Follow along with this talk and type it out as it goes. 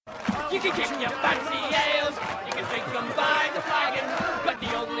You can kick your fancy ales, you can drink them by the flagon, but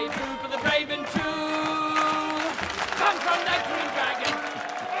the only food for the brave and true comes from the Green Dragon.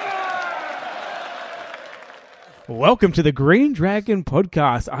 Welcome to the Green Dragon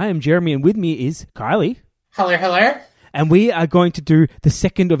podcast. I am Jeremy, and with me is Kylie. Hello, hello. And we are going to do the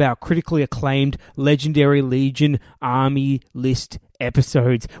second of our critically acclaimed Legendary Legion Army List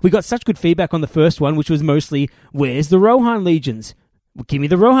episodes. We got such good feedback on the first one, which was mostly, where's the Rohan Legions? Well, give me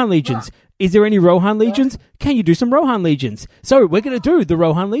the Rohan Legions. Is there any Rohan Legions? Can you do some Rohan Legions? So we're going to do the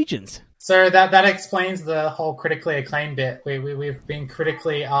Rohan Legions. So that explains the whole critically acclaimed bit. We've been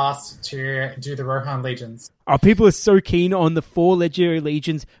critically asked to do the Rohan Legions. Oh, people are so keen on the 4 Legendary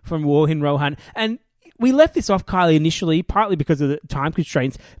Legions from War in Rohan. And we left this off, Kylie, initially, partly because of the time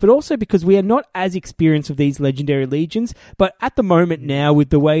constraints, but also because we are not as experienced with these Legendary Legions. But at the moment now,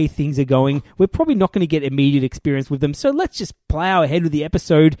 with the way things are going, we're probably not going to get immediate experience with them. So let's just plow ahead with the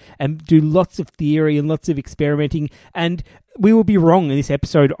episode and do lots of theory and lots of experimenting. And we will be wrong in this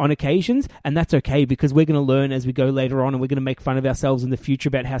episode on occasions, and that's okay because we're going to learn as we go later on, and we're going to make fun of ourselves in the future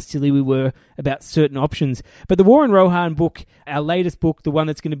about how silly we were about certain options. But the War in Rohan book, our latest book, the one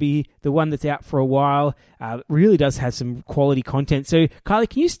that's going to be the one that's out for a while, really does have some quality content. So, Kylie,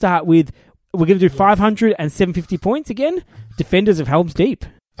 can you start with, we're going to do 500 and 750 points again, Defenders of Helm's Deep.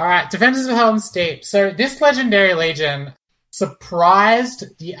 All right, Defenders of Helm's Deep. So this Legendary Legion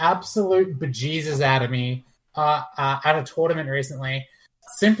surprised the absolute bejesus out of me at a tournament recently,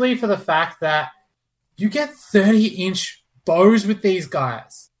 simply for the fact that you get 30-inch bows with these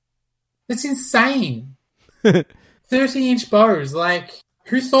guys. That's insane. 30-inch bows. Like,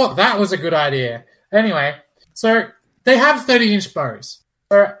 who thought that was a good idea? Anyway, so they have 30-inch bows.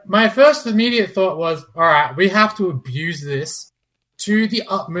 So my first immediate thought was, all right, we have to abuse this to the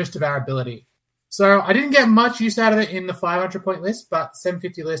utmost of our ability. So I didn't get much use out of it in the 500-point list, but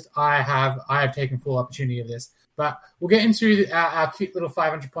 750 list, I have taken full opportunity of this. But we'll get into our cute little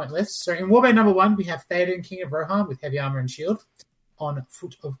 500-point list. So in Warband number 1, we have Theoden, King of Rohan, with heavy armor and shield, on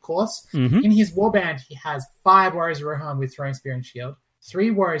foot, of course. Mm-hmm. In his Warband, he has 5 Warriors of Rohan with throwing spear and shield,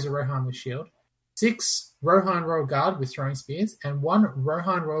 3 Warriors of Rohan with shield, 6 Rohan Royal Guard with throwing spears, and 1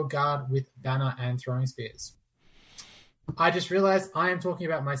 Rohan Royal Guard with banner and throwing spears. I just realized I am talking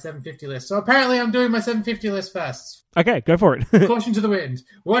about my 750 list. So apparently I'm doing my 750 list first. Okay, go for it. Caution to the wind.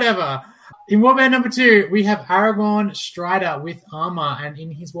 Whatever. In Warband number 2, we have Aragorn Strider with armor. And in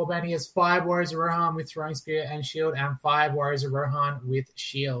his Warband, he has 5 Warriors of Rohan with throwing spear and shield and 5 Warriors of Rohan with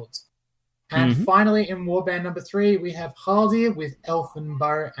shield. And finally, in Warband number 3, we have Haldir with elfin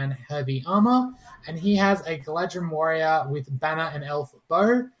bow and heavy armor. And he has a Galadrim warrior with banner and elf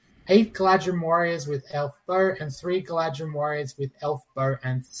bow, 8 Galadrim warriors with elf bow, and 3 Galadrim warriors with elf bow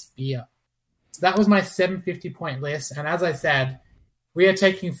and spear. So that was my 750-point list. And as I said, we are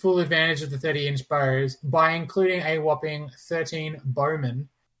taking full advantage of the 30-inch bows by including a whopping 13 bowmen,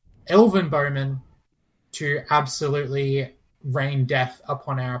 elven bowmen, to absolutely rain death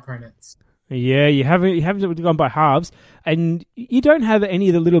upon our opponents. Yeah, you haven't gone by halves, and you don't have any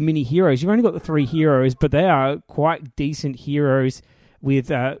of the little mini heroes. You've only got the 3 heroes, but they are quite decent heroes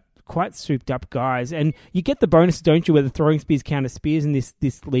with quite souped up guys. And you get the bonus, don't you, where the throwing spears counter spears in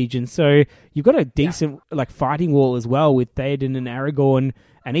this legion. So you've got a decent fighting wall as well with Theoden and Aragorn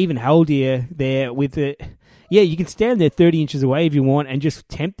and even Haldir there with it. Yeah, you can stand there 30 inches away if you want and just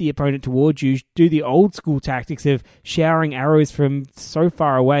tempt the opponent towards you, do the old school tactics of showering arrows from so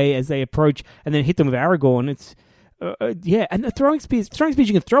far away as they approach and then hit them with Aragorn. It's and the throwing spears you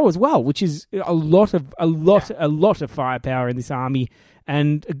can throw as well, which is a lot of firepower in this army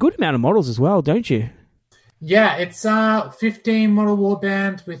and a good amount of models as well, don't you? Yeah, it's 15 model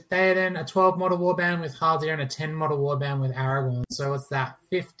warband with Theoden, a 12 model warband with Haldir, and a 10 model warband with Aragorn. So what's that?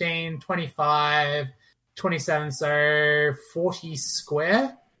 15, 25, 27, so 40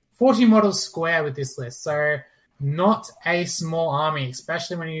 square? 40 models square with this list. So not a small army,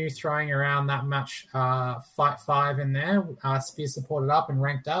 especially when you're throwing around that much Fight 5 in there, spear supported up and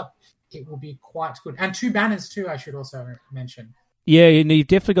ranked up. It will be quite good. And 2 banners too, I should also mention. Yeah, you've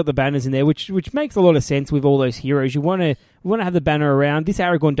definitely got the banners in there, which makes a lot of sense with all those heroes. You want to have the banner around. This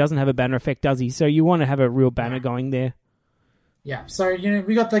Aragorn doesn't have a banner effect, does he? So you want to have a real banner going there. Yeah, so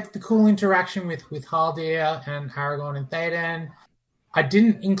we got the cool interaction with Haldir and Aragorn and Theoden. I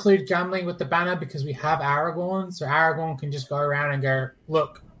didn't include Gimli with the banner because we have Aragorn, so Aragorn can just go around and go,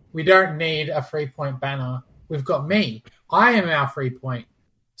 look, we don't need a 3-point banner. We've got me. I am our 3-point.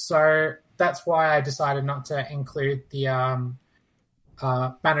 So that's why I decided not to include the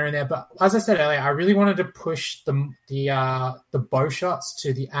banner in there. But as I said earlier, I really wanted to push the bow shots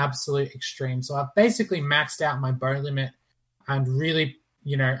to the absolute extreme. So I basically maxed out my bow limit and really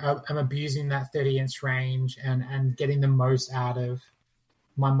I'm abusing that 30-inch range and getting the most out of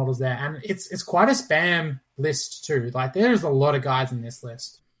my models there. And it's quite a spam list too. Like, there's a lot of guys in this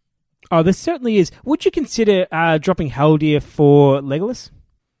list. Oh, there certainly is. Would you consider dropping Haldir for Legolas?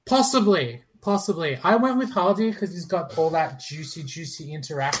 Possibly. I went with Haldir because he's got all that juicy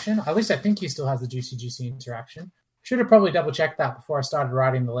interaction. At least I think he still has the juicy interaction. Should have probably double-checked that before I started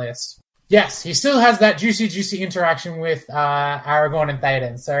writing the list. Yes, he still has that juicy interaction with Aragorn and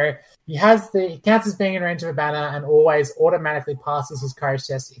Théoden. So he counts as being in range of a banner and always automatically passes his courage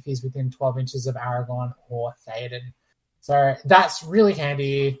test if he's within 12 inches of Aragorn or Théoden. So that's really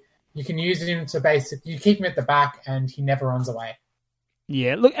handy. You can use him you keep him at the back and he never runs away.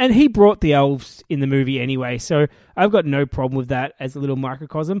 Yeah, look, and he brought the elves in the movie anyway, so I've got no problem with that as a little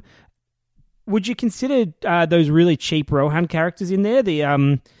microcosm. Would you consider those really cheap Rohan characters in there, the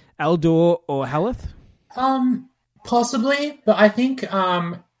Eldor or Haleth? Possibly, but I think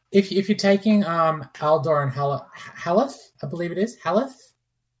if you're taking Eldor and Haleth, I believe it is Haleth.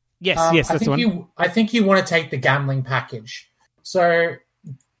 Yes, that's the one. I think you want to take the gambling package. So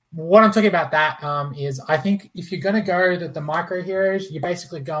what I'm talking about that is I think if you're going to go the micro heroes, you're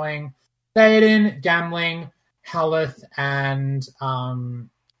basically going Théoden, Gambling, Haleth, and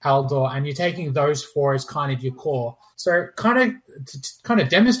Eldor, and you're taking those four as kind of your core. So to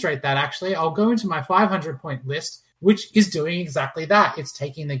demonstrate that, actually, I'll go into my 500-point list, which is doing exactly that. It's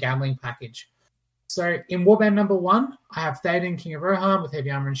taking the gambling package. So in Warband number 1, I have Théoden, King of Rohan, with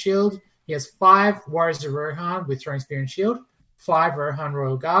heavy armor and shield. He has 5 Warriors of Rohan with throwing spear and shield, 5 Rohan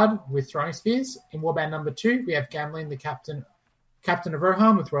Royal Guard with throwing spears. In Warband number 2, we have Gambling, the Captain of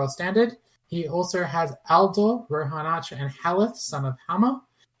Rohan with Royal Standard. He also has Eldor, Rohan Archer, and Haleth, son of Hammer.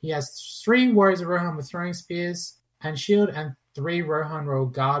 He has 3 Warriors of Rohan with throwing spears and shield, and 3 Rohan Royal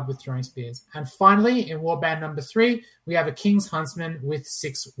Guard with throwing spears. And finally, in Warband number 3, we have a King's Huntsman with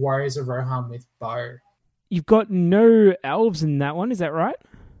 6 Warriors of Rohan with bow. You've got no elves in that one, is that right?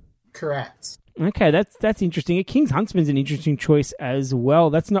 Correct. Okay, that's interesting. A King's Huntsman's an interesting choice as well.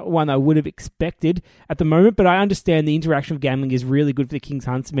 That's not one I would have expected at the moment, but I understand the interaction of gambling is really good for the King's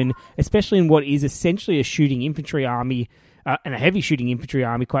Huntsman, especially in what is essentially a shooting infantry army, and a heavy shooting infantry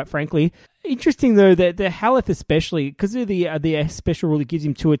army, quite frankly. Interesting, though, that the Haleth especially, because of the special rule that gives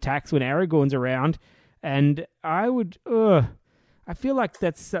him 2 attacks when Aragorn's around, and I feel like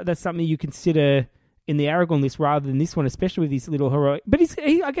that's something you consider in the Aragorn list rather than this one, especially with his little heroic. But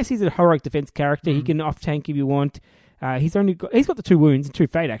I guess he's a heroic defense character. He can off tank if you want. He's got the 2 wounds and 2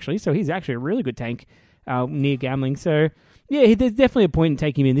 fate actually, so he's actually a really good tank near gambling. So yeah, there's definitely a point in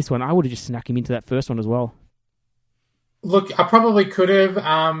taking him in this one. I would have just snuck him into that first one as well. Look, I probably could have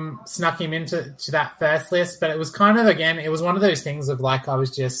snuck him into that first list, but it was kind of, again, it was one of those things of like I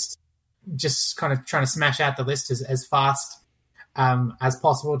was just kind of trying to smash out the list as fast as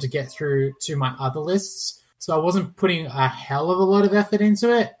possible to get through to my other lists. So I wasn't putting a hell of a lot of effort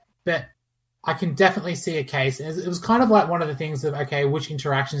into it, but I can definitely see a case. It was kind of like one of the things of, okay, which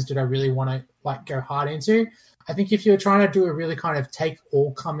interactions did I really want to like go hard into? I think if you're trying to do a really kind of take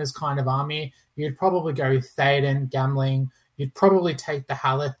all comers kind of army, you'd probably go Théoden, Gambling. You'd probably take the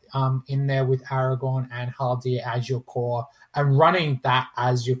Haleth in there with Aragorn and Haldir as your core and running that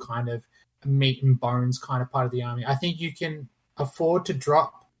as your kind of meat and bones kind of part of the army. I think you can afford to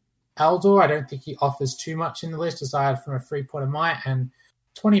drop Eldor. I don't think he offers too much in the list aside from a 3-point of might and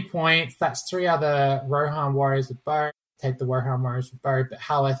 20 points. That's 3 other Rohan warriors with bow. Take the Rohan warriors with bow, but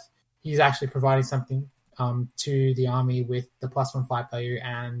Haleth, he's actually providing something to the army with the +1 fight value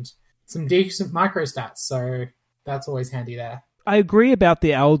and some decent micro stats. So that's always handy there. I agree about the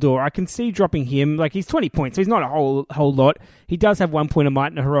Eldor. I can see dropping him. Like, he's 20 points, so he's not a whole lot. He does have 1 point of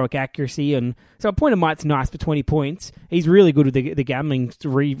might and a heroic accuracy, and so a point of might's nice for 20 points. He's really good with the gambling,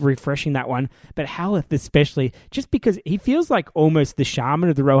 refreshing that one. But Haleth especially, just because he feels like almost the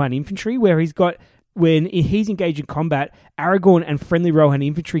shaman of the Rohan infantry, where he's got, when he's engaged in combat, Aragorn and friendly Rohan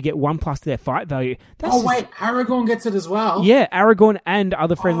infantry get 1+ to their fight value. Aragorn gets it as well? Yeah, Aragorn and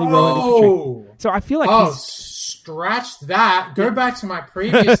other friendly Rohan infantry. So I feel like scratch that. Go back to my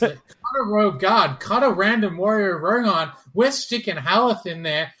previous cut a rogue guard, cut a random warrior Rohan. We're sticking Haleth in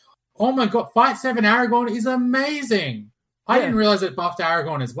there. Oh my god, Fight 7 Aragorn is amazing. I didn't realize it buffed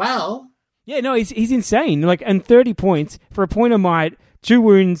Aragorn as well. Yeah, no, he's insane. Like, and 30 points for a point of might, 2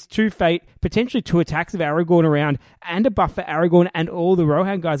 wounds, 2 fate, potentially 2 attacks of Aragorn around, and a buff for Aragorn and all the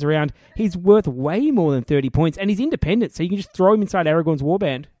Rohan guys around. He's worth way more than 30 points, and he's independent, so you can just throw him inside Aragorn's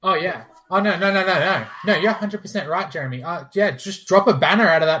warband. Oh, yeah. Oh, no. No, you're 100% right, Jeremy. Yeah, just drop a banner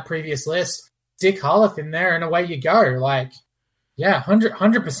out of that previous list, stick Haleth in there, and away you go. Like, yeah,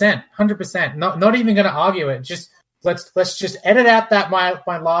 100%. Not even going to argue it. Just let's just edit out that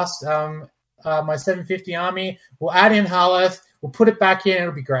my last my 750 army. We'll add in Harleth. We'll put it back in.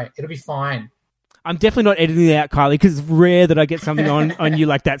 It'll be great. It'll be fine. I'm definitely not editing it out, Kylie, because it's rare that I get something on you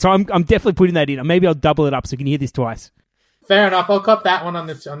like that. So I'm definitely putting that in. Or maybe I'll double it up so you can hear this twice. Fair enough. I'll cop that one on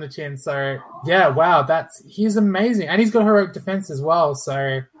the chin. So yeah, wow, he's amazing, and he's got heroic defense as well.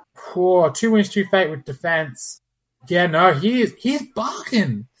 So 2 wins, 2 fate with defense. Yeah, no, he's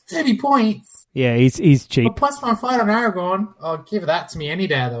barking 30 points. Yeah, he's cheap. A +1 fight on Aragorn. I'll give that to me any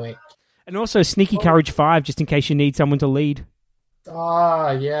day of the week. And also sneaky courage 5, just in case you need someone to lead.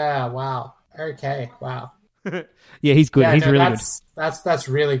 Oh yeah, wow. Okay, wow. Yeah, he's good. Yeah, he's really good. That's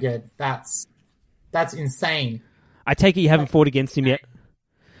really good. That's insane. I take it you haven't fought against him yet.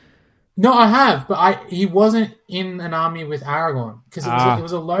 No, I have, but he wasn't in an army with Aragorn because it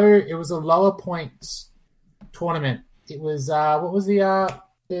was a lower points tournament. It was what was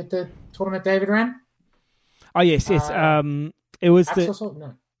the tournament David ran? Oh yes. It was Axel Sword.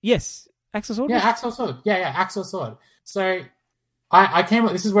 No. Yes, Axel Sword. Yeah, Axel Sword. Yeah, Axel Sword. So I came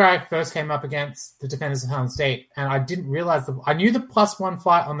up. This is where I first came up against the defenders of Helm's Deep, and I didn't realize I knew the +1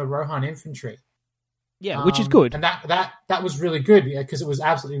 fight on the Rohan infantry. Yeah, which is good. And that was really good because it was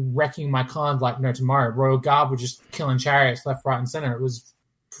absolutely wrecking my clans like no tomorrow. Royal Guard were just killing chariots left, right, and center. It was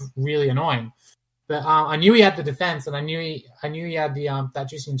really annoying. But I knew he had the defense, and I knew he had the that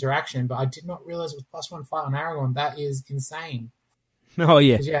juicy interaction. But I did not realize it was +1 fight on Aragorn. That is insane. Oh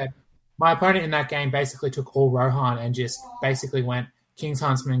yeah. Yeah, my opponent in that game basically took all Rohan and just basically went King's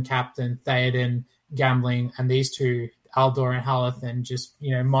Huntsman, Captain, Theoden, Gambling, and these two. Aldor and Harleth, and just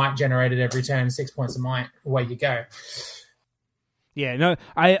might generated every turn, 6 points of might. Away you go. Yeah, no,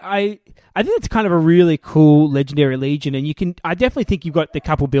 I think it's kind of a really cool legendary legion, and I definitely think you've got the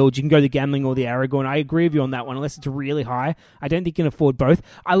couple builds. You can go the Gambling or the Aragorn. I agree with you on that one, unless it's really high. I don't think you can afford both.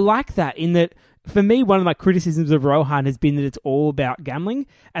 I like that in that. For me, one of my criticisms of Rohan has been that it's all about gambling,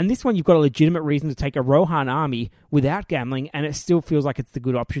 and this one you've got a legitimate reason to take a Rohan army without gambling, and it still feels like it's the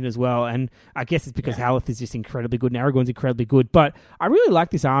good option as well. And I guess it's because Harleth is just incredibly good, and Aragorn's incredibly good. But I really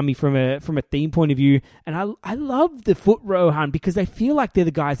like this army from a theme point of view, and I love the foot Rohan because they feel like they're the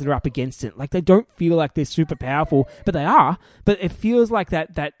guys that are up against it. Like they don't feel like they're super powerful, but they are. But it feels like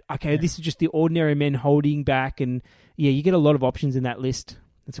that okay, this is just the ordinary men holding back, and yeah, you get a lot of options in that list.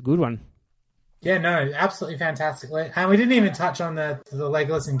 It's a good one. Yeah, no, absolutely fantastic. And we didn't even touch on the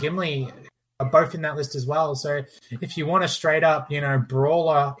Legolas and Gimli are both in that list as well. So if you want a straight up,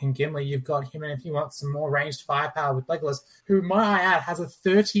 brawler in Gimli, you've got him. And if you want some more ranged firepower with Legolas, who, might I add, has a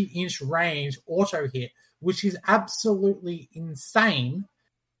 30-inch range auto hit, which is absolutely insane.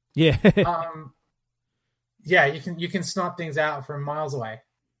 Yeah. Yeah, you can snipe things out from miles away.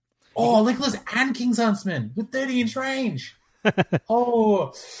 Oh, Legolas and King's Huntsman with 30-inch range.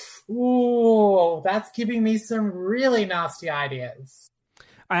 Ooh, that's giving me some really nasty ideas.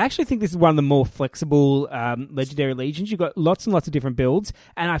 I actually think this is one of the more flexible Legendary Legions. You've got lots and lots of different builds,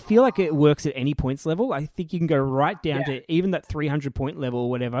 and I feel like it works at any points level. I think you can go right down to even that 300-point level or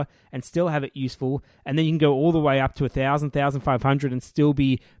whatever and still have it useful, and then you can go all the way up to 1,000, 1,500 and still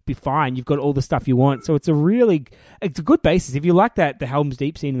be fine. You've got all the stuff you want. So it's a good basis. If you like the Helm's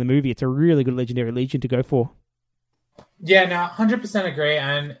Deep scene in the movie, it's a really good Legendary Legion to go for. Yeah, no, 100% agree.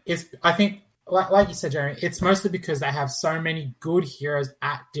 And I think, like you said, Jeremy, it's mostly because they have so many good heroes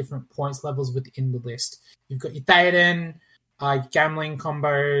at different points levels within the list. You've got your Theoden, Gambling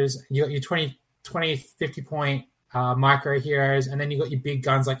combos, you got your 20, 50-point micro heroes, and then you got your big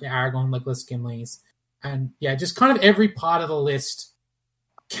guns like your Aragorn, Legolas, Gimlis. And yeah, just kind of every part of the list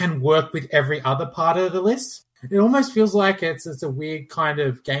can work with every other part of the list. It almost feels like it's a weird kind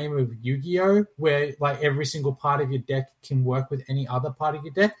of game of Yu-Gi-Oh! Where like every single part of your deck can work with any other part of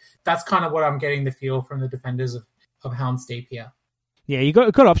your deck. That's kind of what I'm getting the feel from the defenders of Helm's Deep here. Yeah, you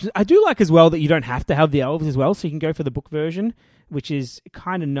got options. I do like as well that you don't have to have the elves as well, so you can go for the book version, which is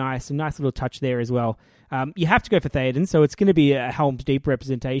kind of nice. A nice little touch there as well. You have to go for Theoden, so it's going to be a Helm's Deep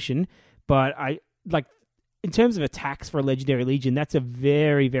representation. But I like in terms of attacks for a Legendary Legion, that's a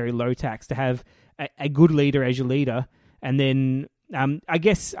very, very low tax to have a good leader as your leader, and then I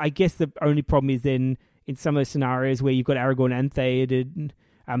guess the only problem is then in some of those scenarios where you've got Aragorn and Theoden,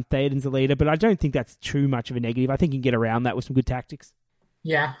 Theoden's the leader, but I don't think that's too much of a negative. I think you can get around that with some good tactics.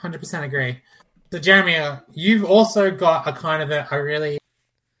 Yeah, 100% agree. So Jeremy, you've also got a kind of a really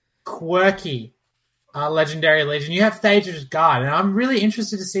quirky Legendary Legion. You have Theoden's Guard, and I'm really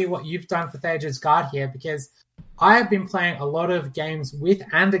interested to see what you've done for Theoden's Guard here, because I have been playing a lot of games with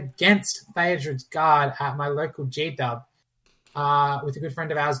and against Theoden's Guard at my local G-Dub with a good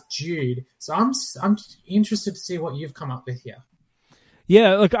friend of ours, Jude. So I'm interested to see what you've come up with here.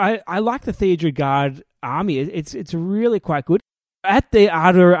 Yeah, look, I like the Theoden's Guard army. It's really quite good. At the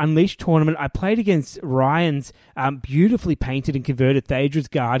Ardor Unleashed tournament, I played against Ryan's beautifully painted and converted Thaedrad's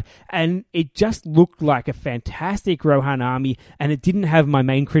Guard, and it just looked like a fantastic Rohan army, and it didn't have my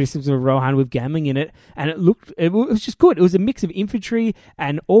main criticism of Rohan with Gamming in it, and it was just good. It was a mix of infantry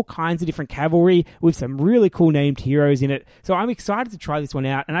and all kinds of different cavalry with some really cool named heroes in it. So I'm excited to try this one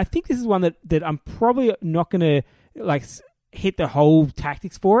out, and I think this is one that I'm probably not going to hit the whole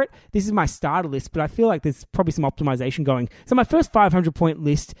tactics for it. This is my starter list, but I feel like there's probably some optimization going. So my first 500-point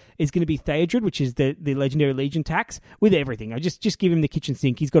list is going to be Thaedrad, which is the Legendary Legion tax, with everything. I just give him the kitchen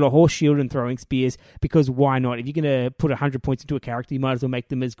sink. He's got a horse shield and throwing spears, because why not? If you're going to put 100 points into a character, you might as well make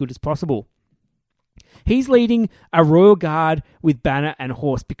them as good as possible. He's leading a Royal Guard with banner and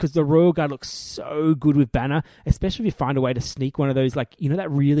horse, because the Royal Guard looks so good with banner, especially if you find a way to sneak one of those, that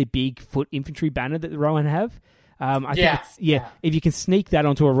really big foot infantry banner that the Rohan have. If you can sneak that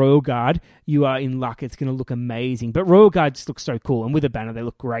onto a Royal Guard, you are in luck. It's going to look amazing. But Royal Guard just looks so cool, and with a banner, they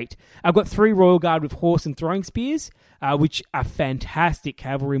look great. I've got 3 Royal Guard with horse and throwing spears, which are fantastic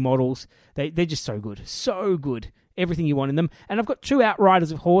cavalry models. They're just so good. So good. Everything you want in them. And I've got 2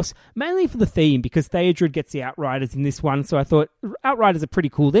 Outriders of horse, mainly for the theme, because Thaedrad gets the Outriders in this one, so I thought Outriders are pretty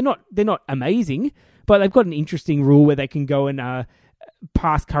cool. They're not amazing, but they've got an interesting rule where they can go and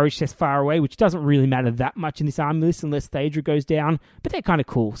pass courage test far away, which doesn't really matter that much in this army list unless Thaedrad goes down, but they're kind of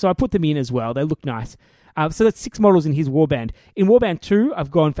cool. So I put them in as well. They look nice. So that's 6 models in his warband. In warband 2,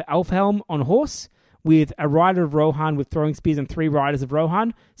 I've gone for Elfhelm on horse with a rider of Rohan with throwing spears and 3 riders of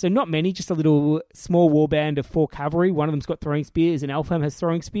Rohan. So not many, just a little small warband of 4 cavalry. One of them's got throwing spears, and Elfhelm has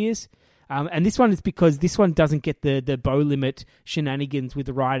throwing spears. And this one is because this one doesn't get the bow limit shenanigans with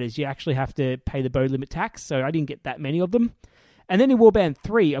the riders. You actually have to pay the bow limit tax, so I didn't get that many of them. And then in Warband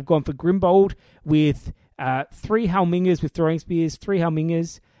 3, I've gone for Grimbold with 3 Helmingers with throwing spears, 3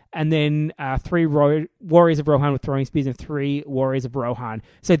 Helmingers, and then 3 Warriors of Rohan with throwing spears and 3 Warriors of Rohan.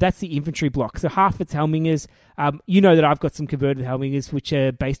 So that's the infantry block. So half it's Helmingers. You know that I've got some converted Helmingers, which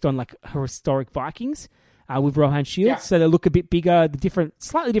are based on historic Vikings. With Rohan shields, so they look a bit bigger,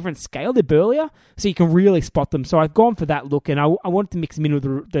 slightly different scale, they're burlier, so you can really spot them. So I've gone for that look, and I wanted to mix them in with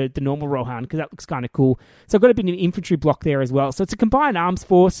the normal Rohan, because that looks kind of cool. So I've got a bit of an infantry block there as well. So it's a combined arms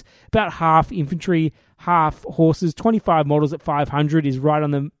force, about half infantry, half horses. 25 models at 500 is right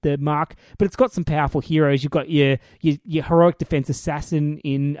on the mark, but it's got some powerful heroes. You've got your heroic defense assassin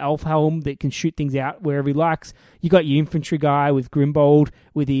in Elfhelm that can shoot things out wherever he likes. You got your infantry guy with Grimbold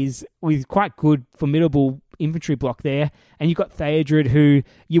with quite good, formidable infantry block there, and you've got Thaedrad, who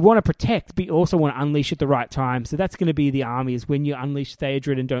you want to protect, but you also want to unleash at the right time. So that's going to be the army, is when you unleash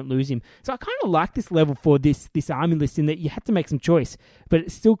Thaedrad and don't lose him. So I kind of like this level for this army list, in that you had to make some choice, but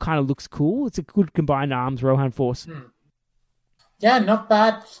it still kind of looks cool. It's a good combined arms Rohan force. Yeah, not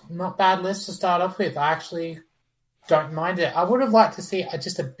bad list to start off with. I actually don't mind it. I would have liked to see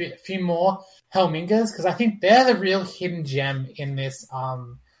just a few more Helmingers, because I think they're the real hidden gem in this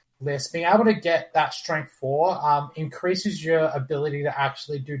list. Being able to get that strength 4 increases your ability to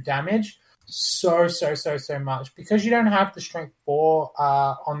actually do damage so much, because you don't have the strength 4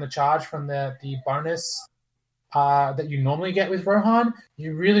 on the charge from the bonus that you normally get with Rohan.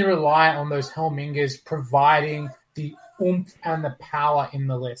 You really rely on those Helmingers providing the oomph and the power in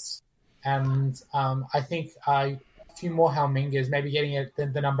the list. And I think a few more Helmingers, maybe getting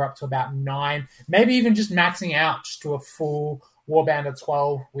the number up to about 9, maybe even just maxing out just to a full warband of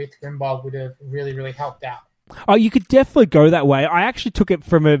 12 with Grimbold would have really, really helped out. Oh, you could definitely go that way. I actually took it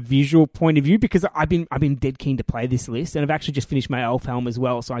from a visual point of view, because I've been dead keen to play this list, and I've actually just finished my Elfhelm as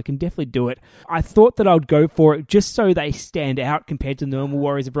well, so I can definitely do it. I thought that I would go for it just so they stand out compared to normal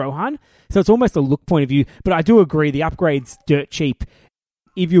Warriors of Rohan. So it's almost a look point of view, but I do agree the upgrade's dirt cheap.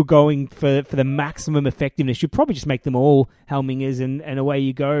 If you're going for the maximum effectiveness, you'd probably just make them all Helmingers, and away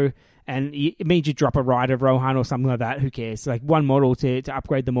you go. And it means you drop a rider of Rohan or something like that. Who cares? Like one model to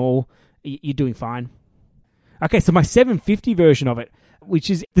upgrade them all, you're doing fine. Okay, so my 750 version of it, which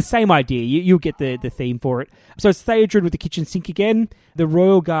is the same idea. You'll get the theme for it. So it's Thaedrad with the kitchen sink again, the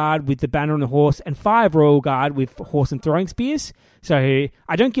Royal Guard with the banner and the horse, and 5 Royal Guard with horse and throwing spears. So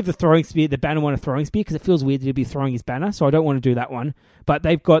I don't give the banner one a throwing spear, because it feels weird that he'll be throwing his banner, so I don't want to do that one. But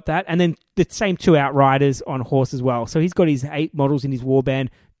they've got that, and then the same 2 Outriders on horse as well. So he's got his 8 models in his warband,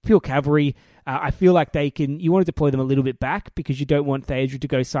 pure cavalry. I feel like you want to deploy them a little bit back, because you don't want Thaedrad to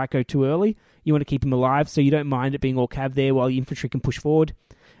go psycho too early. You want to keep him alive, so you don't mind it being all cav there while the infantry can push forward.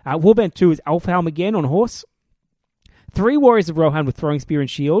 Warband 2 is Elfhelm again on horse. 3 Warriors of Rohan with throwing spear and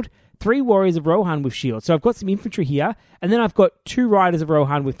shield. 3 Warriors of Rohan with shield. So I've got some infantry here, and then I've got 2 Riders of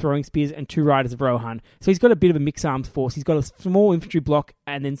Rohan with throwing spears and 2 Riders of Rohan. So he's got a bit of a mixed arms force. He's got a small infantry block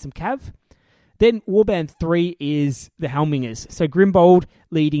and then some cav. Then Warband 3 is the Helmingers. So Grimbold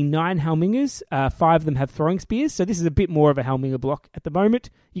leading 9 Helmingers. 5 of them have throwing spears. So this is a bit more of a Helminger block at the moment.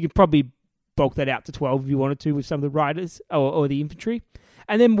 You could probably bulk that out to 12 if you wanted to with some of the riders or the infantry.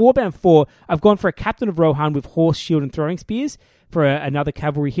 And then Warband 4, I've gone for a Captain of Rohan with horse, shield, and throwing spears for another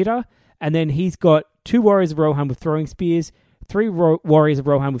cavalry hitter. And then he's got 2 Warriors of Rohan with throwing spears, 3 Warriors of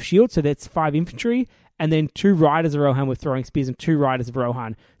Rohan with shield, so that's 5 infantry, and then 2 Riders of Rohan with throwing spears and 2 Riders of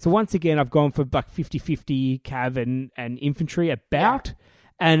Rohan. So once again, I've gone for like 50-50 cav and infantry about,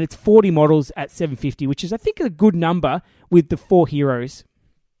 and it's 40 models at 750, which is, I think, a good number with the 4 heroes.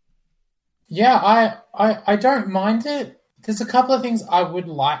 Yeah, I don't mind it. There's a couple of things I would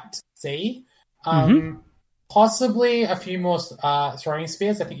like to see. Possibly a few more throwing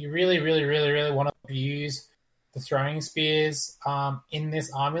spears. I think you really, really, really, really want to use the throwing spears in this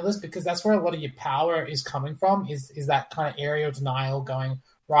army list, because that's where a lot of your power is coming from, is that kind of aerial denial going,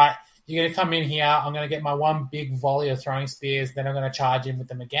 right, you're going to come in here, I'm going to get my one big volley of throwing spears, then I'm going to charge in with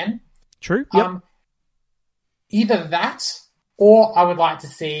them again. True. Yep. Either that, or I would like to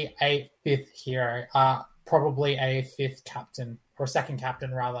see a 5th hero, probably a 5th captain, or a 2nd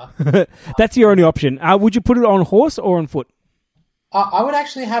captain, rather. That's your only option. Would you put it on horse or on foot? I would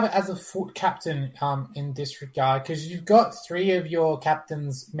actually have it as a foot captain in this regard, because you've got 3 of your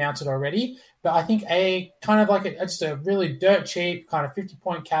captains mounted already. But I think a kind of like just a really dirt cheap kind of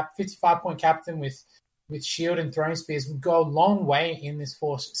 55-point captain with shield and throwing spears would go a long way in this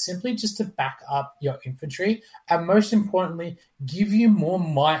force, simply just to back up your infantry, and most importantly, give you more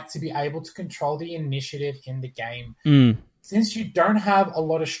might to be able to control the initiative in the game. Since you don't have a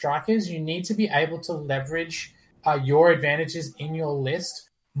lot of strikers, you need to be able to leverage your advantages in your list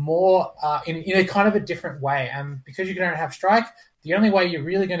more in a kind of a different way. And because you don't have strike, the only way you're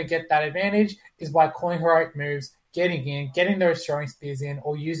really going to get that advantage is by calling heroic moves, getting in, getting those throwing spears in,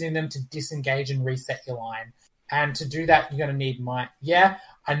 or using them to disengage and reset your line. And to do that, you're going to need might. Yeah,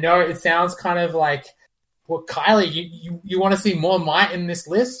 I know it sounds kind of like, well, Kylie, you want to see more might in this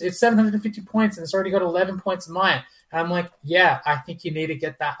list? It's 750 points and it's already got 11 points of might. And I'm like, yeah, I think you need to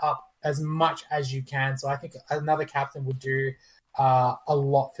get that up as much as you can. So I think another captain would do a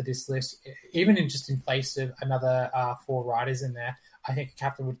lot for this list, even in place of another 4 riders in there. I think a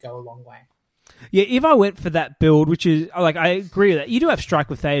captain would go a long way. Yeah, if I went for that build, which is, like, I agree with that. You do have strike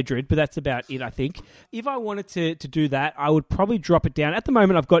with Theodred, but that's about it, I think. If I wanted to do that, I would probably drop it down. At the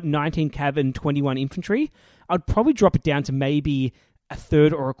moment, I've got 19 cav and 21 infantry. I'd probably drop it down to maybe a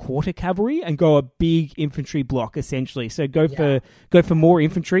third or a quarter cavalry and go a big infantry block, essentially. So go for more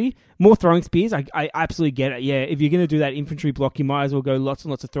infantry, more throwing spears. I absolutely get it. Yeah, if you're going to do that infantry block, you might as well go lots and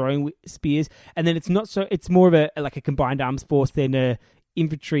lots of throwing spears. And then it's more of a combined arms force than a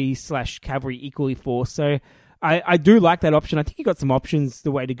infantry / cavalry equally force. So I do like that option. I think you got some options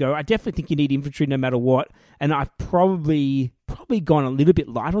the way to go. I definitely think you need infantry no matter what. And I've probably gone a little bit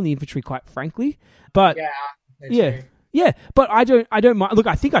light on the infantry, quite frankly. But yeah, but I don't mind. Look,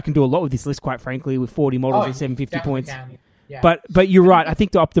 I think I can do a lot with this list, quite frankly, with 40 models and 750 points. Yeah. But you're right. I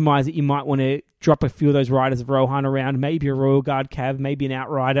think to optimize it, you might want to drop a few of those Riders of Rohan around, maybe a Royal Guard cav, maybe an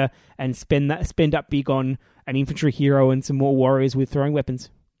Outrider, and spend up big on an infantry hero and some more warriors with throwing weapons.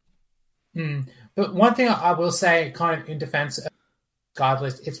 But one thing I will say, kind of in defense of Guard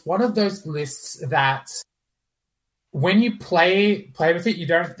list, it's one of those lists that when you play with it, you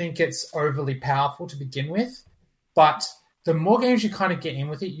don't think it's overly powerful to begin with. But the more games you kind of get in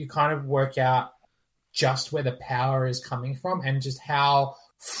with it, you kind of work out just where the power is coming from and just how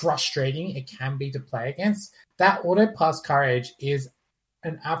frustrating it can be to play against. That auto plus courage is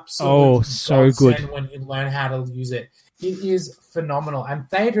an absolute so good when you learn how to use it. It is phenomenal. And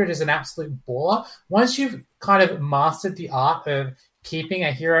Theodred is an absolute baller. Once you've kind of mastered the art of keeping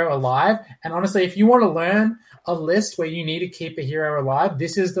a hero alive, and honestly, if you want to learn a list where you need to keep a hero alive,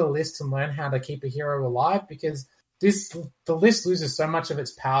 this is the list to learn how to keep a hero alive, because the list loses so much of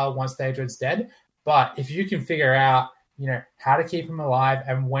its power once Theodred's dead. But if you can figure out, how to keep him alive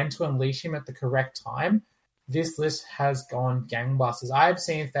and when to unleash him at the correct time, this list has gone gangbusters. I've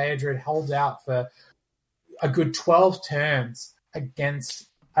seen Theodred hold out for a good 12 turns against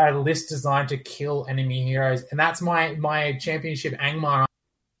a list designed to kill enemy heroes. And that's my championship Angmar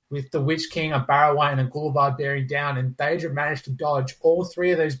with the Witch King, a Barrow-wight, and a Gulliver bearing down. And Theodred managed to dodge all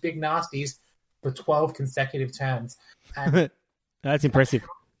 3 of those big nasties for 12 consecutive turns. And that's impressive.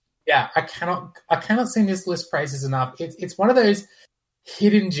 Yeah, I cannot sing this list praises enough. It's one of those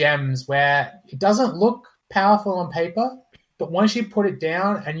hidden gems where it doesn't look powerful on paper, but once you put it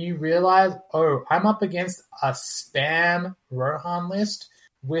down and you realize, I'm up against a spam Rohan list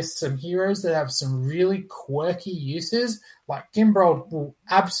with some heroes that have some really quirky uses. Like Grimbold will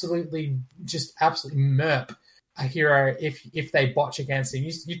absolutely merp a hero if they botch against him.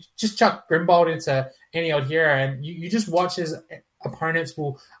 You just chuck Grimbold into any old hero, and you just watch his opponents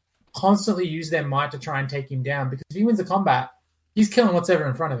will constantly use their might to try and take him down, because if he wins the combat, he's killing whatever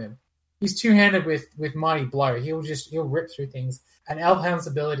in front of him. He's two-handed with Mighty Blow. He'll rip through things. And Elfhelm's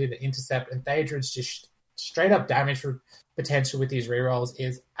ability to intercept and Theodred's just straight up damage potential with these rerolls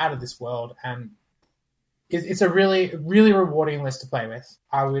is out of this world, and it's a really, really rewarding list to play with.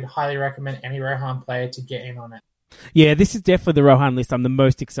 I would highly recommend any Rohan player to get in on it. Yeah, this is definitely the Rohan list I'm the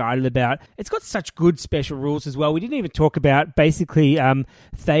most excited about. It's got such good special rules as well. We didn't even talk about, basically,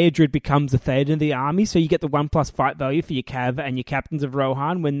 Theodred becomes a Theoden of the army, so you get the 1+ fight value for your Cav and your Captains of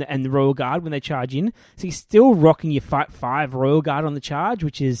Rohan and the Royal Guard when they charge in. So you're still rocking your Fight 5 Royal Guard on the charge,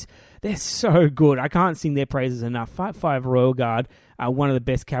 which is... They're so good. I can't sing their praises enough. Fight 5 Royal Guard are one of the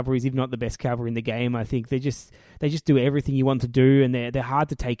best cavalries, if not the best cavalry in the game. I think they just do everything you want to do, and they're hard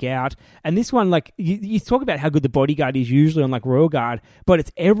to take out. And this one, like you talk about how good the bodyguard is usually on like Royal Guard, but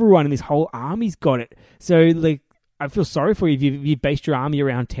it's everyone in this whole army's got it. So like, I feel sorry for you if you've based your army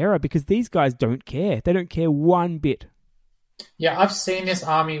around Terror, because these guys don't care. They don't care one bit. Yeah, I've seen this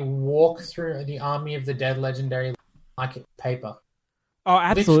army walk through the Army of the Dead legendary like paper. Oh,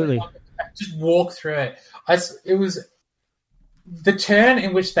 absolutely. Literally, just walk through it. It was the turn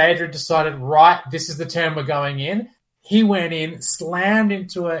in which Theodred decided, right, this is the turn we're going in. He went in, slammed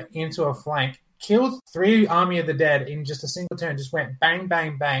into a flank, killed 3 Army of the Dead in just a single turn, just went bang,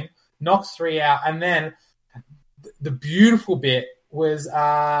 bang, bang, knocked 3 out. And then the beautiful bit was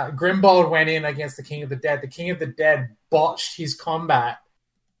Grimbold went in against the King of the Dead. The King of the Dead botched his combat,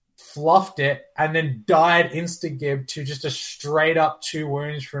 fluffed it, and then died insta-gib to just a straight up 2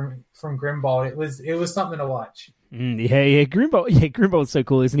 wounds from Grimbold. It was something to watch. Yeah, Grimbold's so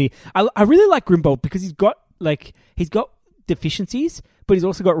cool, isn't he? I really like Grimbold because he's got deficiencies, but he's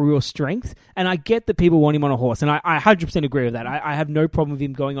also got real strength. And I get that people want him on a horse, and I 100% agree with that. I have no problem with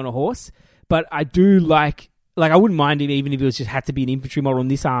him going on a horse, but I do like I wouldn't mind him even if he was just had to be an infantry model in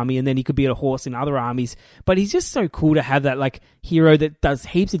this army, and then he could be a horse in other armies. But he's just so cool to have that like hero that does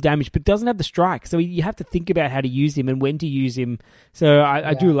heaps of damage but doesn't have the strike. So you have to think about how to use him and when to use him. So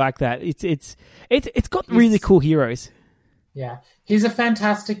I do like that. It's got really cool heroes. Yeah, he's a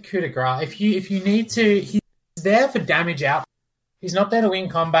fantastic coup de grace. If you need to, he's there for damage out. He's not there to win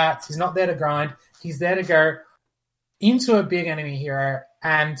combats. He's not there to grind. He's there to go into a big enemy hero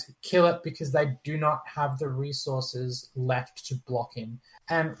and kill it because they do not have the resources left to block him.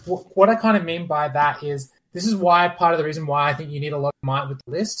 And what I kind of mean by that is, this is why part of the reason why I think you need a lot of might with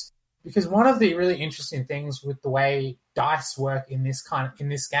the list, because one of the really interesting things with the way dice work in this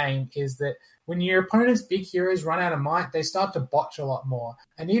game is that when your opponent's big heroes run out of might, they start to botch a lot more.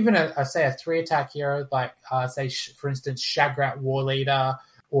 And even a 3-attack hero like, for instance, Shagrat War Leader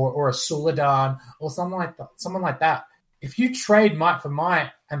or a Suladan or someone like that, if you trade might for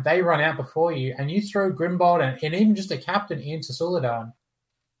might and they run out before you, and you throw Grimbold and even just a captain into Suladan,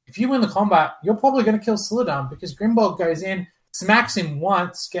 if you win the combat, you're probably going to kill Suladan because Grimbold goes in, smacks him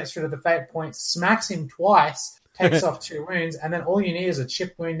once, gets rid of the fate point, smacks him twice, takes off 2 wounds, and then all you need is a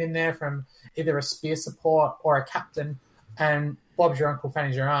chip wound in there from either a spear support or a captain, and Bob's your uncle,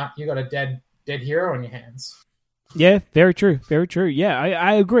 Fanny's your aunt. You got a dead hero on your hands. Yeah, very true, very true. Yeah,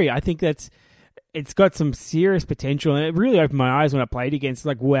 I agree. I think it's got some serious potential, and it really opened my eyes when I played against.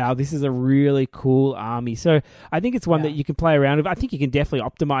 Like, wow, this is a really cool army. So I think it's one that you can play around with. I think you can definitely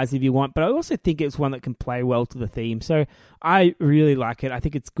optimize if you want, but I also think it's one that can play well to the theme. So I really like it. I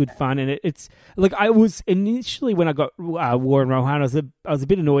think it's good fun, and it's like, I was initially when I got War and Rohan, I was a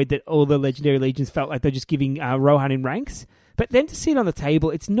bit annoyed that all the Legendary Legions felt like they're just giving Rohan in ranks. But then to see it on the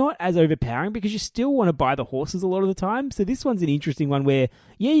table, it's not as overpowering because you still want to buy the horses a lot of the time. So this one's an interesting one where,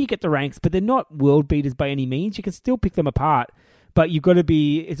 yeah, you get the ranks, but they're not world beaters by any means. You can still pick them apart, but you've got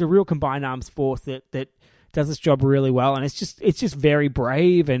to it's a real combined arms force that does this job really well, and it's just very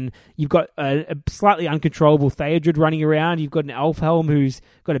brave, and you've got a slightly uncontrollable Theodred running around. You've got an Elfhelm who's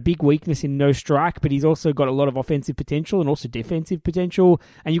got a big weakness in no strike, but he's also got a lot of offensive potential and also defensive potential,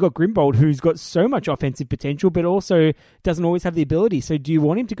 and you've got Grimbold who's got so much offensive potential, but also doesn't always have the ability. So do you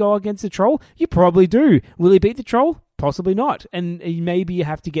want him to go against the Troll? You probably do. Will he beat the Troll? Possibly not. And maybe you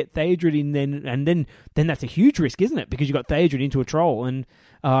have to get Theodred in then that's a huge risk, isn't it? Because you've got Theodred into a Troll, and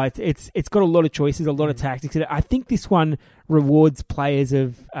it's got a lot of choices, a lot of tactics. I think this one rewards players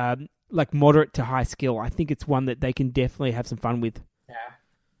of like moderate to high skill. I think it's one that they can definitely have some fun with.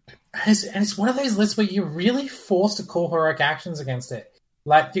 Yeah. And it's one of those lists where you're really forced to call heroic actions against it.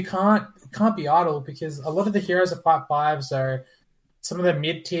 Like, you can't be idle because a lot of the heroes of Fight 5s are some of the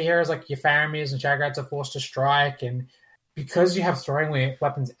mid-tier heroes like your Faramir's and Shagrats are forced to strike, and because you have throwing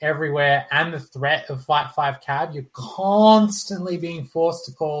weapons everywhere and the threat of Fight 5 Cav, you're constantly being forced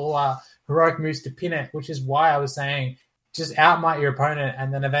to call heroic moves to pin it, which is why I was saying just outmight your opponent,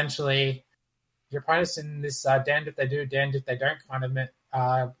 and then eventually your opponent's in this damned if they do, damned if they don't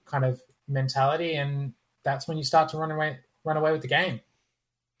kind of mentality, and that's when you start to run away with the game.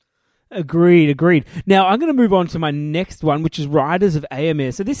 Agreed. Now, I'm going to move on to my next one, which is Riders of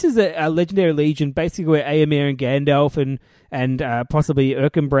Aemir. So this is a Legendary Legion, basically where Aemir and Gandalf and possibly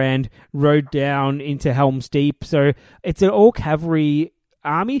Erkenbrand rode down into Helm's Deep. So it's an all-cavalry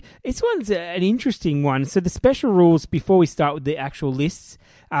army. This one's an interesting one. So the special rules, before we start with the actual lists,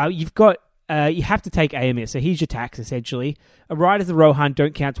 you've got you have to take Aemir. So here's your tax, essentially. Riders of Rohan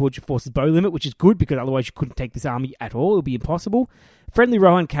don't count towards your force's bow limit, which is good because otherwise you couldn't take this army at all. It would be impossible. Friendly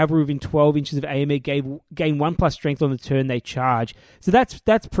Rohan cavalry within 12 inches of Aemir gain 1+ strength on the turn they charge. So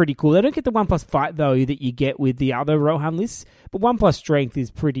that's pretty cool. They don't get the 1+ fight value that you get with the other Rohan lists, but 1+ strength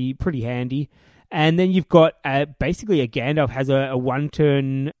is pretty handy. And then you've got basically a Gandalf has a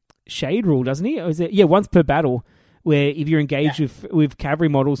 1-turn shade rule, doesn't he? Or is it? Yeah, once per battle, where if you're engaged with cavalry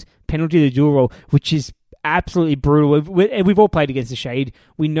models, penalty to the duel roll, which is absolutely brutal. We've all played against the shade.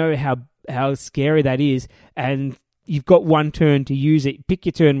 We know how scary that is, and you've got 1 turn to use it. Pick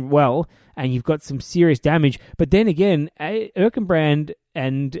your turn well, and you've got some serious damage. But then again, Erkenbrand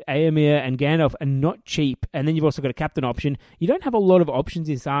and Aemir and Gandalf are not cheap, and then you've also got a captain option. You don't have a lot of options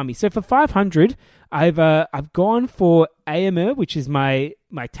in this army. So for 500, I've gone for Aemir, which is my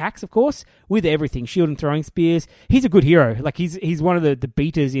tax, of course, with everything, shield and throwing spears. He's a good hero. Like he's one of the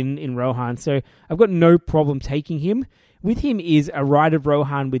beaters in Rohan, so I've got no problem taking him. With him is a Rider of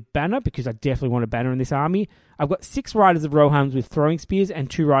Rohan with banner, because I definitely want a banner in this army. I've got 6 Riders of Rohan with throwing spears and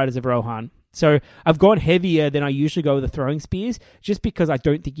 2 Riders of Rohan. So I've gone heavier than I usually go with the throwing spears, just because I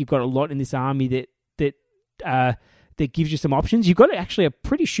don't think you've got a lot in this army that gives you some options. You've got actually a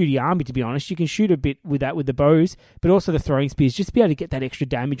pretty shooty army, to be honest. You can shoot a bit with that with the bows, but also the throwing spears, just to be able to get that extra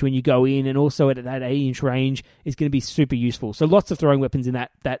damage when you go in, and also at that 8-inch range is going to be super useful. So lots of throwing weapons in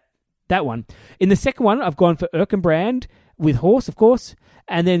that one. In the second one, I've gone for Erkenbrand with horse, of course,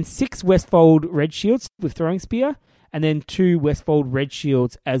 and then 6 Westfold red shields with throwing spear, and then 2 Westfold red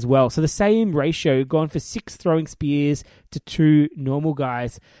shields as well. So the same ratio, gone for 6 throwing spears to 2 normal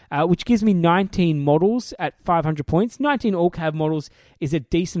guys, which gives me 19 models at 500 points. 19 all-cav models is a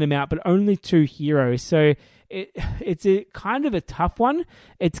decent amount, but only 2 heroes. So it's a kind of a tough one.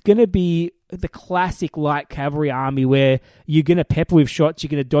 It's going to be the classic light cavalry army where you're going to pepper with shots, you're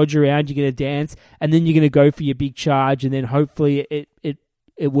going to dodge around, you're going to dance, and then you're going to go for your big charge, and then hopefully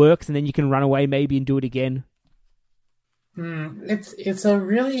it works, and then you can run away maybe and do it again. It's a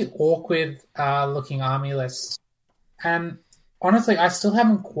really awkward looking army list, and honestly, I still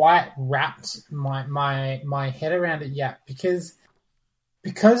haven't quite wrapped my head around it yet, because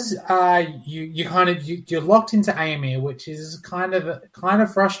you're locked into Aemir, which is kind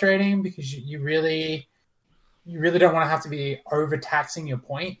of frustrating, because you really don't want to have to be overtaxing your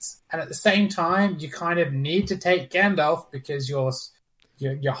points, and at the same time you kind of need to take Gandalf, because your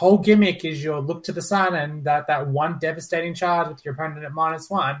whole gimmick is your look to the sun and that one devastating charge with your opponent at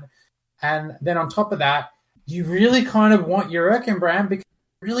 -1, and then on top of that, you really kind of want your Erkenbrand, because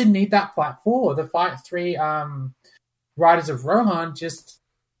you really need that fight 4. The fight 3 Riders of Rohan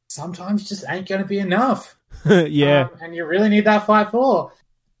sometimes just ain't going to be enough. Yeah. And you really need that fight 4.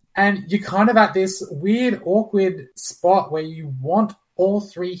 And you're kind of at this weird, awkward spot where you want all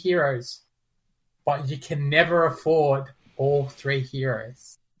 3 heroes, but you can never afford all 3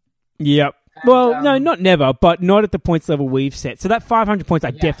 heroes. Yep. And, well, no, not never, but not at the points level we've set. So that 500 points,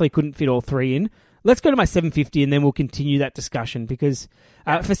 I definitely couldn't fit all 3 in. Let's go to my 750 and then we'll continue that discussion, because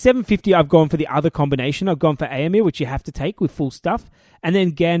for 750, I've gone for the other combination. I've gone for Aemir, which you have to take with full stuff, and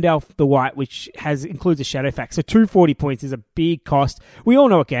then Gandalf the White, which includes a shadow fact. So 240 points is a big cost. We all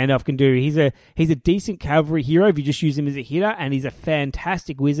know what Gandalf can do. He's a decent cavalry hero if you just use him as a hitter, and he's a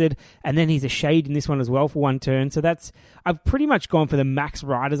fantastic wizard, and then he's a shade in this one as well for 1 turn. So I've pretty much gone for the max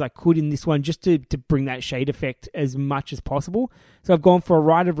riders I could in this one, just to bring that shade effect as much as possible. So I've gone for a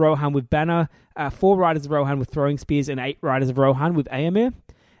Rider of Rohan with banner, 4 Riders of Rohan with throwing spears, and 8 Riders of Rohan with Aemir.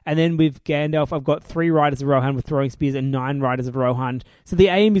 And then with Gandalf, I've got 3 Riders of Rohan with throwing spears and 9 Riders of Rohan. So the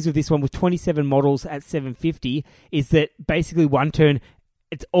aim is with this one, with 27 models at 750, is that basically 1 turn,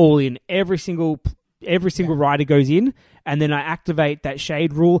 it's all in. Every single rider goes in, and then I activate that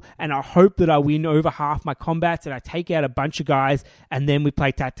shade rule, and I hope that I win over half my combats, and I take out a bunch of guys, and then we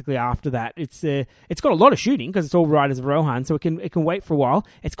play tactically after that. It's got a lot of shooting, because it's all Riders of Rohan, so it can wait for a while.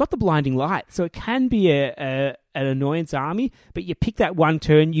 It's got the blinding light, so it can be a an annoyance army, but you pick that one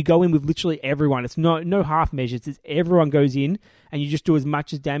turn, you go in with literally everyone. It's no half measures. It's everyone goes in, and you just do as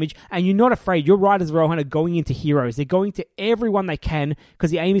much as damage, and you're not afraid. Your riders, Rohan, are going into heroes. They're going to everyone they can,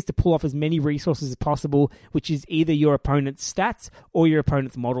 because the aim is to pull off as many resources as possible, which is either your opponent's stats or your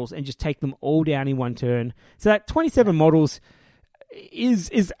opponent's models, and just take them all down in one turn. So that 27 models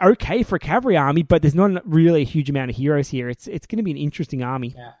is okay for a cavalry army, but there's not really a huge amount of heroes here. It's going to be an interesting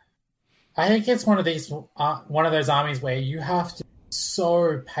army. Yeah. I think it's one of those armies where you have to be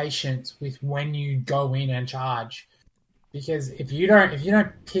so patient with when you go in and charge, because if you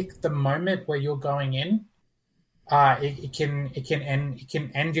don't pick the moment where you're going in, it can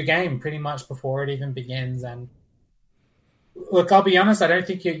end your game pretty much before it even begins. And look, I'll be honest, I don't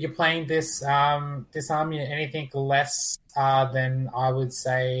think you're playing this army at anything less than, I would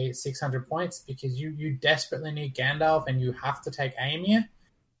say, 600 points, because you desperately need Gandalf and you have to take aim here.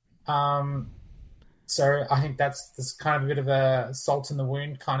 So I think that's kind of a bit of a salt in the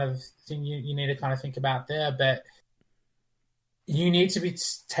wound kind of thing you need to kind of think about there. But you need to be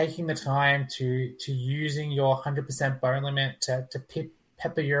taking the time to using your 100% bow limit to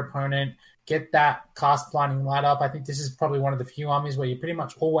pepper your opponent, get that cast blinding light up. I think this is probably one of the few armies where you're pretty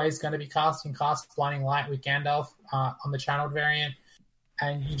much always going to be casting cast blinding light with Gandalf on the channeled variant,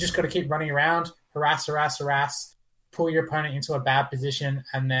 and you just got to keep running around, harass, pull your opponent into a bad position,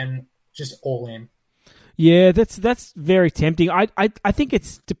 and then just all in. Yeah, that's very tempting. I think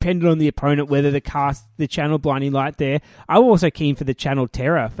it's dependent on the opponent whether they cast the channel blinding light there. I'm also keen for the channel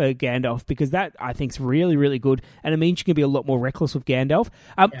terror for Gandalf, because that I think is really, really good, and it means you can be a lot more reckless with Gandalf.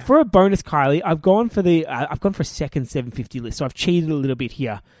 For a bonus, Kylie, I've gone for a second 750 list, so I've cheated a little bit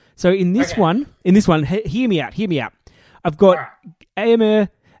here. So in this one, hear me out. I've got Aemir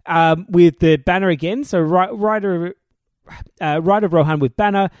with the banner again, so Rider of Rohan with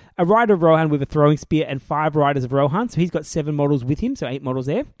banner, a rider of Rohan with a throwing spear, and 5 riders of Rohan. So he's got 7 models with him, so 8 models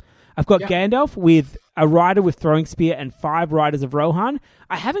there. I've got Gandalf with a rider with throwing spear and 5 riders of Rohan.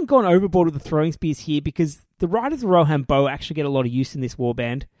 I haven't gone overboard with the throwing spears here, because the riders of Rohan bow actually get a lot of use in this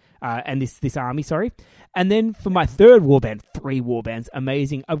warband. And this army, sorry. And then for my third warband, 3 warbands,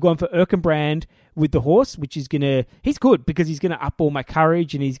 amazing. I've gone for Erkenbrand with the horse, which is he's good because he's going to up all my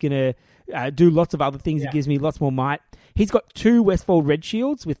courage, and he's going to do lots of other things. It gives me lots more might. He's got 2 Westfold Red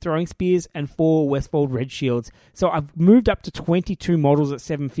Shields with throwing spears and 4 Westfold Red Shields. So I've moved up to 22 models at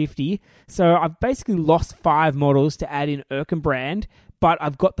 750. So I've basically lost 5 models to add in Erkenbrand, but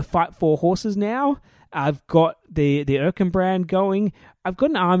I've got the Fight 4 horses now. I've got the Erkenbrand going. I've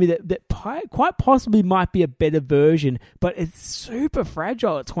got an army that quite possibly might be a better version, but it's super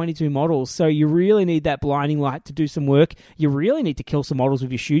fragile at 22 models. So you really need that blinding light to do some work. You really need to kill some models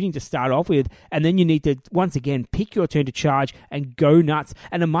with your shooting to start off with, and then you need to, once again, pick your turn to charge and go nuts.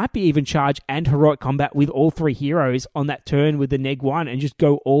 And it might be even charge and heroic combat with all 3 heroes on that turn with the neg 1, and just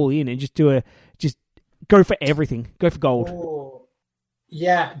go all in and just go for everything. Go for gold. Ooh.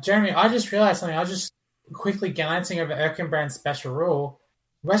 Yeah, Jeremy, I just realized something. I was just quickly glancing over Erkenbrand's special rule.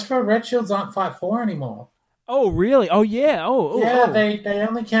 Westfold Red Shields aren't Fight 4 anymore. Oh, really? Oh, yeah. They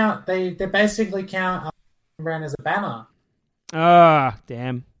only count. They basically count Erkenbrand as a banner. Ah,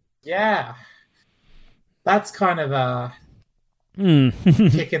 damn. Yeah, that's kind of a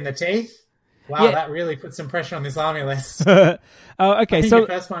kick in the teeth. Wow, that really put some pressure on this army list. Okay, so the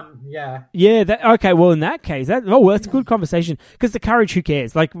first one, yeah. Okay. Well, in that case, that's a good conversation, because the courage, who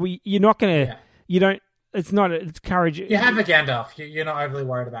cares? Like, you're not gonna, you don't. It's courage. You have a Gandalf. You're not overly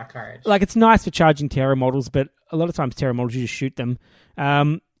worried about courage. Like, it's nice for charging terror models, but a lot of times terror models, you just shoot them.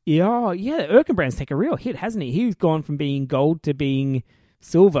 Erkenbrand's take a real hit, hasn't he? He's gone from being gold to being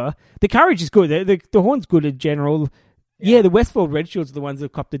silver. The courage is good. The horn's good in general. Yeah, the Westfold Red Shields are the ones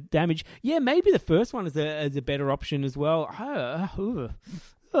that cop the damage. Yeah, maybe the first one is a better option as well.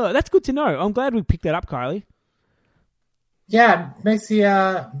 That's good to know. I'm glad we picked that up, Kylie. Yeah, makes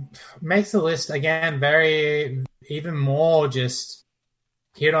the list again very even more just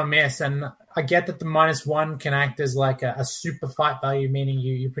hit or miss. And I get that the -1 can act as like a super fight value, meaning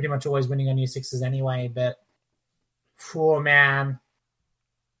you're pretty much always winning on your 6s anyway. But man,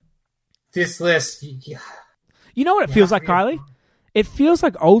 this list. You know what it feels like, Kylie? It feels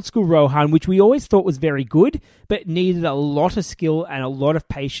like old school Rohan, which we always thought was very good, but needed a lot of skill and a lot of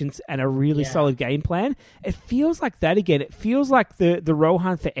patience and a really solid game plan. It feels like that again. It feels like the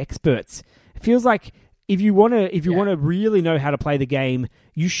Rohan for experts. It feels like if you want to really know how to play the game,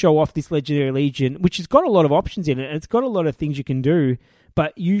 you show off this Legendary Legion, which has got a lot of options in it, and it's got a lot of things you can do.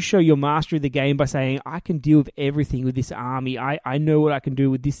 But you show your mastery of the game by saying, I can deal with everything with this army. I know what I can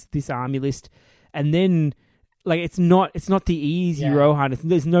do with this army list, and then. Like, it's not the easy Rohan.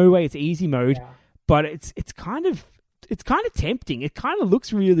 There's no way it's easy mode, but it's kind of tempting. It kind of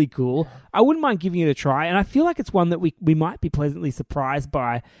looks really cool. I wouldn't mind giving it a try, and I feel like it's one that we might be pleasantly surprised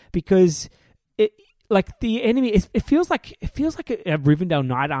by because it. Like the enemy, it feels like a Rivendell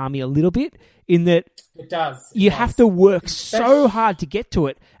Knight army a little bit in that it does. You have to work so hard to get to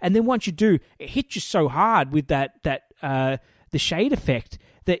it, and then once you do, it hits you so hard with that the shade effect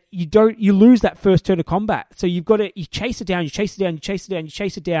that you lose that first turn of combat. So you chase it down,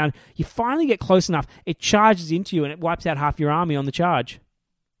 you finally get close enough, it charges into you and it wipes out half your army on the charge.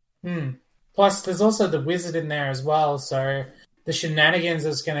 Plus, there's also the wizard in there as well, so the shenanigans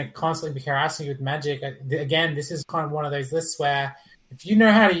is going to constantly be harassing you with magic. Again, this is kind of one of those lists where if you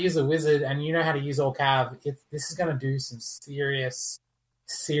know how to use a wizard and you know how to use all cav, this is going to do some serious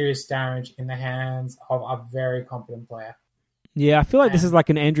damage in the hands of a very competent player. Yeah, I feel like this is like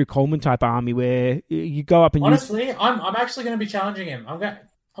an Andrew Coleman type army where you go up and honestly, I'm actually going to be challenging him. I'm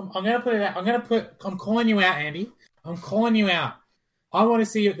going to put it out. I'm calling you out, Andy. I'm calling you out. I want to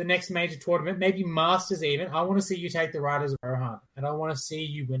see you at the next major tournament, maybe Masters even. I want to see you take the Riders of Rohan, and I want to see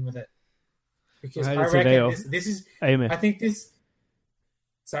you win with it. Because I reckon this is... Amen. I think this...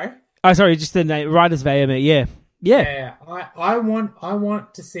 Sorry? Oh, sorry, just the name. Riders of Amen, yeah. Yeah. I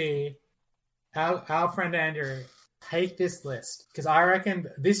want to see our friend Andrew take this list, because I reckon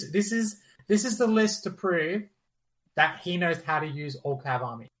this is the list to prove that he knows how to use all cav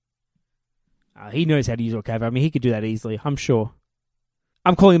army. He knows how to use all cav army. He could do that easily, I'm sure.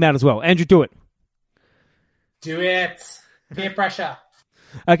 I'm calling him out as well. Andrew, do it. Do it. Peer pressure.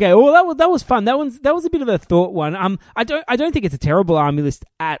 Okay, well that was fun. That was a bit of a thought one. I don't think it's a terrible army list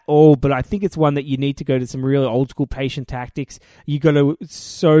at all, but I think it's one that you need to go to some really old school patient tactics. You got to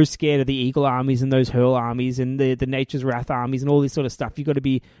so scared of the Eagle armies and those Hurl armies and the Nature's Wrath armies and all this sort of stuff. You got to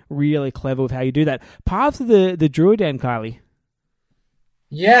be really clever with how you do that. Paths of the Druidan, Kylie.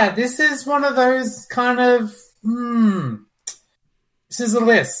 Yeah, this is one of those kind of This is a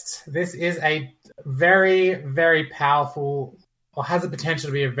list. This is a very, very powerful, or has the potential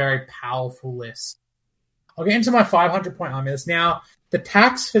to be a very powerful list. I'll get into my 500-point army list. Now, the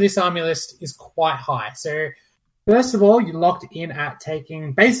tax for this army list is quite high. So, first of all, you're locked in at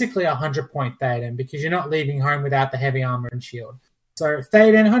taking basically a 100-point Theoden because you're not leaving home without the heavy armor and shield. So,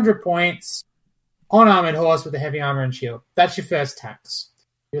 Theoden, 100 points on armored horse with the heavy armor and shield. That's your first tax.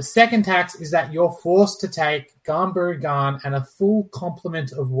 Your second tax is that you're forced to take Garn Burugan and a full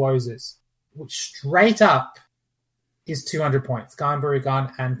complement of Wozes, which straight up is 200 points. Garn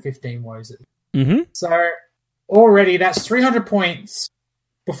Burugan and 15 Wozes. Mm-hmm. So already that's 300 points.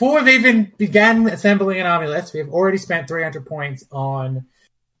 Before we've even began assembling an army list, we've already spent 300 points on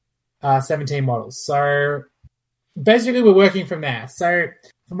 17 models. So basically we're working from there. So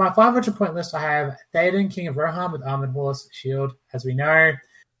for my 500-point list, I have Theoden, King of Rohan with Armored Horse, Shield, as we know.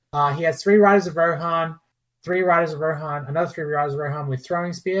 He has 3 Riders of Rohan, 3 Riders of Rohan, another 3 Riders of Rohan with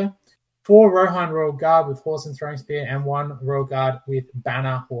Throwing Spear, 4 Rohan Royal Guard with Horse and Throwing Spear, and 1 Royal Guard with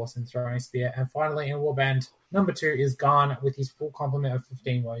Banner, Horse and Throwing Spear. And finally, in Warband, number 2 is Garn with his full complement of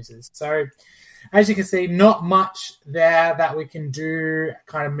 15 Wozes. So, as you can see, not much there that we can do,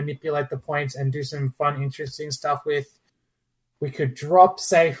 kind of manipulate the points and do some fun, interesting stuff with. We could drop,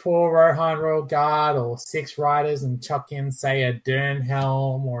 say, 4 Rohan Royal Guard or 6 Riders and chuck in, say, a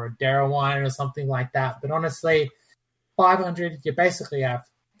Dernhelm or a Darrowine or something like that. But honestly, 500, you basically have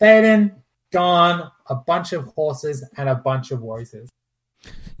Theoden, Garn, a bunch of horses, and a bunch of Wozes.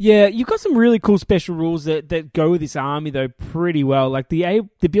 Yeah, you've got some really cool special rules that go with this army, though, pretty well. Like the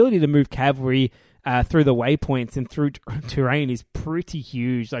ability to move cavalry through the waypoints and through terrain is pretty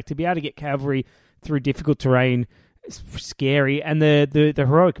huge. Like, to be able to get cavalry through difficult terrain, it's scary, and the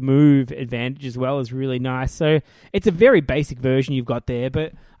heroic move advantage as well is really nice. So it's a very basic version you've got there,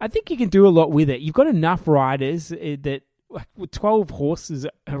 but I think you can do a lot with it. You've got enough riders that, like, with 12 horses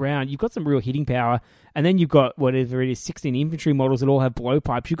around, you've got some real hitting power, and then you've got whatever it is, 16 infantry models that all have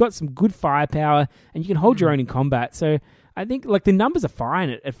blowpipes. You've got some good firepower, and you can hold your own in combat. So I think, like, the numbers are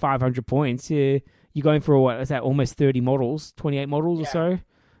fine at 500 points. You're going for, what is that, almost 30 models, 28 models or so.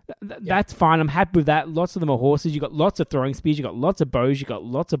 That's fine. I'm happy with that. Lots of them are horses. You've got lots of throwing spears. You've got lots of bows. You've got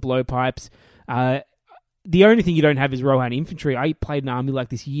lots of blowpipes. The only thing you don't have is Rohan infantry. I played an army like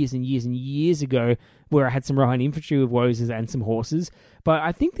this years and years and years ago where I had some Rohan infantry with Wozes and some horses. But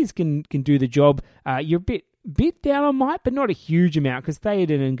I think this can do the job. You're a bit down on might, but not a huge amount because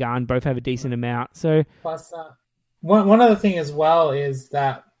Theoden and Garn both have a decent amount. So plus, one other thing as well is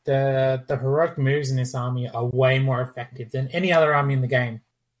that the heroic moves in this army are way more effective than any other army in the game.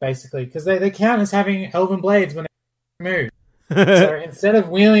 Basically, because they count as having Elven Blades when they move. So instead of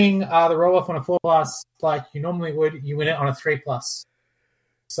wheeling the roll-off on a 4+ like you normally would, you win it on a 3+.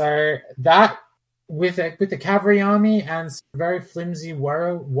 So that with the cavalry army and some very flimsy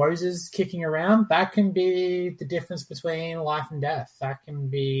wozes kicking around, that can be the difference between life and death. That can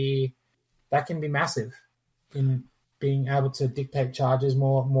be massive in being able to dictate charges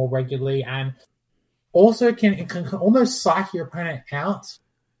more regularly, and also it can almost psych your opponent out.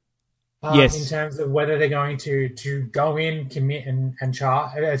 Yes. In terms of whether they're going to go in, commit, and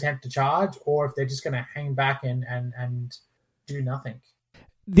attempt to charge, or if they're just going to hang back and do nothing.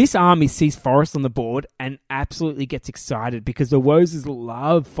 This army sees Forest on the board and absolutely gets excited because the Wozes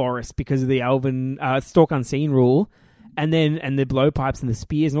love Forest because of the Elven Stalk Unseen rule, and the blowpipes and the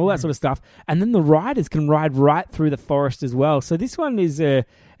spears and all that sort of stuff. And then the riders can ride right through the forest as well. So this one is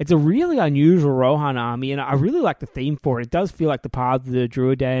it's a really unusual Rohan army, and I really like the theme for it. It does feel like the Paths of the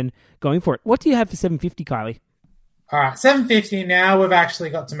Druidan going for it. What do you have for 750, Kylie? All right, 750 now. We've actually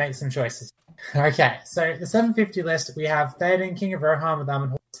got to make some choices. Okay, so the 750 list, we have Theoden, King of Rohan with armor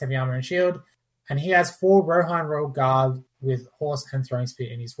and horse, heavy armor and shield, and he has 4 Rohan Royal Guard with horse and throwing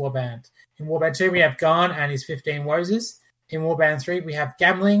spear in his warband. In warband 2, we have Garn and his 15 Wozes. In warband 3, we have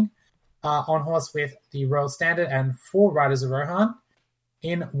Gamling on horse with the Royal Standard and 4 Riders of Rohan.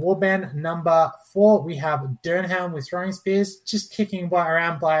 In warband number 4, we have Dernhelm with throwing spears, just kicking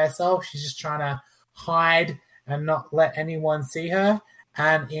around by herself. She's just trying to hide and not let anyone see her.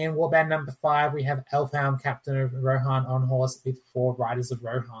 And in warband number 5, we have Elfhelm, Captain of Rohan on horse with 4 Riders of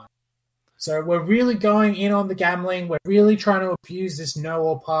Rohan. So we're really going in on the gambling. We're really trying to abuse this no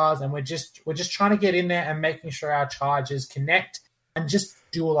or paths, and we're just trying to get in there and making sure our charges connect and just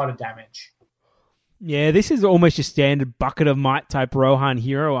do a lot of damage. Yeah, this is almost your standard bucket of might type Rohan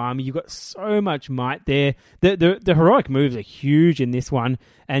hero army. You've got so much might there. The heroic moves are huge in this one,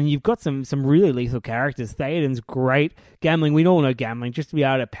 and you've got some really lethal characters. Theoden's great. Gamling, we all know Gamling, just to be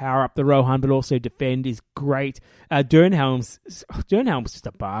able to power up the Rohan but also defend is great. Dernhelm's just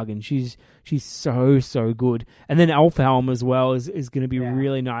a bargain. She's so good. And then Elfhelm as well is going to be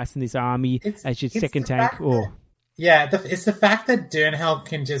really nice in this army as your second tank. It's the fact that Dernhelm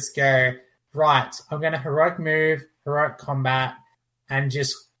can just go, right, I'm going to heroic move, heroic combat, and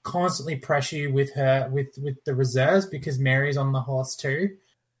just constantly pressure you with the reserves because Mary's on the horse too,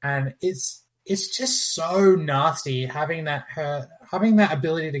 and it's just so nasty having that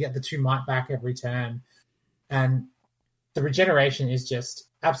ability to get the 2 might back every turn, and the regeneration is just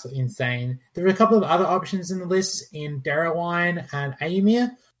absolutely insane. There are a couple of other options in the list in Darrowine and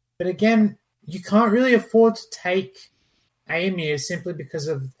Aemir, but again, you can't really afford to take Aemir simply because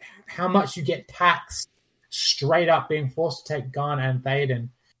of how much you get taxed straight up being forced to take Garn and Theoden.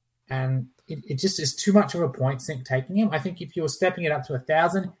 And it just is too much of a point sink taking him. I think if you were stepping it up to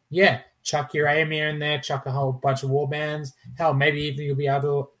 1,000, chuck your Aemir in there, chuck a whole bunch of warbands. Hell, maybe even you'll be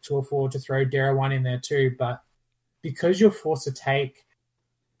able to afford to throw Darrowine in there too. But because you're forced to take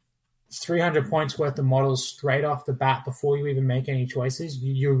 300 points worth of models straight off the bat before you even make any choices,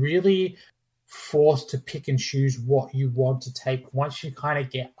 you're really forced to pick and choose what you want to take once you kind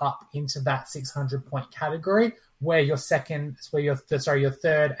of get up into that 600 point category where your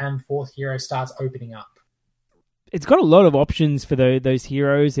third and fourth hero starts opening up. It's got a lot of options for those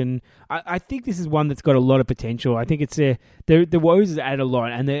heroes, and I think this is one that's got a lot of potential. I think it's the Woes add a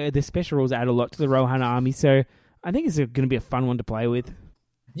lot, and the special rules add a lot to the Rohan army, so I think it's going to be a fun one to play with.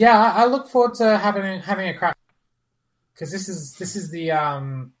 Yeah, I look forward to having a crack, because this is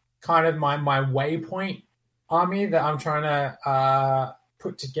the kind of my waypoint army that I'm trying to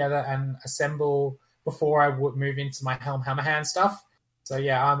put together and assemble before I would move into my Helm Hammerhand stuff. So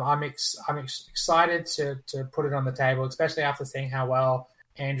yeah, I'm excited to put it on the table, especially after seeing how well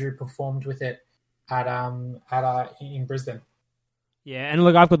Andrew performed with it in Brisbane. Yeah, and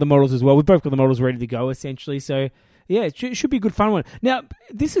look, I've got the models as well. We've both got the models ready to go, essentially. So yeah, it should be a good fun one. Now,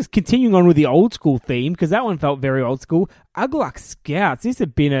 this is continuing on with the old school theme, because that one felt very old school. Ugluk Scouts. This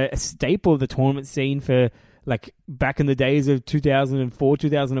had been a staple of the tournament scene for like back in the days of 2004,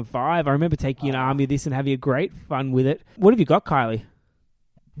 2005. I remember taking an army of this and having a great fun with it. What have you got, Kylie?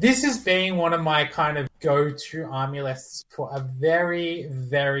 This has been one of my kind of go-to army lists for a very,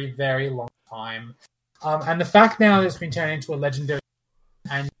 very, very long time. And the fact now that it's been turned into a legendary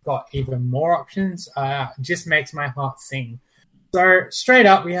and got even more options just makes my heart sing. So straight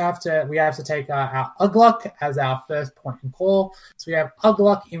up, we have to take our Ugluk as our first point and call. So we have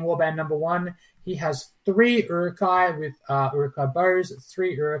Ugluk in warband number 1. He has 3 Uruk-hai with Uruk-hai bows,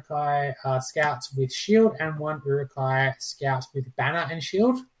 3 Uruk-hai scouts with shield, and 1 Uruk-hai scout with banner and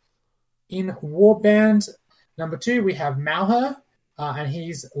shield. In warband number 2, we have Malher, and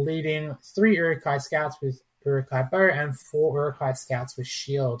he's leading 3 Uruk-hai scouts with Uruk-hai bow and 4 Uruk-hai scouts with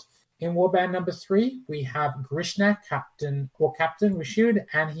shield. In warband number 3, we have Grishnak, captain with shield,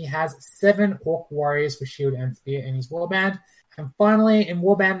 and he has 7 Orc warriors with shield and spear in his warband. And finally, in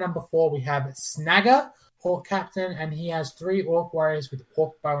warband number 4, we have Snagger, Orc captain, and he has 3 Orc warriors with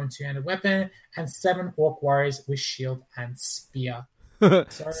Orc bow and two-handed weapon, and 7 Orc warriors with shield and spear.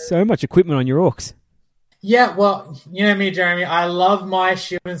 So much equipment on your Orcs. Yeah, well, you know me, Jeremy. I love my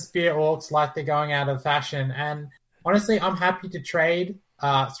shield and spear Orcs like they're going out of fashion. And honestly, I'm happy to trade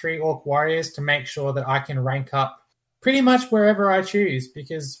 3 Orc warriors to make sure that I can rank up pretty much wherever I choose.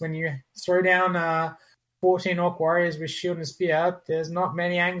 Because when you throw down 14 Orc warriors with shield and spear, there's not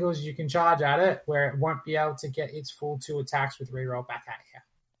many angles you can charge at it where it won't be able to get its full 2 attacks with reroll back at you.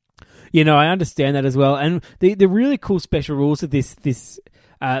 You know, I understand that as well. And the really cool special rules that this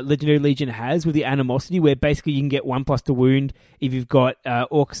Legendary Legion has with the Animosity, where basically you can get 1+ to wound if you've got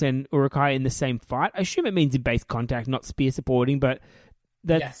Orcs and Uruk-hai in the same fight. I assume it means in base contact, not spear supporting, but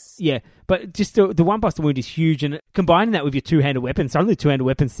that's, yeah. But just the 1+ to wound is huge, and combining that with your two-handed weapons, suddenly two-handed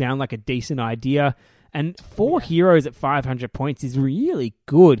weapons sound like a decent idea. And 4 heroes at 500 points is really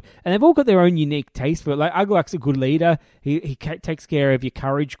good. And they've all got their own unique taste for it. Like, Ugluk's a good leader. He takes care of your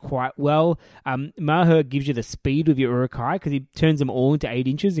courage quite well. Maher gives you the speed with your Uruk-hai because he turns them all into 8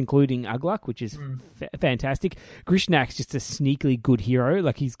 inches, including Ugluk, which is fantastic. Grishnak's just a sneakily good hero.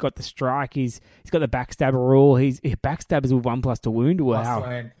 Like, he's got the strike. He's got the backstabber rule. He backstabbers with 1+ to wound.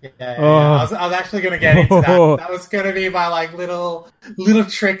 Wow. Yeah. I was actually going to get into that. That was going to be my like little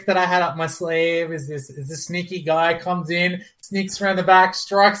trick that I had up my sleeve. Is this sneaky guy comes in, sneaks around the back,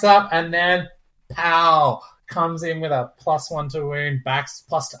 strikes up, and then pow, comes in with a +1 to wound,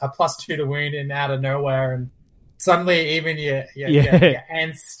 +2 to wound, and out of nowhere, and suddenly even your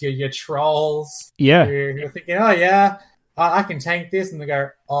ants, your trolls, you're thinking, oh yeah, I can tank this, and they go,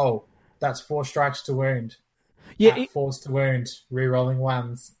 oh, that's 4 strikes to wound. Yeah, 4 to wound, re-rolling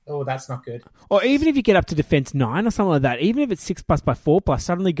 1s. Oh, that's not good. Or even if you get up to defense 9 or something like that, even if it's 6+ by 4+,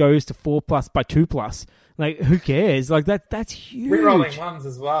 suddenly goes to 4+ by 2+. Like, who cares? Like, that's huge. Re-rolling 1s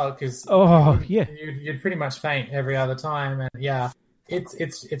as well, because you'd pretty much faint every other time. And yeah,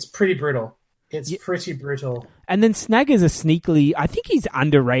 it's pretty brutal. It's pretty brutal. And then Snagger's a sneakily... I think he's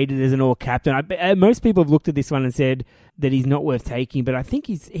underrated as an Orc captain. Most people have looked at this one and said that he's not worth taking, but I think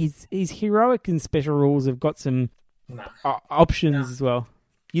he's heroic and special rules have got some options as well.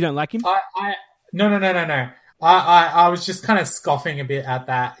 You don't like him? No. I was just kind of scoffing a bit at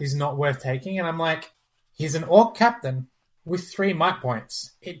that. He's not worth taking. And I'm like, he's an Orc captain with 3 might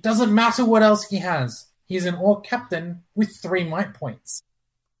points. It doesn't matter what else he has. He's an Orc captain with 3 might points.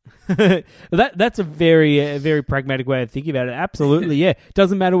 That's a very pragmatic way of thinking about it. Absolutely, yeah.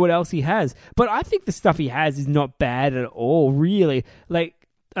 Doesn't matter what else he has. But I think the stuff he has is not bad at all, really. Like,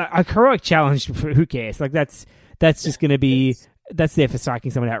 a heroic challenge, who cares? Like, that's just going to be... That's there for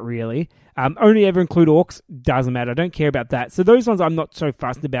psyching someone out, really. Only ever include Orcs, doesn't matter. I don't care about that. So those ones I'm not so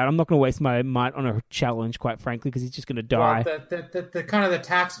fussed about. I'm not going to waste my might on a challenge, quite frankly, because he's just going to die. Well, the kind of the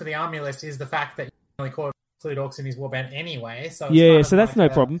tax for the army list is the fact that you only include Orcs in his warband anyway. So so that's no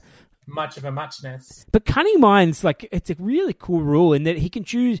problem. Much of a muchness. But Cunning Minds, like, it's a really cool rule in that he can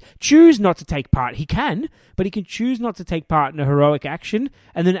choose not to take part. He can, but he can choose not to take part in a heroic action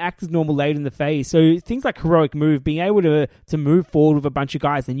and then act as normal later in the phase. So things like heroic move, being able to move forward with a bunch of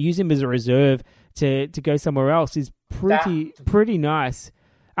guys and use him as a reserve to go somewhere else is pretty nice.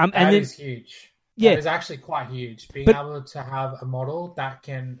 That is huge. Yeah, that is actually quite huge. Being able to have a model that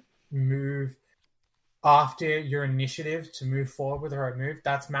can move after your initiative to move forward with a heroic move,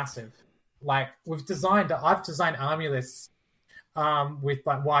 that's massive. Like, I've designed army lists with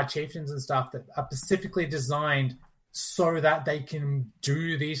like wide chieftains and stuff that are specifically designed so that they can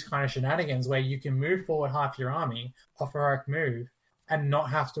do these kind of shenanigans where you can move forward half your army off a heroic move and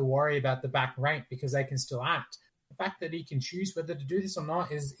not have to worry about the back rank because they can still act. The fact that he can choose whether to do this or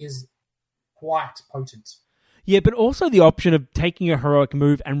not is quite potent. Yeah, but also the option of taking a heroic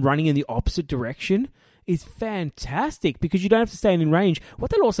move and running in the opposite direction is fantastic because you don't have to stay in range. What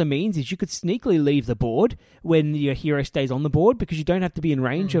that also means is you could sneakily leave the board when your hero stays on the board because you don't have to be in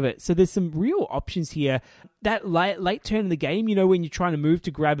range of it. So there's some real options here. That late turn in the game, you know, when you're trying to move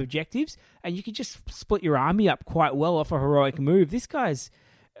to grab objectives, and you can just split your army up quite well off a heroic move. This guy's...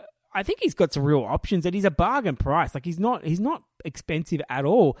 I think he's got some real options, and he's a bargain price. Like, he's not expensive at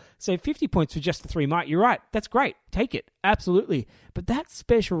all. So 50 points for just the 3 might. You're right. That's great. Take it. Absolutely. But that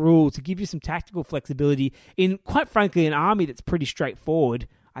special rule to give you some tactical flexibility in, quite frankly, an army that's pretty straightforward,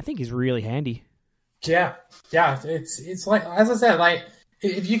 I think is really handy. Yeah. It's like, as I said, like,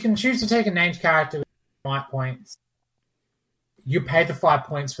 if you can choose to take a named character with might points, you pay the 5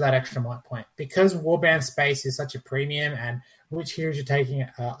 points for that extra might point. Because warband space is such a premium and which heroes you're taking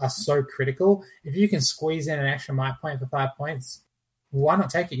are so critical. If you can squeeze in an extra might point for 5 points, why not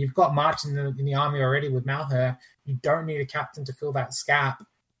take it? You've got March in the army already with Malher. You don't need a captain to fill that scap.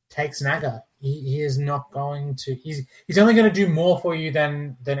 Take Snagger. He is not going to. He's only going to do more for you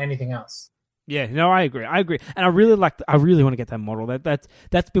than anything else. Yeah, no, I agree, and I really want to get that model. That's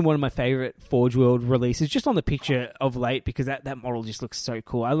been one of my favorite Forge World releases, just on the picture of late, because that model just looks so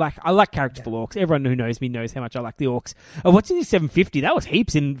cool. I like characterful orcs. Everyone who knows me knows how much I like the orcs. What's in the 750? That was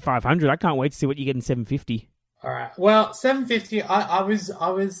heaps in 500. I can't wait to see what you get in 750. All right. Well, 750. I was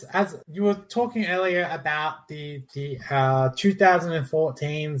as you were talking earlier about the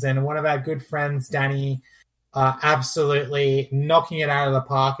 2014s, and one of our good friends, Danny, absolutely knocking it out of the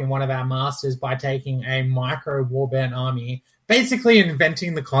park in one of our masters by taking a micro warband army, basically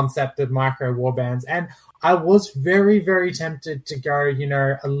inventing the concept of micro warbands. And I was very, very tempted to go,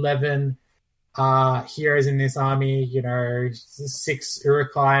 11 heroes in this army, 6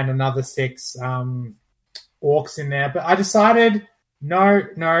 Urukai and another 6 orcs in there. But I decided, no,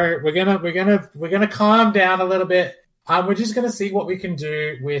 we're gonna calm down a little bit. We're just going to see what we can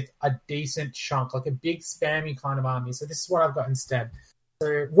do with a decent chunk, like a big spammy kind of army. So this is what I've got instead.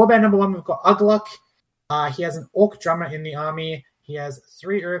 So warband number 1, we've got Ugluk. He has an orc drummer in the army. He has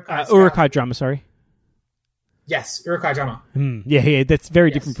 3 Urukai. Urukai drummer, sorry. Yes, Urukai drummer. Yeah, that's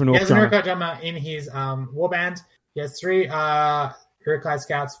very different from an orc drummer. He has an Urukai drummer in his warband. He has 3 Urukai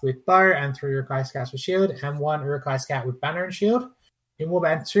scouts with bow and 3 Urukai scouts with shield, and 1 Urukai scout with banner and shield. In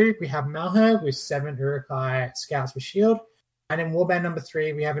Warband 2, we have Malher with 7 Urukai scouts with shield. And in Warband number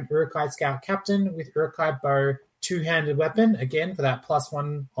 3, we have an Urukai scout captain with Urukai bow, 2-handed weapon, again for that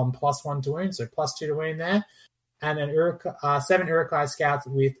 +1 on +1 to wound, so +2 to wound there. And an 7 Urukai scouts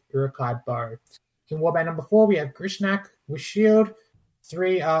with Urukai bow. In Warband number 4, we have Grishnak with shield,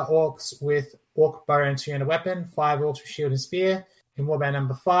 3 orcs with orc bow and 2-handed weapon, 5 orcs with shield and spear. In Warband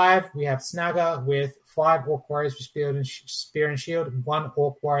number 5, we have Snagger with 5 orc warriors with spear and shield, 1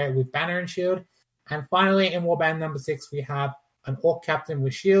 orc warrior with banner and shield. And finally, in Warband number 6, we have an orc captain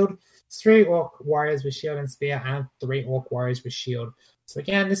with shield, 3 orc warriors with shield and spear, and 3 orc warriors with shield. So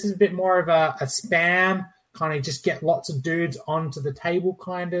again, this is a bit more of a spam, kind of just get lots of dudes onto the table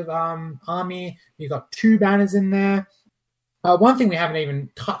kind of army. You've got 2 banners in there. One thing we haven't even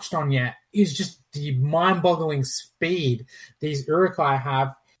touched on yet is just the mind-boggling speed these Urukai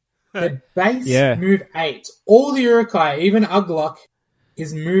have. The base move 8. All the Urukai, even Ugluk,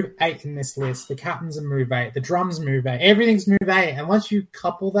 is move 8 in this list. The captains are move 8. The drums move 8. Everything's move 8. And once you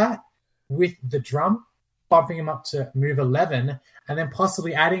couple that with the drum, bumping them up to move 11, and then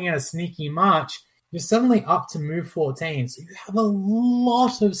possibly adding in a sneaky march, you're suddenly up to move 14. So you have a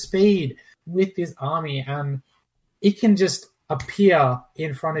lot of speed with this army, and it can just appear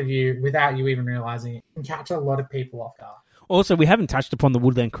in front of you without you even realizing it. It can catch a lot of people off guard. Also, we haven't touched upon the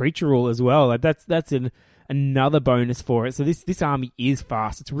Woodland Creature rule as well. Like that's another bonus for it. So this army is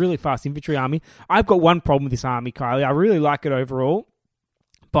fast. It's a really fast infantry army. I've got one problem with this army, Kylie. I really like it overall,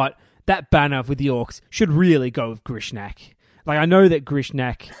 but that banner with the orcs should really go with Grishnak. Like, I know that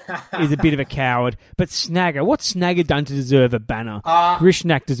Grishnak is a bit of a coward, but Snagger, what's Snagger done to deserve a banner?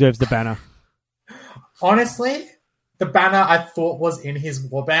 Grishnak deserves the banner. Honestly, the banner I thought was in his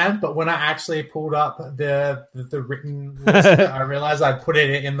warband, but when I actually pulled up the written list, I realized I put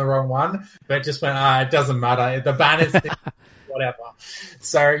it in the wrong one. But it just went, it doesn't matter. The banner's whatever.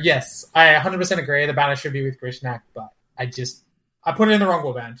 So yes, I 100% agree. The banner should be with Grishnak, but I put it in the wrong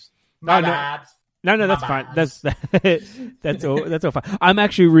warband. My bad. No, that's fine. That's all. That's all fine. I'm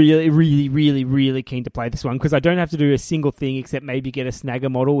actually really keen to play this one because I don't have to do a single thing except maybe get a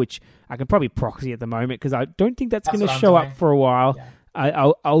Snagger model, which I can probably proxy at the moment because I don't think that's going to show up for a while.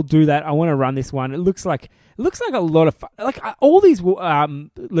 Yeah. I'll do that. I want to run this one. It looks like a lot of fun. Like all these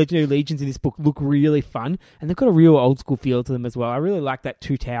Legendary Legions in this book look really fun, and they've got a real old school feel to them as well. I really like that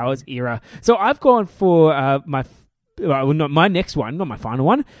Two Towers era. So I've gone for not my next one, not my final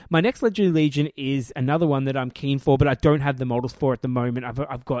one. My next Legendary Legion is another one that I'm keen for, but I don't have the models for at the moment.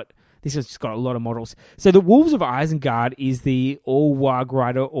 This has just got a lot of models. So the Wolves of Isengard is the all Warg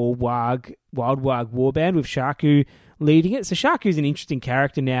Rider, all Warg, Wild Warg Warband with Shaku leading it. So Shaku's an interesting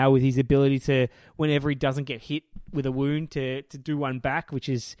character now with his ability to, whenever he doesn't get hit with a wound, to do one back, which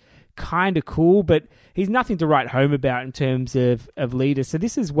is kind of cool, but he's nothing to write home about in terms of leaders. So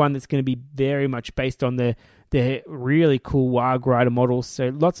this is one that's going to be very much based on the really cool Warg Rider models. So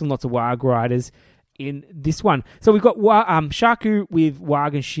lots and lots of Warg Riders in this one. So we've got Shaku with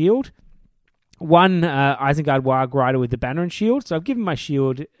Warg and Shield, one Isengard Warg Rider with the banner and shield. So I've given my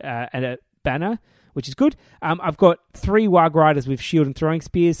shield and a banner which is good. I've got 3 Warg Riders with shield and throwing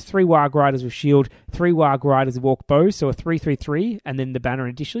spears, 3 Warg Riders with shield, 3 Warg Riders with orc bows, so a 3-3-3, and then the banner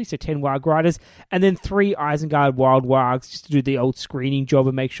additionally, so 10 Warg Riders, and then 3 Isengard Wild Wargs just to do the old screening job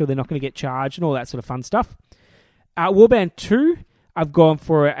and make sure they're not going to get charged and all that sort of fun stuff. Warband 2, I've gone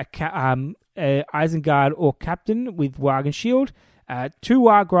for a Isengard Orc Captain with Warg and shield, 2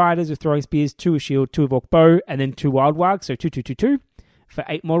 Warg Riders with throwing spears, 2 with shield, 2 with orc bow, and then 2 Wild Wargs, so 2-2-2-2 for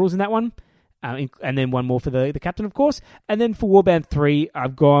 8 models in that one. And then 1 more for the captain, of course. And then for Warband 3,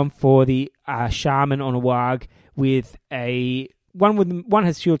 I've gone for the Shaman on a Warg with one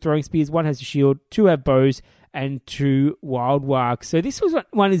has shield throwing spears, 1 has a shield, 2 have bows, and 2 Wild Wargs. So this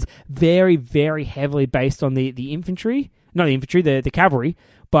one is very, very heavily based on the infantry. Not the infantry, the cavalry,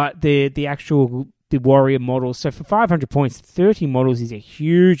 but the actual warrior models. So for 500 points, 30 models is a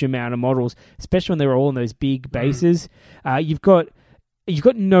huge amount of models, especially when they're all in those big bases. You've got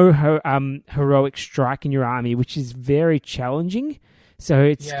no heroic strike in your army, which is very challenging. So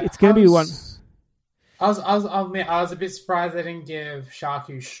it's going to be one. I was a bit surprised they didn't give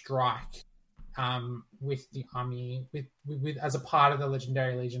Shaku strike with the army with as a part of the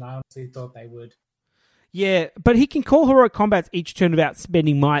Legendary Legion. I honestly thought they would. Yeah, but he can call heroic combats each turn without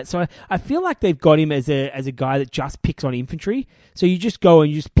spending might. So I feel like they've got him as a guy that just picks on infantry. So you just go and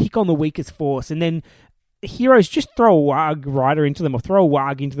you just pick on the weakest force, and then heroes just throw a Warg Rider into them or throw a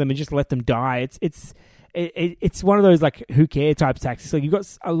Warg into them and just let them die. It's one of those like who care type tactics. Like you've got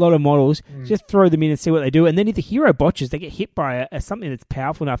a lot of models, just throw them in and see what they do. And then if the hero botches, they get hit by something that's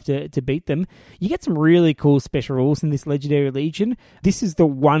powerful enough to beat them. You get some really cool special rules in this Legendary Legion. This is the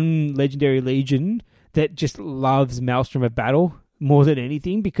one Legendary Legion that just loves Maelstrom of Battle more than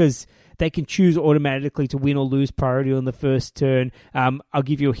anything because they can choose automatically to win or lose priority on the first turn. I'll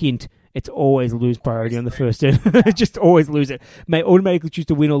give you a hint. It's always lose priority on the first turn. Just always lose it. May automatically choose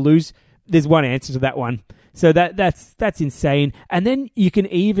to win or lose. There's one answer to that one. So that's insane. And then you can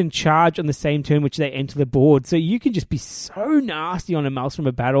even charge on the same turn which they enter the board. So you can just be so nasty on a Maelstrom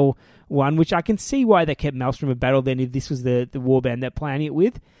of Battle one, which I can see why they kept Maelstrom of Battle then if this was the warband they're playing it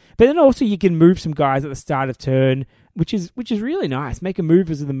with. But then also you can move some guys at the start of turn, which is really nice. Make a move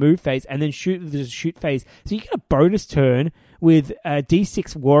as of the move phase and then shoot as a shoot phase. So you get a bonus turn with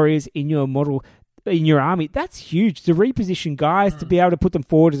D6 warriors in your model, in your army. That's huge. To reposition guys, to be able to put them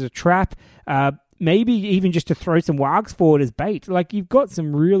forward as a trap, maybe even just to throw some wargs forward as bait. Like you've got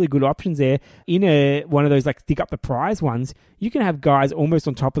some really good options there. In one of those like dig up the prize ones, you can have guys almost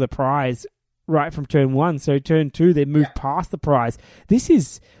on top of the prize right from turn 1. So turn 2, they move past the prize. This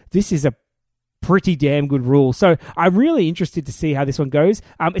is a pretty damn good rule. So I'm really interested to see how this one goes.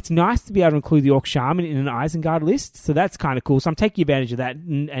 It's nice to be able to include the Orc Shaman in an Isengard list, so that's kind of cool. So I'm taking advantage of that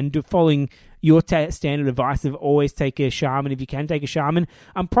and following your standard advice of always take a Shaman if you can take a Shaman.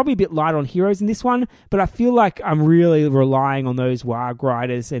 I'm probably a bit light on heroes in this one, but I feel like I'm really relying on those Warg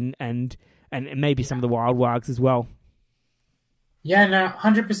Riders and maybe some of the Wild Wargs as well. Yeah, no,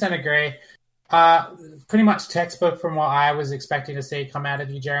 100% agree. Pretty much textbook from what I was expecting to see come out of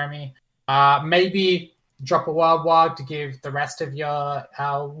you, Jeremy. Maybe drop a Wild Warg to give the rest of your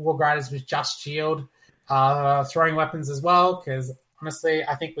Warg Riders with just shield throwing weapons as well, because honestly,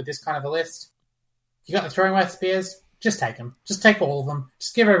 I think with this kind of a list, you got the throwing weapon spears, just take them. Just take all of them.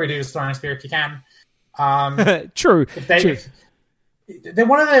 Just give every dude a throwing spear if you can. True. They're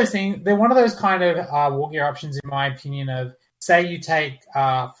one of those things. They're one of those kind of war gear options, in my opinion. Of say you take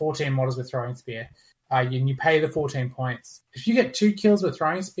 14 models with throwing spear, and you pay the 14 points. If you get 2 kills with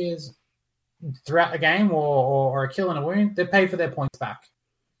throwing spears throughout the game, or a kill and a wound, they pay for their points back.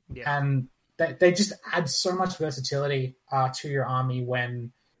 Yeah. And they just add so much versatility to your army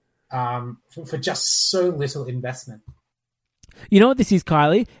when for just so little investment. You know what this is,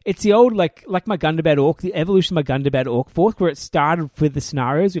 Kylie? It's the old, like my Gundabad Orc, the evolution of my Gundabad Orc Force, where it started with the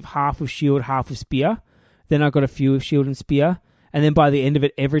scenarios with half with shield, half with spear. Then I got a few with shield and spear. And then by the end of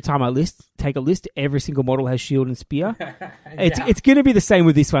it, every time I take a list, every single model has shield and spear. It's going to be the same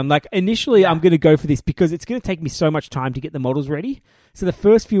with this one. Like initially, I'm going to go for this because it's going to take me so much time to get the models ready. So the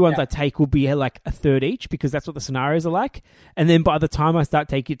first few ones I take will be like a third each because that's what the scenarios are like. And then by the time I start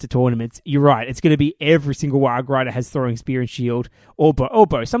taking it to tournaments, you're right. It's going to be every single Warg Rider has throwing spear and shield or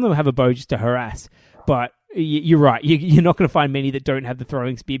bow. Some of them have a bow just to harass. But you're right. You're not going to find many that don't have the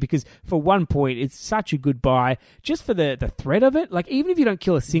throwing spear because for 1 point, it's such a good buy just for the threat of it. Like even if you don't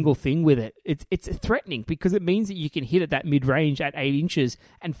kill a single thing with it, it's threatening because it means that you can hit at that mid range at 8 inches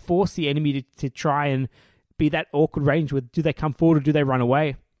and force the enemy to try and be that awkward range with do they come forward or do they run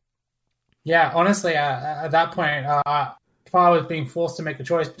away? Yeah, honestly, at that point, if I was being forced to make a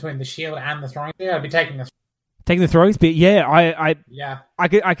choice between the shield and the throwing spear, I'd be taking the Taking the throwing spear, yeah, Yeah. I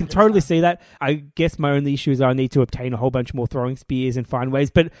can totally see that. I guess my only issue is I need to obtain a whole bunch more throwing spears and find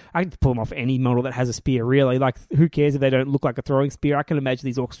ways, but I can pull them off any model that has a spear, really. Like, who cares if they don't look like a throwing spear? I can imagine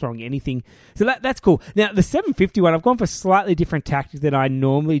these orcs throwing anything. So that's cool. Now, the 750 one, I've gone for slightly different tactics than I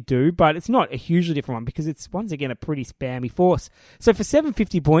normally do, but it's not a hugely different one because it's, once again, a pretty spammy force. So for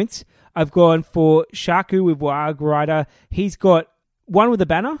 750 points, I've gone for Shaku with Warg Rider. He's got one with a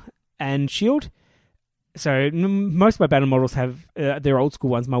banner and shield. So most of my banner models have their old school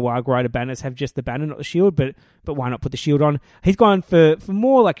ones. My Warg Rider banners have just the banner, not the shield. But why not put the shield on? He's gone for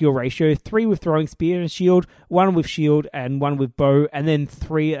more like your ratio: 3 with throwing spear and shield, 1 with shield, and 1 with bow, and then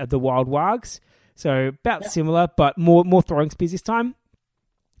 3 of the wild wargs. So about similar, but more throwing spears this time.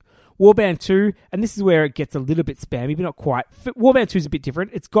 Warband 2, and this is where it gets a little bit spammy, but not quite. Warband 2 is a bit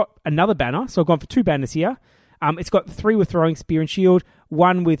different. It's got another banner, so I've gone for 2 banners here. It's got 3 with throwing spear and shield,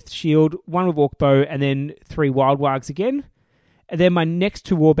 1 with shield, 1 with orc bow, and then 3 wild wargs again. And then my next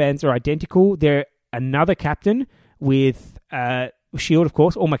 2 warbands are identical. They're another captain with shield, of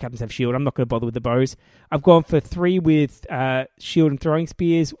course. All my captains have shield. I'm not going to bother with the bows. I've gone for 3 with shield and throwing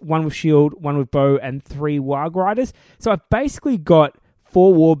spears, 1 with shield, 1 with bow, and 3 warg riders. So I've basically got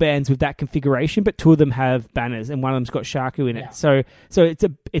 4 warbands with that configuration, but 2 of them have banners, and one of them's got Shaku in it. Yeah. So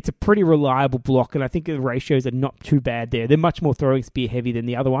it's a pretty reliable block, and I think the ratios are not too bad there. They're much more throwing spear heavy than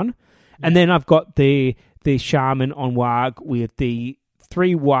the other one. Yeah. And then I've got the Shaman on Warg with the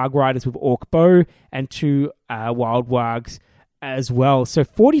 3 Warg Riders with Orc Bow and 2 Wild Wargs as well. So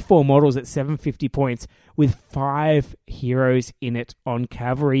 44 models at 750 points with 5 heroes in it on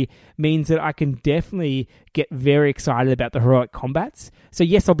cavalry means that I can definitely get very excited about the heroic combats. So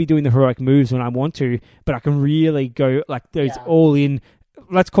yes, I'll be doing the heroic moves when I want to, but I can really go like those all in,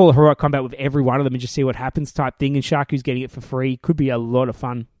 let's call a heroic combat with every one of them and just see what happens type thing. And Shaku's getting it for free. Could be a lot of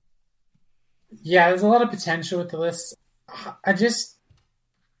fun. Yeah, there's a lot of potential with the list.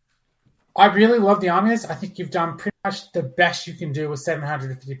 I really love the army list. I think you've done pretty much the best you can do with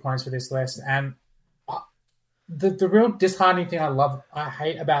 750 points for this list. And the real disheartening thing I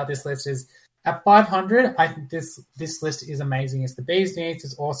hate about this list is at 500, I think this list is amazing. It's the bee's knees,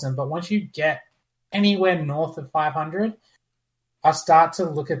 it's awesome. But once you get anywhere north of 500, I start to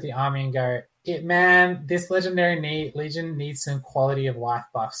look at the army and go, this legendary legion needs some quality of life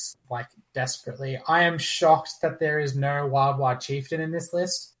buffs, like desperately. I am shocked that there is no Wild Chieftain in this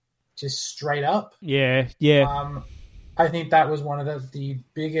list. Just straight up. Yeah. I think that was one of the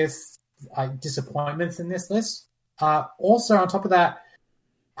biggest disappointments in this list. Also, on top of that,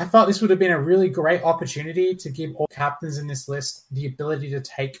 I thought this would have been a really great opportunity to give all captains in this list the ability to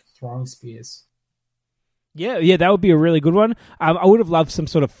take throwing spears. Yeah, that would be a really good one. I would have loved some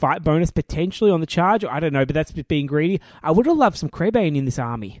sort of fight bonus potentially on the charge. I don't know, but that's being greedy. I would have loved some Kraybane in this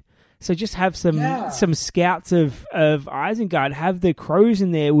army. So just have some scouts of Isengard, have the crows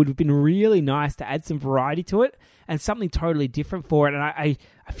in there would have been really nice to add some variety to it and something totally different for it. And I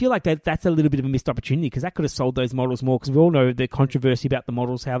feel like that's a little bit of a missed opportunity because that could have sold those models more because we all know the controversy about the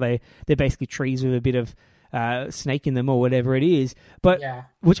models, how they're basically trees with a bit of snake in them or whatever it is, but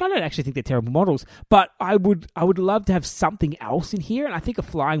which I don't actually think they're terrible models, but I would love to have something else in here, and I think a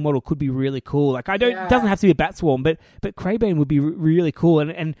flying model could be really cool. Like it doesn't have to be a bat swarm, but Kraybane would be really cool,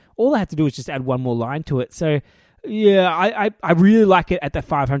 and all I have to do is just add one more line to it. So yeah, I really like it at the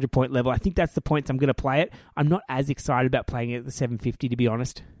 500 point level. I think that's the points I'm going to play it. I'm not as excited about playing it at the 750 to be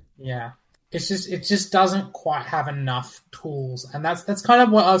honest. Yeah. It just doesn't quite have enough tools, and that's kind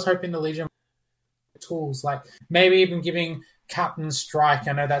of what I was hoping the Legion tools, like maybe even giving Captain Strike.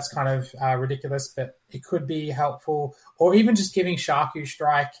 I know that's kind of ridiculous, but it could be helpful, or even just giving Shaku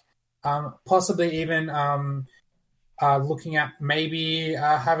Strike, possibly even looking at maybe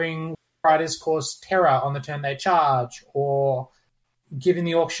having Riders cause terror on the turn they charge, or giving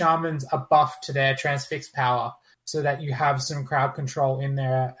the Orc Shamans a buff to their transfix power so that you have some crowd control in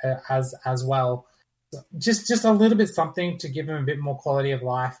there as well. Just a little bit something to give them a bit more quality of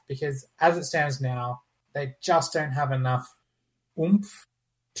life, because as it stands now, they just don't have enough oomph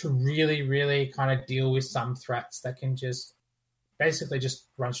to really, really kind of deal with some threats that can just basically just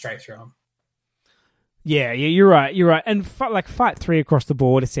run straight through them. Yeah, you're right. And fight 3 across the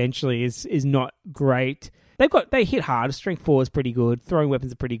board essentially is not great. They hit hard. Strength 4 is pretty good. Throwing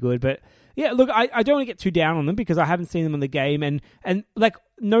weapons are pretty good, but yeah, look, I don't want to get too down on them because I haven't seen them in the game, and like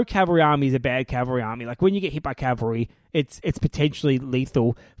no cavalry army is a bad cavalry army. Like when you get hit by cavalry, it's potentially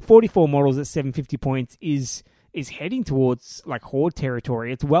lethal. 44 models at 750 points is heading towards like horde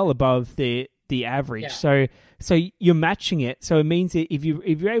territory. It's well above the average. Yeah. So you're matching it. So it means that if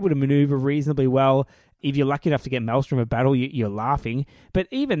you're able to maneuver reasonably well, if you're lucky enough to get Maelstrom of Battle, you're laughing. But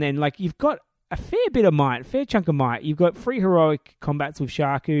even then, like you've got a fair bit of might, fair chunk of might. You've got 3 heroic combats with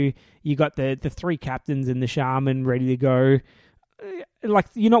Shaku. You got the 3 captains and the shaman ready to go. Like,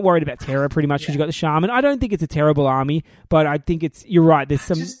 you're not worried about terror pretty much because you got the shaman. I don't think it's a terrible army, but I think you're right. There's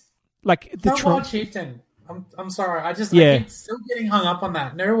some the Wild Chieftain. I'm sorry. I keep still getting hung up on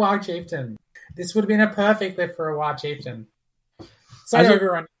that. No Wild Chieftain. This would have been a perfect lift for a Wild Chieftain. Sorry,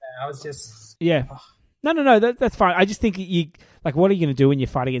 everyone. I was just No. That's fine. I just think what are you going to do when you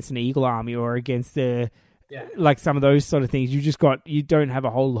fight against an eagle army or against some of those sort of things? You don't have a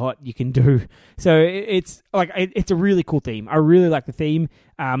whole lot you can do. So it's a really cool theme. I really like the theme.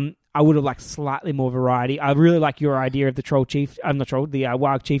 I would have liked slightly more variety. I really like your idea of the the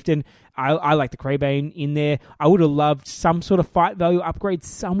Wild Chieftain. I like the Kraybane in there. I would have loved some sort of fight value upgrade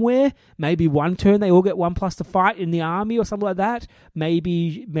somewhere. Maybe one turn they all get 1+ to fight in the army or something like that.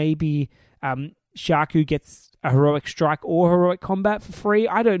 Maybe Shaku gets a heroic strike or heroic combat for free.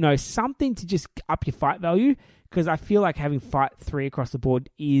 I don't know. Something to just up your fight value, because I feel like having fight 3 across the board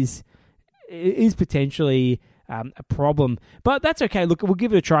is potentially a problem. But that's okay. Look, we'll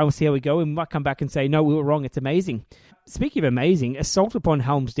give it a try. We'll see how we go. And we might come back and say, no, we were wrong. It's amazing. Speaking of amazing, Assault upon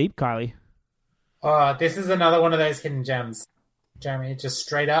Helm's Deep, Kylie. This is another one of those hidden gems, Jeremy. Just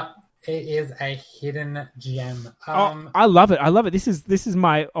straight up, it is a hidden gem. I love it. This is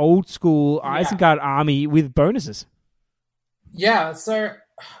my old school Isengard army with bonuses. Yeah. So,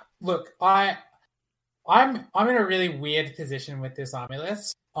 look, I'm in a really weird position with this army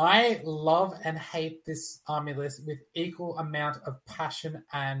list. I love and hate this army list with equal amount of passion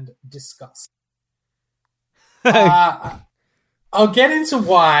and disgust. I'll get into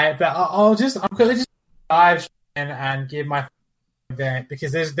why, but I'm going to just dive in and give my variant,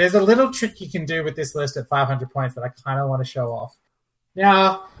 because there's a little trick you can do with this list at 500 points that I kind of want to show off.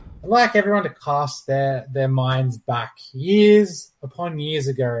 Now, I'd like everyone to cast their minds back years upon years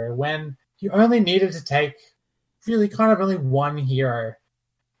ago when you only needed to take really kind of only one hero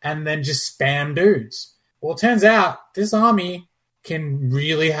and then just spam dudes. Well, it turns out this army can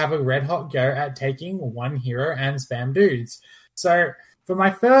really have a red-hot go at taking one hero and spam dudes. So for my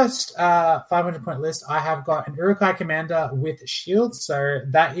first 500-point list, I have got an Uruk-hai commander with shield. So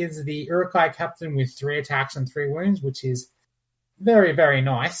that is the Uruk-hai captain with 3 attacks and 3 wounds, which is very, very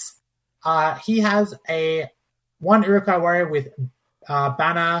nice. He has one Uruk-hai warrior with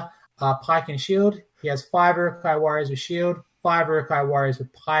banner, pike, and shield. He has 5 Uruk-hai warriors with shield, 5 Uruk-hai warriors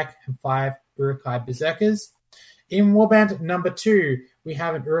with pike, and 5 Uruk-hai berserkers. In warband number 2, we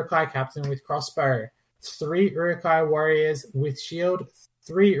have an Uruk-hai captain with crossbow, 3 Uruk-hai warriors with shield,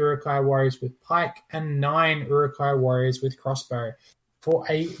 3 Uruk-hai warriors with pike, and 9 Uruk-hai warriors with crossbow, for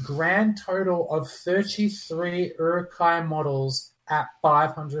a grand total of 33 Uruk-hai models at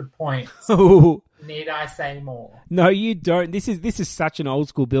 500 points. Oh. Need I say more? No, you don't. This is such an old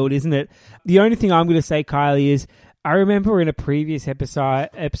school build, isn't it? The only thing I'm going to say, Kylie, is I remember in a previous episode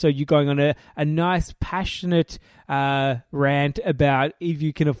you going on a nice, passionate rant about if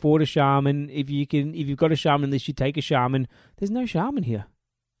you can afford a shaman, if you've got a shaman list, you take a shaman. There's no shaman here.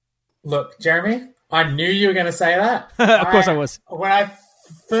 Look, Jeremy, I knew you were going to say that. Of course I was. When I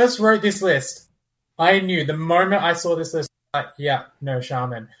first wrote this list, I knew the moment I saw this list, no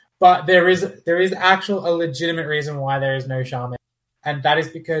shaman. But there is a legitimate reason why there is no shaman. And that is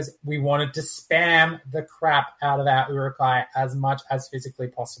because we wanted to spam the crap out of our Uruk-hai as much as physically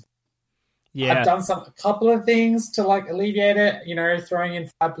possible. Yeah. I've done a couple of things to alleviate it, throwing in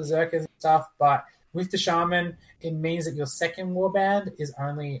 5 berserkers and stuff, but with the shaman, it means that your second warband is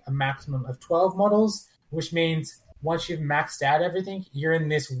only a maximum of 12 models, which means once you've maxed out everything, you're in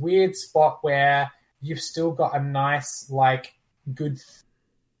this weird spot where you've still got a nice, good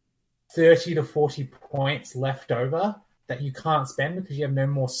 30 to 40 points left over that you can't spend because you have no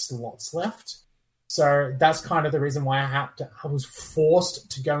more slots left. So that's kind of the reason why I was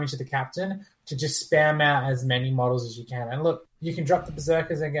forced to go into the captain to just spam out as many models as you can. And look, you can drop the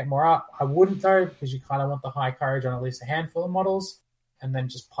berserkers and get more up. I wouldn't though, because you kind of want the high courage on at least a handful of models and then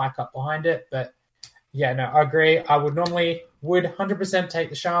just pike up behind it. But yeah, no, I agree. I would 100% take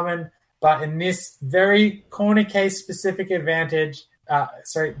the shaman, but in this very corner case specific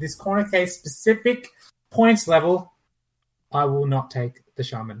this corner case specific points level, I will not take the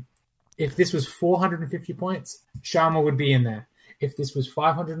shaman. If this was 450 points, shaman would be in there. If this was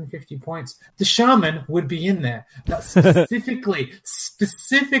 550 points, the shaman would be in there. But specifically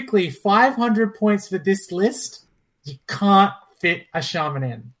 500 points for this list, you can't fit a shaman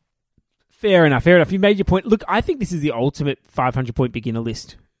in. Fair enough. You made your point. Look, I think this is the ultimate 500-point beginner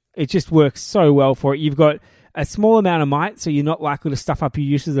list. It just works so well for it. You've got a small amount of might, so you're not likely to stuff up your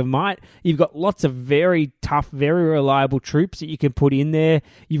uses of might. You've got lots of very tough, very reliable troops that you can put in there.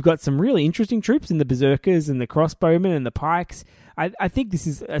 You've got some really interesting troops in the berserkers and the crossbowmen and the pikes. I think this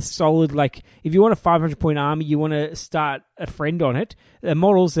is a solid, like, if you want a 500-point army, you want to start a friend on it. The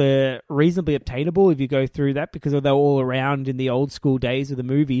models are reasonably obtainable if you go through that because they're all around in the old school days of the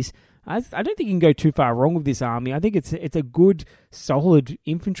movies. I don't think you can go too far wrong with this army. I think it's a good, solid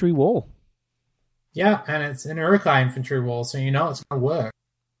infantry wall. Yeah, and it's an Uruk-hai infantry wall, so you know it's going to work.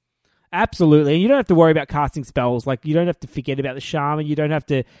 Absolutely, and you don't have to worry about casting spells. Like, you don't have to forget about the shaman. You don't have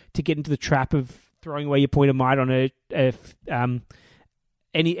to get into the trap of throwing away your point of might on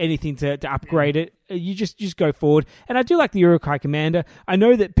anything to upgrade it. You just go forward. And I do like the Uruk-hai commander. I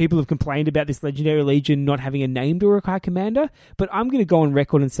know that people have complained about this Legendary Legion not having a named Uruk-hai commander, but I'm going to go on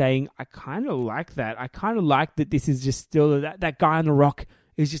record and saying I kind of like that. I kind of like that this is just still that guy on the rock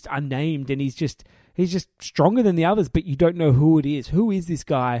is just unnamed, and he's just stronger than the others, but you don't know who it is. Who is this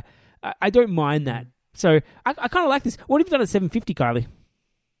guy? I don't mind that. So I kind of like this. What have you done at 750, Kylie?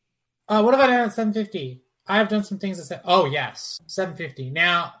 What have I done at 750? I have done some things at Oh, yes, 750.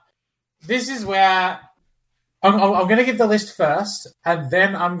 Now, this is where I'm going to give the list first, and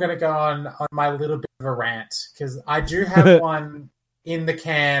then I'm going to go on my little bit of a rant, because I do have one in the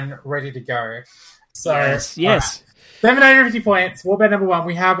can ready to go. So, yes. Right. 750 points. Warband number 1,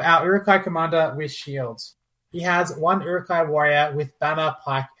 we have our Uruk-hai commander with shields. He has 1 Uruk-hai warrior with banner,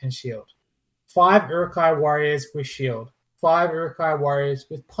 pike, and shield. 5 Uruk-hai warriors with shield. 5 Uruk-hai warriors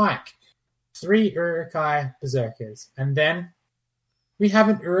with pike. 3 Uruk-hai berserkers. And then we have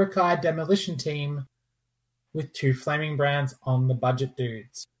an Uruk-hai demolition team with 2 flaming brands on the budget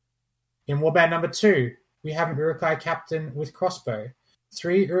dudes. In warband number 2, we have an Uruk-hai captain with crossbow.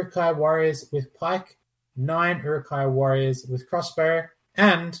 3 Uruk-hai warriors with pike. 9 Uruk-hai warriors with crossbow.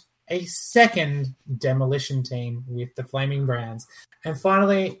 And a second demolition team with the flaming brands. And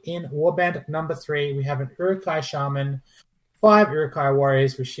finally, in warband number 3, we have an Uruk-hai shaman, 5 Uruk-hai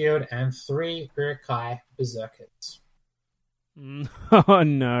warriors with shield, and 3 Uruk-hai berserkers. Oh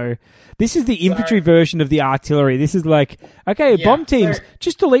no. This is the infantry version of the artillery. This is like, okay, bomb teams,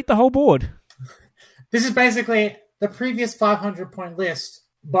 just delete the whole board. This is basically the previous 500-point list,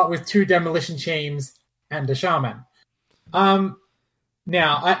 but with 2 demolition teams and a shaman.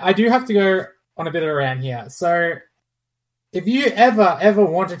 Now, I do have to go on a bit of a rant here. So, if you ever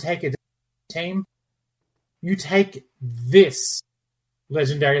want to take a team, you take this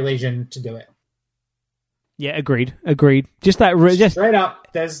Legendary Legion to do it. Yeah, agreed. Just that, straight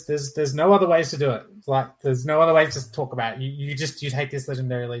up. There's no other ways to do it. Like, there's no other ways to talk about it. You take this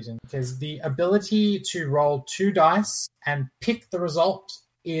Legendary Legion, because the ability to roll 2 dice and pick the result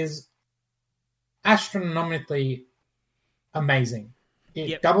is astronomically amazing.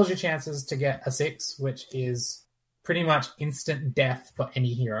 It doubles your chances to get a 6, which is pretty much instant death for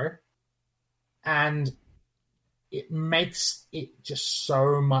any hero. And it makes it just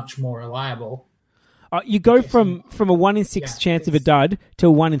so much more reliable. You go from a 1 in 6 chance of a dud to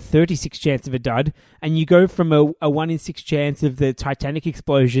a 1 in 36 chance of a dud, and you go from a 1 in 6 chance of the Titanic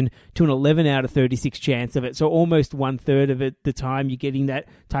explosion to an 11 out of 36 chance of it. So almost 1/3 of it the time you're getting that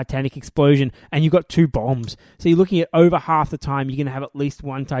Titanic explosion, and you've got 2 bombs. So you're looking at over half the time you're going to have at least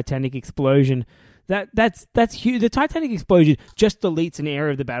 1 Titanic explosion. That's huge. The Titanic explosion just deletes an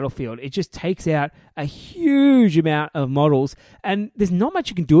area of the battlefield. It just takes out a huge amount of models, and there's not much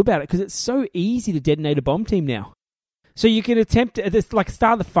you can do about it because it's so easy to detonate a bomb team now. So you can attempt at this, like,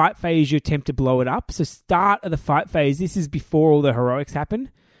 start of the fight phase, you attempt to blow it up. So start of the fight phase, this is before all the heroics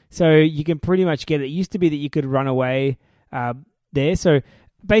happen. So you can pretty much get it. It used to be that you could run away there. So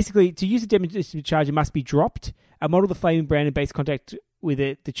basically, to use a demonstration charge, it must be dropped. A model the flaming brand in base contact with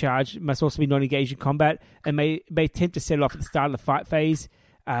it, the charge must also be non-engaged in combat and may attempt to set it off at the start of the fight phase,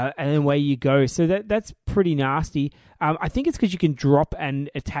 and then away you go. So that's pretty nasty. I think it's because you can drop and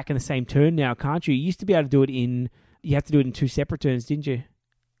attack in the same turn now, can't you? You used to be able to do it you have to do it in 2 separate turns, didn't you?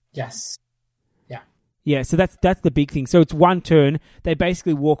 Yes. Yeah, so that's the big thing. So it's 1 turn. They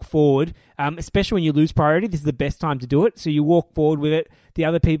basically walk forward, especially when you lose priority. This is the best time to do it. So you walk forward with it. The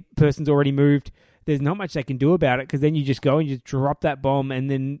other person's already moved. There's not much they can do about it, because then you just go and you just drop that bomb, and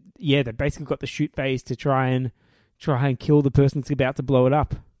then they basically got the shoot phase to try and kill the person that's about to blow it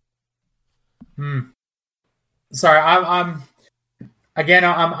up. Sorry, I'm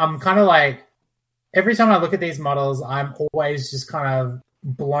kind of like, every time I look at these models, I'm always just kind of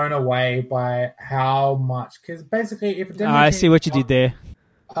blown away by how much, because basically, if it didn't, I see what you did there.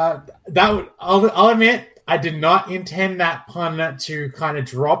 I'll admit, I did not intend that pun to kind of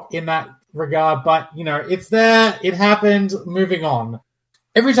drop in that regard, but it's there, it happened, moving on.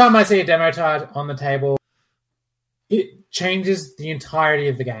 Every time I see a demo card on the table, it changes the entirety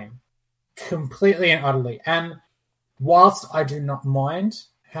of the game completely and utterly. And whilst I do not mind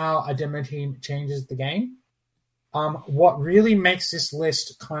how a demo team changes the game, what really makes this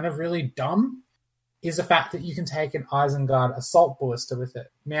list kind of really dumb is the fact that you can take an Isengard Assault Ballista with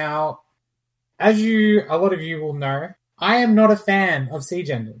it. Now, as a lot of you will know, I am not a fan of siege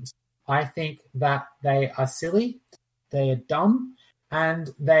engines. I think that they are silly, they are dumb, and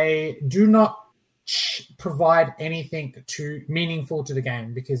they do not provide anything meaningful to the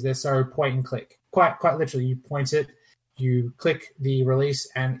game because they're so point and click. Quite literally, you point it, you click the release,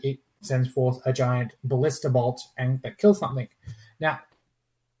 and it sends forth a giant ballista bolt and that kills something. Now,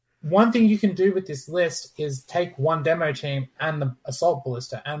 one thing you can do with this list is take one demo team and the assault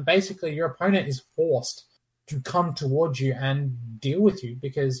ballista, and basically your opponent is forced to come towards you and deal with you,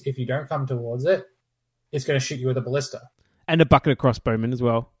 because if you don't come towards it, it's going to shoot you with a ballista. And a bucket of crossbowmen as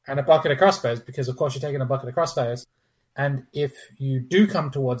well. And a bucket of crossbows, because of course you're taking a bucket of crossbows. And if you do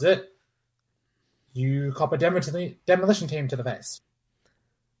come towards it, you cop a demolition team to the face,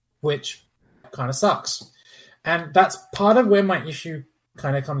 which kind of sucks. And that's part of where my issue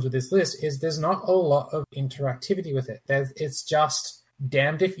kind of comes with this list, is there's not a lot of interactivity with it. It's just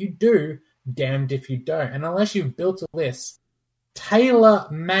damned if you do, damned if you don't. And unless you've built a list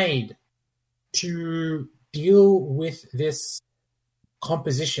tailor-made to deal with this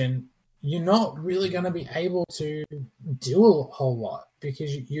composition, you're not really going to be able to do a whole lot,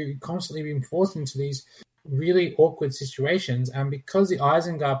 because you're constantly being forced into these really awkward situations. And because the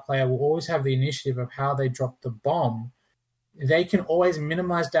Isengard player will always have the initiative of how they drop the bomb, they can always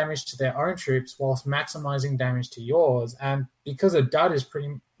minimize damage to their own troops whilst maximizing damage to yours. And because a dud is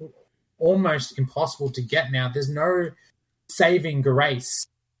almost impossible to get now, there's no saving grace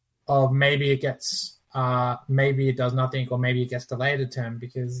of maybe it gets, maybe it does nothing, or maybe it gets delayed a turn,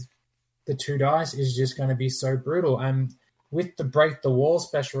 because the 2 dice is just going to be so brutal. And with the break the wall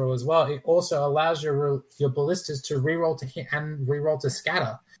special as well, it also allows your ballistas to reroll to hit and reroll to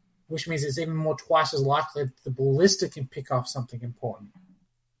scatter, which means it's even more twice as likely that the ballista can pick off something important.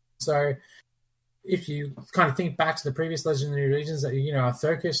 So if you kind of think back to the previous legendary legions that are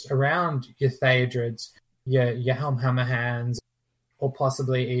focused around your Theodrids, your Helmhammer Hands, or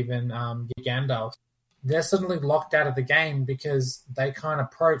possibly even your Gandalf, they're suddenly locked out of the game because they can't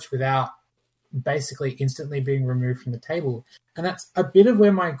approach without basically instantly being removed from the table. And that's a bit of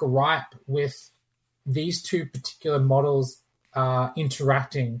where my gripe with these two particular models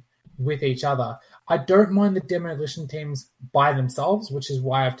interacting with each other. I don't mind the demolition teams by themselves, which is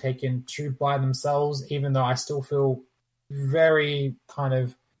why I've taken 2 by themselves, even though I still feel very kind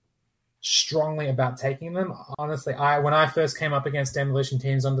of strongly about taking them. Honestly, when I first came up against demolition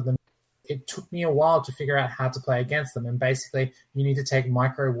teams under them, it took me a while to figure out how to play against them. And basically, you need to take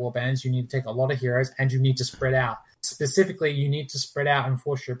micro warbands, you need to take a lot of heroes, and you need to spread out. Specifically, you need to spread out and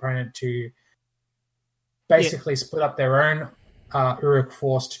force your opponent to basically split up their own Uruk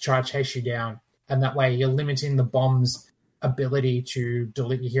force to try to chase you down. And that way, you're limiting the bomb's ability to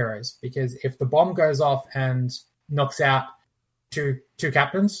delete your heroes. Because if the bomb goes off and knocks out two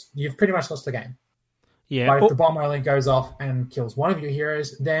captains, you've pretty much lost the game. Yeah. But if the bomb only goes off and kills one of your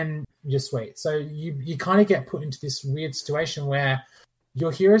heroes, then you're sweet. So you kind of get put into this weird situation where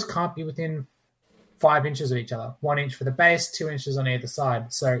your heroes can't be within 5 inches of each other. 1 inch for the base, 2 inches on either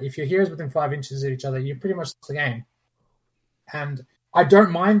side. So if your heroes within 5 inches of each other, you pretty much lost the game. And I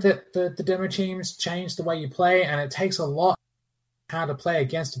don't mind that the demo teams change the way you play, and it takes a lot how to play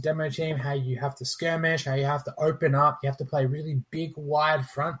against a demo team, how you have to skirmish, how you have to open up, you have to play really big, wide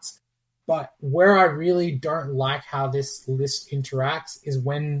fronts. But where I really don't like how this list interacts is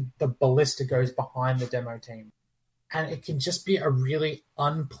when the ballista goes behind the demo team. And it can just be a really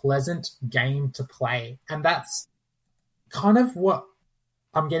unpleasant game to play. And that's kind of what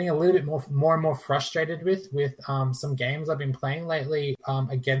I'm getting a little bit more and more frustrated with some games I've been playing lately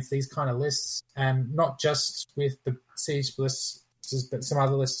against these kind of lists, and not just with the Siege lists, but some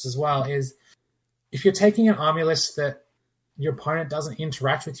other lists as well, is if you're taking an army list that your opponent doesn't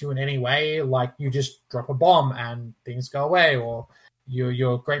interact with you in any way, like you just drop a bomb and things go away, or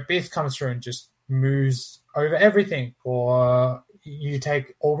your Great Beast comes through and just moves over everything, or you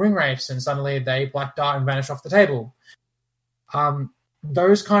take all ring wraiths and suddenly they black dart and vanish off the table.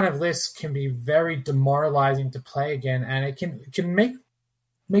 Those kind of lists can be very demoralizing to play again, and it can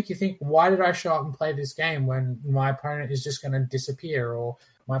make you think, why did I show up and play this game when my opponent is just going to disappear, or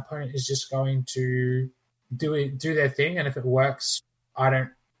my opponent is just going to do their thing, and if it works, I don't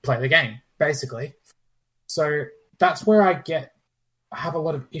play the game, basically. So that's where I have a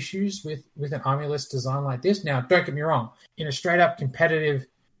lot of issues with an army list design like this. Now, don't get me wrong, in a straight up competitive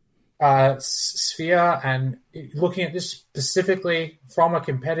sphere, and looking at this specifically from a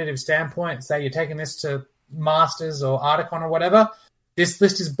competitive standpoint, say you're taking this to Masters or Articon or whatever, this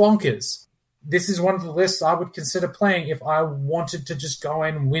list is bonkers. This is one of the lists I would consider playing if I wanted to just go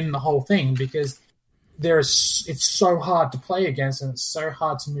and win the whole thing, because it's so hard to play against and it's so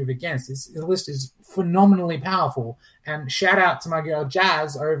hard to move against. This list is phenomenally powerful. And shout out to my girl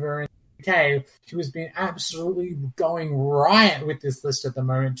Jazz over in the UK, who has been absolutely going riot with this list at the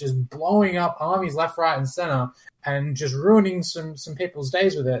moment, just blowing up armies left, right, and center, and just ruining some people's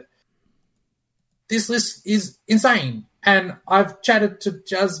days with it. This list is insane, and I've chatted to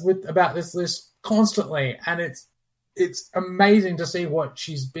Jazz about this list constantly, and it's amazing to see what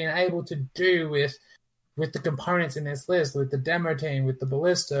she's been able to do with the components in this list, with the demo team, with the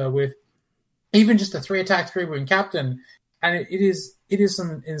ballista, with even just the 3-attack, 3-wound captain. And it is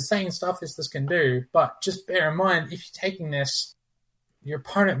some insane stuff this list can do. But just bear in mind, if you're taking this, your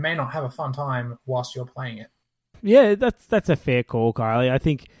opponent may not have a fun time whilst you're playing it. Yeah, that's a fair call, Kylie. I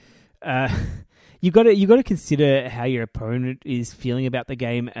think you got to consider how your opponent is feeling about the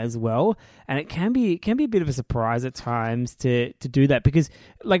game as well, and it can be a bit of a surprise at times to do that, because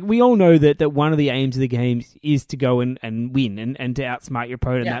like we all know that one of the aims of the game is to go and win and to outsmart your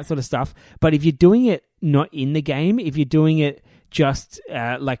opponent and that sort of stuff. But if you're doing it not in the game, if you're doing it just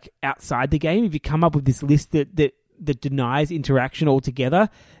like outside the game, if you come up with this list that denies interaction altogether,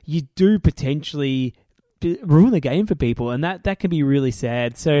 you do potentially ruin the game for people, and that can be really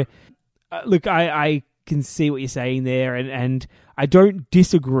sad. So. Look, I can see what you're saying there, and I don't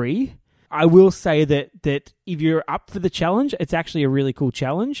disagree. I will say that if you're up for the challenge, it's actually a really cool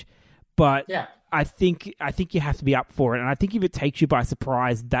challenge, but I think you have to be up for it, and I think if it takes you by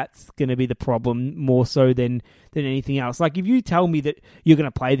surprise, that's going to be the problem more so than anything else. Like if you tell me that you're going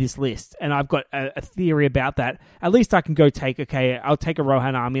to play this list, and I've got a theory about that, at least I can go I'll take a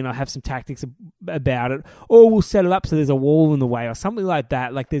Rohan army and I'll have some tactics about it, or we'll set it up so there's a wall in the way or something like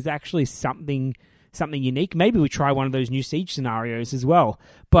that. Like there's actually something unique. Maybe we try one of those new siege scenarios as well.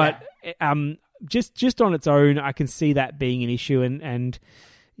 But just on its own, I can see that being an issue, and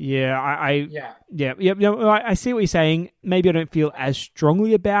yeah, I see what you're saying. Maybe I don't feel as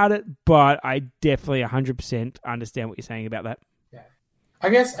strongly about it, but I definitely 100% understand what you're saying about that. Yeah, I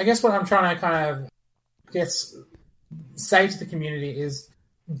guess what I'm trying to kind of say to the community is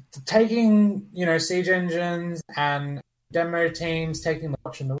taking siege engines and demo teams, taking the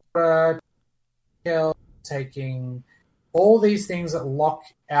watch in the water, taking all these things that lock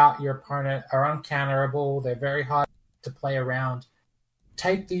out your opponent are uncounterable. They're very hard to play around.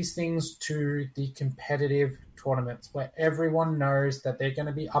 Take these things to the competitive tournaments where everyone knows that they're going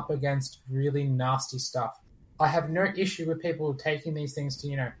to be up against really nasty stuff. I have no issue with people taking these things to,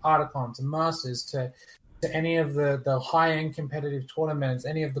 Articon, to Masters, to any of the high-end competitive tournaments,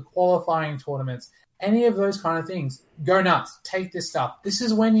 any of the qualifying tournaments, any of those kind of things. Go nuts. Take this stuff. This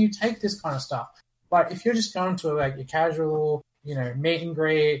is when you take this kind of stuff. But if you're just going to like a casual, meet and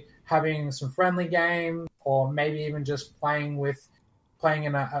greet, having some friendly game, or maybe even just playing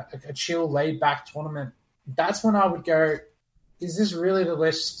in a chill, laid-back tournament, that's when I would go, is this really the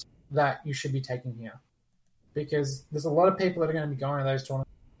list that you should be taking here? Because there's a lot of people that are going to be going to those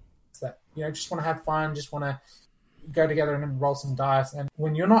tournaments that, just want to have fun, just want to go together and roll some dice. And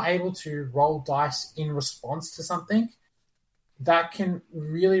when you're not able to roll dice in response to something, that can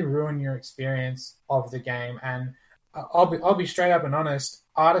really ruin your experience of the game. And I'll be straight up and honest.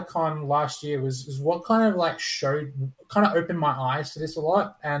 Articon last year was what kind of opened my eyes to this a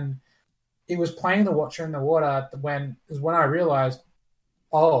lot, and it was playing the Watcher in the Water when I realized,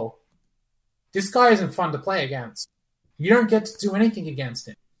 oh, this guy isn't fun to play against. You don't get to do anything against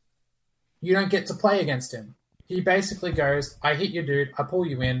him. You don't get to play against him. He basically goes, I hit your dude, I pull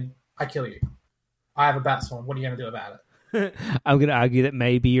you in, I kill you. I have a bat swarm. What are you going to do about it? I'm going to argue that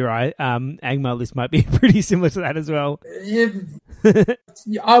maybe you're right. Angmar list might be pretty similar to that as well.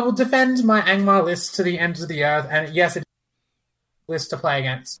 I will defend my Angmar list to the end of the earth, and yes, it's a list to play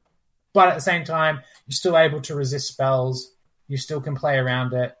against. But at the same time, you're still able to resist spells. You still can play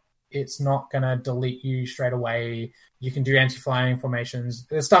around it. It's not going to delete you straight away. You can do anti-flying formations.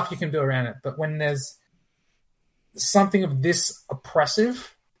 There's stuff you can do around it. But when there's something of this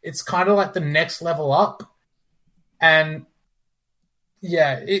oppressive, it's kind of like the next level up. And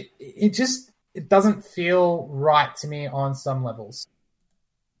yeah, it doesn't feel right to me on some levels.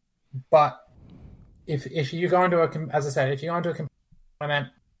 But if you go into as I said, if you go into a tournament,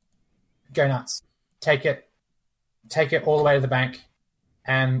 go nuts. Take it all the way to the bank.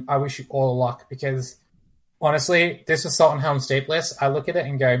 And I wish you all the luck, because honestly, this Assault and Helm Steep list, I look at it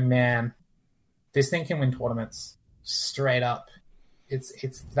and go, man, this thing can win tournaments straight up.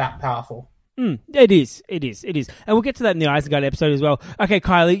 It's that powerful. It is, and we'll get to that in the Isengard episode as well. Okay,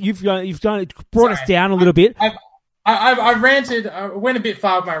 Kylie, you've brought us down a little bit. I ranted. I went a bit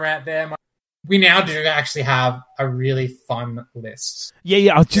far with my rant there. We now do actually have a really fun list.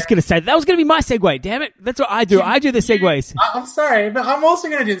 Yeah. I was just going to say that was going to be my segue. Damn it, that's what I do. I do the segues. I'm sorry, but I'm also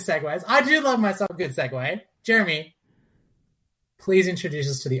going to do the segues. I do love myself a good segue. Jeremy, please introduce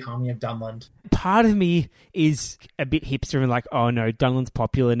us to the army of Dunland. Part of me is a bit hipster and like, oh no, Dunland's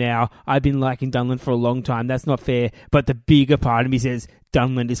popular now. I've been liking Dunland for a long time. That's not fair. But the bigger part of me says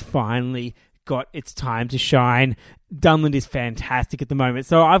Dunland is finally got its time to shine. Dunland is fantastic at the moment.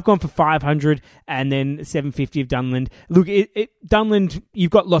 So I've gone for 500 and then 750 of Dunland. Look, Dunland,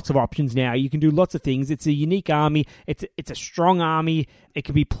 you've got lots of options now. You can do lots of things. It's a unique army. It's a strong army. It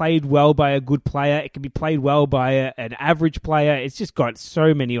can be played well by a good player. It can be played well by an average player. It's just got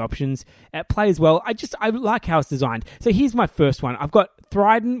so many options. It plays well. I like how it's designed. So here's my first one. I've got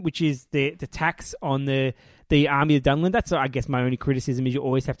Thryden, which is the tax on the army of Dunland. That's, I guess, my only criticism is you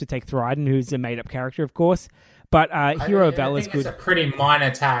always have to take Thryden, who's a made-up character, of course. But Hero of Valor is good. It's a pretty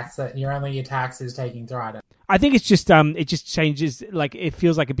minor tax that your tax is taking Thryden. I think it's just it just changes, like it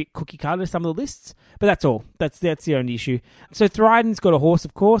feels like a bit cookie cutter to some of the lists, but that's all. That's the only issue. So Thryden's got a horse,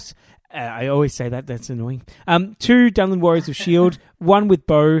 of course. I always say that's annoying. 2 Dunland Warriors with Shield, 1 with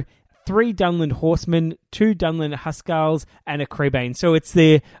bow, 3 Dunland Horsemen, 2 Dunland Huskarls, and a Creebane. So it's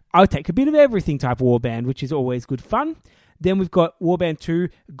I'll take a bit of everything type warband, which is always good fun. Then we've got Warband 2,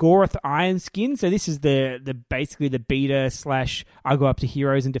 Goroth Ironskin. So this is the basically the beater / I go up to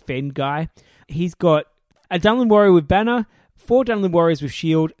heroes and defend guy. He's got a Dunland Warrior with banner, 4 Dunland Warriors with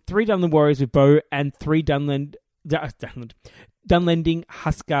shield, 3 Dunland Warriors with bow, and 3 Dunlanding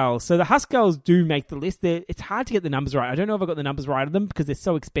Huskarls. So the Huskarls do make the list. It's hard to get the numbers right. I don't know if I got the numbers right of them because they're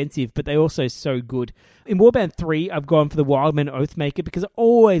so expensive, but they're also so good. In Warband 3, I've gone for the Wildman Oathmaker because I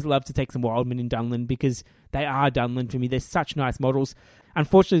always love to take some Wildmen in Dunland because they are Dunland for me. They're such nice models.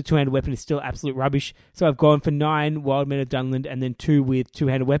 Unfortunately, the two-handed weapon is still absolute rubbish, so I've gone for 9 Wildmen of Dunland and then 2 with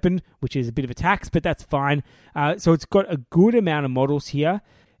two-handed weapon, which is a bit of a tax, but that's fine. So it's got a good amount of models here.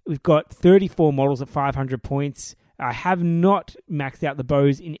 We've got 34 models at 500 points. I have not maxed out the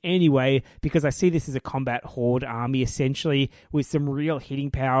bows in any way because I see this as a combat horde army essentially with some real hitting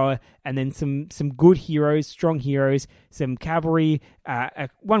power and then some good heroes, strong heroes, some cavalry,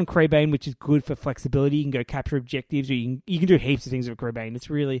 1 Creebane, which is good for flexibility. You can go capture objectives or you can do heaps of things with Creebane. It's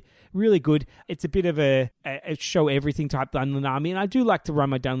really, really good. It's a bit of a show everything type Dunland army, and I do like to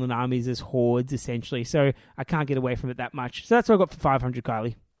run my Dunland armies as hordes essentially, so I can't get away from it that much. So that's what I got for 500,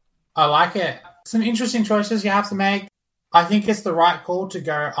 Kylie. I like it. Some interesting choices you have to make. I think it's the right call to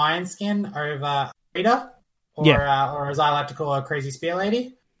go Ironskin over Rita, or as I like to call her, Crazy Spear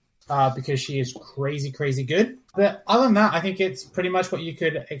Lady, because she is crazy, crazy good. But other than that, I think it's pretty much what you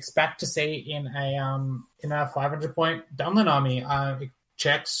could expect to see in a 500 point Dunland army. It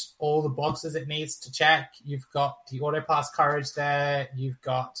checks all the boxes it needs to check. You've got the auto pass courage there. You've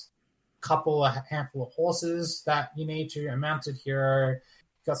got a handful of horses that you need to, a mounted hero.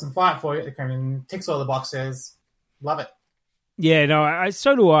 Got some fight for you. It ticks all the boxes. Love it. Yeah, no,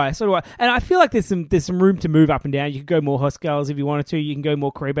 so do I. And I feel like there's some room to move up and down. You can go more Huskarls if you wanted to. You can go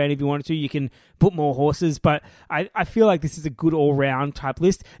more Creebane if you wanted to. You can put more horses. But I feel like this is a good all-round type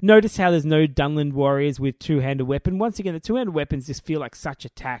list. Notice how there's no Dunland Warriors with two-handed weapon. Once again, the two-handed weapons just feel like such a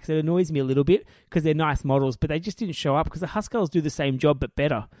tax. It annoys me a little bit because they're nice models, but they just didn't show up because the Huskarls do the same job but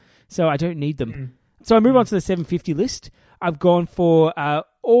better. So I don't need them. So I move on to the 750 list. I've gone for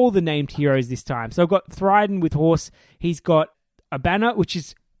all the named heroes this time. So I've got Thryden with horse. He's got a banner, which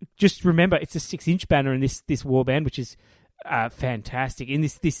is, just remember, it's a 6-inch banner in this warband, which is fantastic in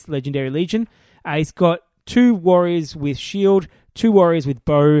this legendary legion. He's got 2 warriors with shield, 2 warriors with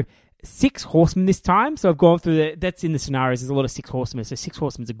bow, 6 horsemen this time. So I've gone through that's in the scenarios. There's a lot of 6 horsemen. So 6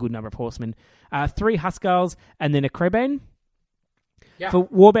 horsemen is a good number of horsemen. 3 Huskarls and then a Creebane. Yeah. For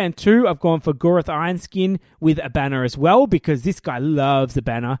Warband 2, I've gone for Goroth Ironskin with a banner as well because this guy loves the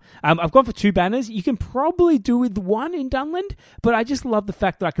banner. I've gone for 2 banners. You can probably do with 1 in Dunland, but I just love the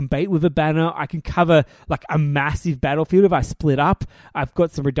fact that I can bait with a banner. I can cover like a massive battlefield if I split up. I've got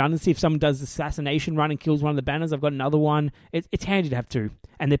some redundancy. If someone does assassination run and kills one of the banners, I've got another one. It's handy to have 2,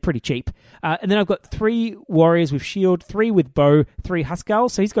 and they're pretty cheap. And then I've got 3 warriors with shield, 3 with bow, 3 Huskarls.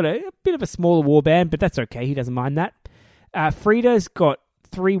 So he's got a bit of a smaller warband, but that's okay. He doesn't mind that. Frida's got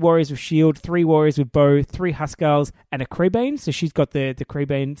 3 warriors with shield, 3 warriors with bow, 3 Huskarls, and a Creebane. So she's got the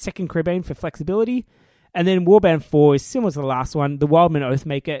Creebane, second Creebane for flexibility. And then Warband 4 is similar to the last one. The Wildman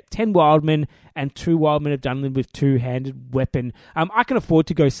Oathmaker, 10 Wildmen and 2 Wildmen of Dunland with two-handed weapon. I can afford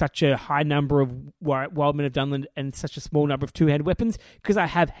to go such a high number of Wildmen of Dunland and such a small number of two-handed weapons because I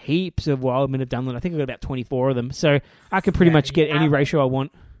have heaps of Wildmen of Dunland. I think I've got about 24 of them. So I can pretty much get any ratio I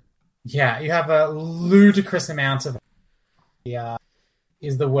want. Yeah, you have a ludicrous amount of...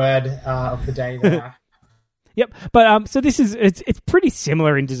 is the word of the day there. Yep, but so this is it's pretty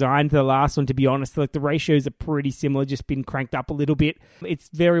similar in design to the last one, to be honest. Like the ratios are pretty similar, just been cranked up a little bit. It's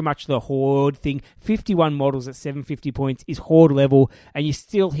very much the Horde thing. 51 models at 750 points is Horde level, and you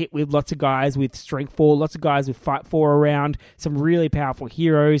still hit with lots of guys with Strength 4, lots of guys with Fight 4 around, some really powerful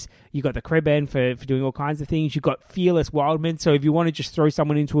heroes. You got the Kreban for doing all kinds of things. You've got Fearless Wildmen, so if you want to just throw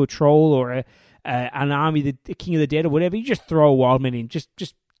someone into a troll or an army, the King of the Dead or whatever, you just throw a Wildman in. Just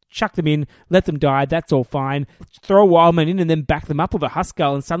chuck them in, let them die, that's all fine. Throw a Wildman in and then back them up with a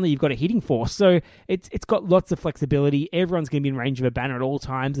Huskull and suddenly you've got a hitting force. So it's got lots of flexibility. Everyone's going to be in range of a banner at all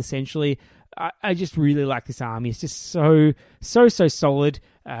times, essentially. I just really like this army. It's just so solid.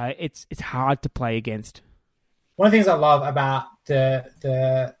 It's hard to play against. One of the things I love about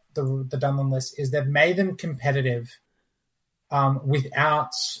the Dunland list is they've made them competitive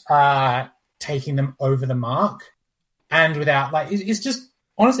without taking them over the mark and without, like, it's just,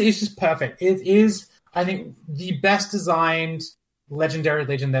 honestly, it's just perfect. It is, I think, the best designed Legendary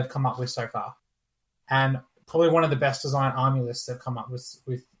Legion they've come up with so far. And probably one of the best designed army lists they've come up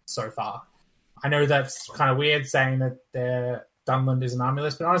with so far. I know that's kind of weird saying that their Dunland is an army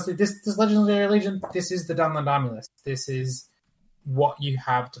list, but honestly, this Legendary Legion, this is the Dunland army list. This is what you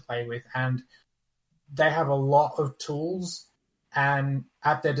have to play with. And they have a lot of tools and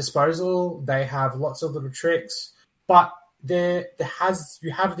at their disposal. They have lots of little tricks, but you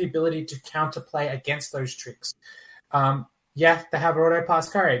have the ability to counterplay against those tricks. Yeah, they have auto pass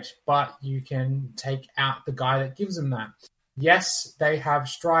courage, but you can take out the guy that gives them that. Yes, they have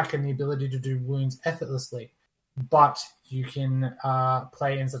strike and the ability to do wounds effortlessly, but you can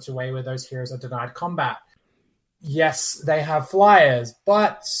play in such a way where those heroes are denied combat. Yes, they have flyers,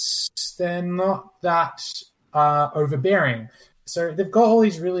 but they're not that overbearing. So they've got all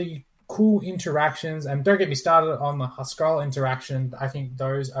these really cool interactions, and don't get me started on the Huskull interaction. I think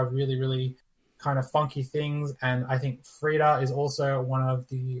those are really, really kind of funky things, and I think Frida is also one of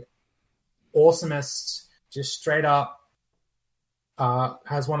the awesomest, just straight up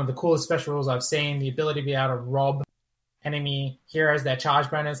has one of the coolest special rules I've seen. The ability to be able to rob enemy heroes their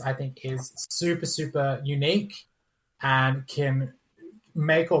charge bonus, I think, is super, super unique and can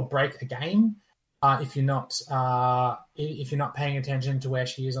make or break a game. If you're not paying attention to where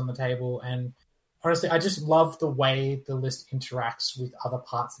she is on the table. And honestly, I just love the way the list interacts with other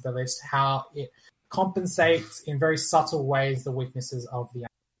parts of the list, how it compensates in very subtle ways the weaknesses of the army.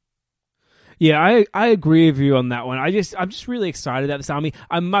 Yeah, I agree with you on that one. I'm just really excited about this army.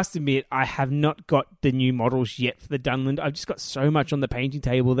 I must admit, I have not got the new models yet for the Dunland. I've just got so much on the painting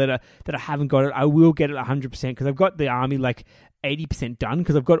table that I haven't got it. I will get it 100% because I've got the army like 80% done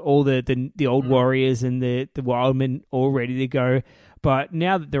because I've got all the old warriors and the wildmen all ready to go. But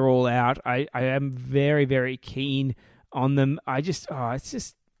now that they're all out, I am very, very keen on them. It's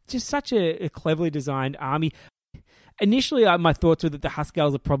just such a cleverly designed army. Initially, my thoughts were that the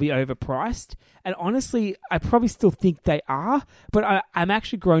Huskulls are probably overpriced, and honestly, I probably still think they are, but I'm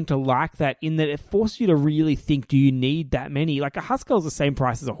actually grown to like that in that it forces you to really think, do you need that many? Like, a Huskull is the same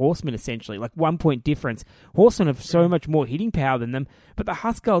price as a Horseman, essentially, like 1 point difference. Horsemen have so much more hitting power than them, but the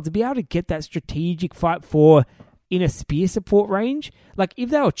Huskull, to be able to get that strategic fight for in a spear support range, like if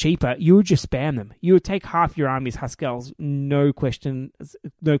they were cheaper, you would just spam them. You would take half your army's Huskulls, no questions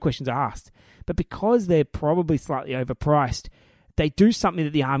asked. But because they're probably slightly overpriced, they do something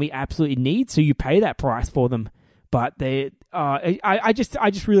that the army absolutely needs, so you pay that price for them. But I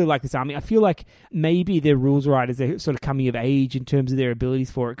just really like this army. I feel like maybe their rules writers are sort of coming of age in terms of their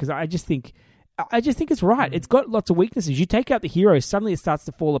abilities for it, because I just think it's right. It's got lots of weaknesses. You take out the heroes, suddenly it starts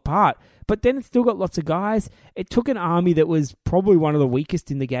to fall apart. But then it's still got lots of guys. It took an army that was probably one of the weakest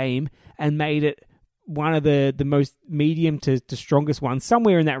in the game and made it one of the most medium to strongest ones,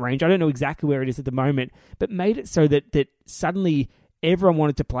 somewhere in that range. I don't know exactly where it is at the moment, but made it so that suddenly everyone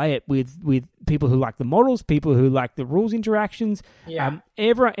wanted to play it with people who like the models, people who like the rules interactions. Yeah.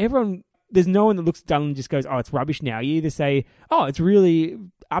 Everyone, there's no one that looks done and just goes, oh, it's rubbish now. You either say, oh, it's really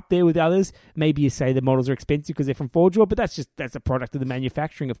up there with others. Maybe you say the models are expensive because they're from Forge World, but that's a product of the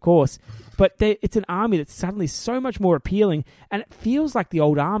manufacturing, of course. But it's an army that's suddenly so much more appealing, and it feels like the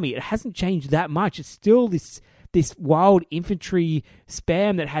old army. It hasn't changed that much. It's still this wild infantry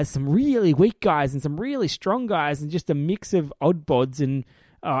spam that has some really weak guys and some really strong guys and just a mix of odd bods. And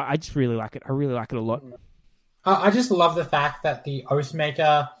I just really like it. I really like it a lot. I just love the fact that the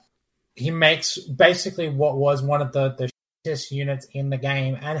Oathmaker, he makes basically what was one of the shittest units in the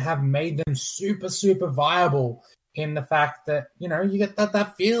game and have made them super, super viable in the fact that, you know, you get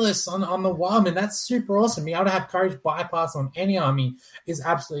that fearless on the Wildman. That's super awesome. Being able to have courage bypass on any army is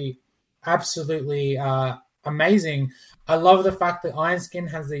absolutely amazing. I love the fact that Ironskin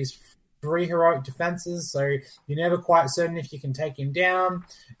has these 3 heroic defenses, so you're never quite certain if you can take him down,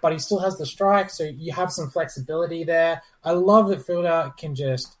 but he still has the strike, so you have some flexibility there. I love that Fielder can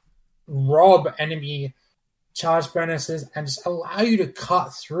just rob enemy charge bonuses and just allow you to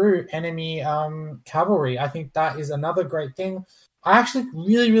cut through enemy cavalry. I think that is another great thing. I actually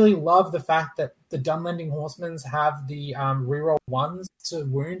really, really love the fact that the Dunlending Horsemen have the reroll 1s to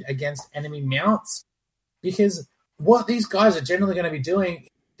wound against enemy mounts, because what these guys are generally going to be doing,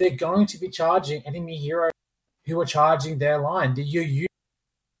 they're going to be charging enemy heroes who are charging their line. You use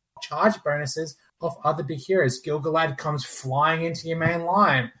charge bonuses of other big heroes. Gilgalad comes flying into your main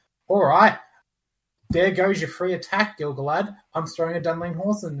line. All right, there goes your free attack, Gilgalad. I'm throwing a Dunling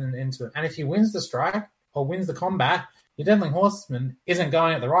Horseman into it. And if he wins the strike or wins the combat, your Dunling Horseman isn't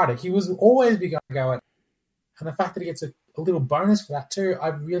going at the rider. He was always be going to go at it. And the fact that he gets a little bonus for that too, I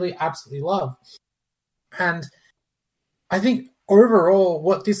really absolutely love. And I think overall,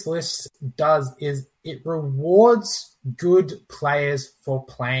 what this list does is it rewards good players for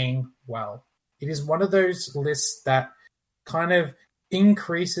playing well. It is one of those lists that kind of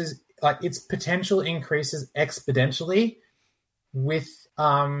increases, like its potential increases exponentially with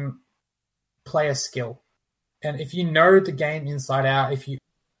player skill. And if you know the game inside out, if you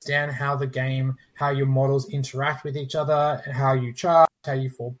understand how your models interact with each other, how you charge, how you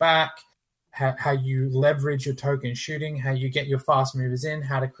fall back, how you leverage your token shooting, how you get your fast movers in,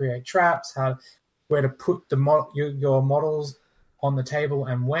 how to create traps, where to put your models on the table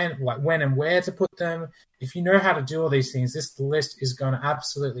and when and where to put them. If you know how to do all these things, this list is going to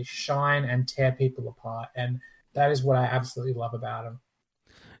absolutely shine and tear people apart. And that is what I absolutely love about them.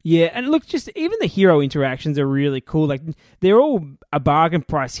 Yeah, and look, just even the hero interactions are really cool. Like, they're all a bargain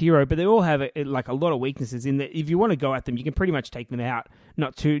price hero, but they all have a lot of weaknesses. In that, if you want to go at them, you can pretty much take them out,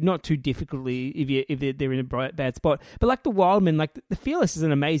 not too difficultly if they're in a bad spot. But like the Wildman, like the Fearless is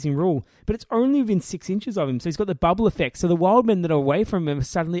an amazing rule, but it's only within 6 inches of him, so he's got the bubble effect. So the Wildmen that are away from him are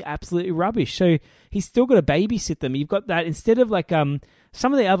suddenly absolutely rubbish. So he's still got to babysit them. You've got that instead of like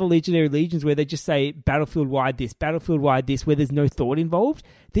some of the other Legionary Legions where they just say battlefield-wide this, where there's no thought involved.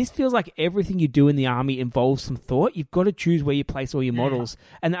 This feels like everything you do in the army involves some thought. You've got to choose where you place all your models.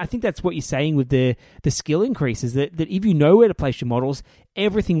 And I think that's what you're saying with the skill increases, that if you know where to place your models,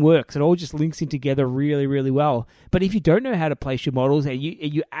 everything works. It all just links in together really, really well. But if you don't know how to place your models and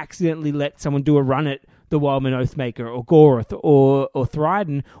you accidentally let someone do a run at the Wildman Oathmaker or Goroth or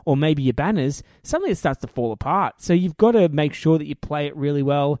Thryden or maybe your banners, suddenly it starts to fall apart. So you've got to make sure that you play it really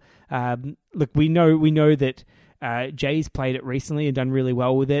well. Look, we know that Jay's played it recently and done really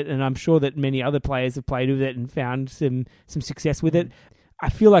well with it, and I'm sure that many other players have played with it and found some success with it. I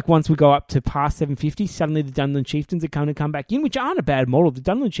feel like once we go up to past 750, suddenly the Dunlin Chieftains are going to come back in, which aren't a bad model. The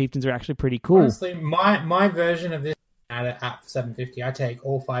Dunlin Chieftains are actually pretty cool. Honestly, my version of this at 750, I take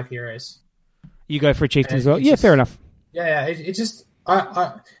all 5 heroes. You go for a chieftain as well? Yeah, fair enough. Yeah, it just...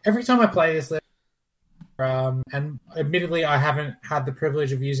 I every time I play this list, and admittedly I haven't had the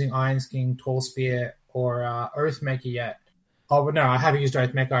privilege of using Ironskin, Tall Spear, or Oathmaker yet. Oh, but no, I haven't used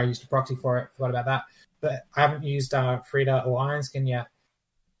Oathmaker. I used a proxy for it. Forgot about that. But I haven't used Frida or Ironskin yet.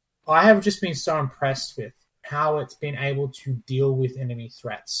 I have just been so impressed with how it's been able to deal with enemy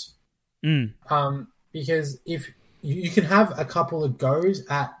threats. Because if you can have a couple of goes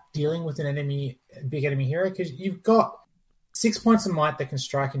at dealing with an big enemy hero, because you've got 6 points of might that can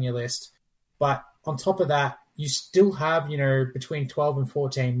strike in your list, but on top of that, you still have, between 12 and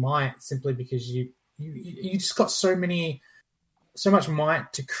 14 might, simply because you just got so much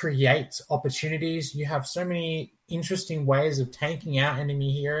might to create opportunities. You have so many interesting ways of taking out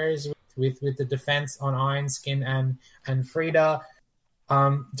enemy heroes with the defense on Ironskin and Frida.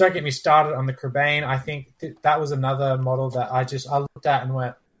 Don't get me started on the Crebain. I think that was another model that I looked at and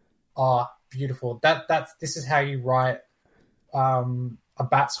went, oh, beautiful. This is how you write a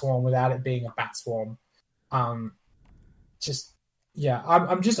bat swarm without it being a bat swarm. I'm just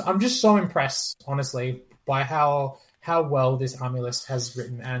so impressed, honestly, by how well this army list has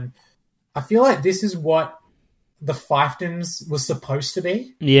written, and I feel like this is what the fiefdoms was supposed to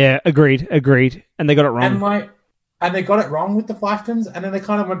be. Yeah, agreed, and they got it wrong. And they got it wrong with the fiefdoms, and then they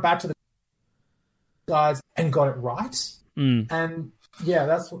kind of went back to the guys and got it right. And yeah,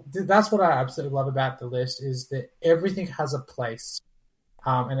 that's what I absolutely love about the list, is that everything has a place.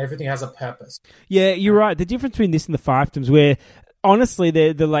 and everything has a purpose. Yeah, you're right. The difference between this and the fiefdoms, where honestly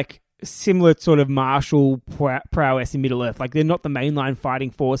they're like similar sort of martial prowess in Middle Earth. Like they're not the mainline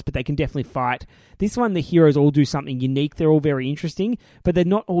fighting force, but they can definitely fight. This one, the heroes all do something unique. They're all very interesting, but they're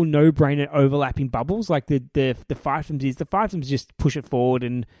not all no-brainer overlapping bubbles like the fiefdoms is. The fiefdoms just push it forward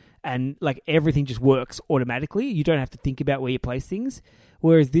and like everything just works automatically. You don't have to think about where you place things.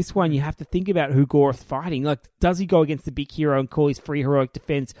 Whereas this one, you have to think about who Goroth's fighting. Like, does he go against the big hero and call his free heroic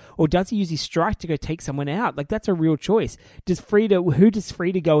defense, or does he use his strike to go take someone out? Like, that's a real choice. Who does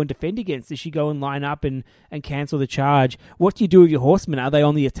Frida go and defend against? Does she go and line up and cancel the charge? What do you do with your horsemen? Are they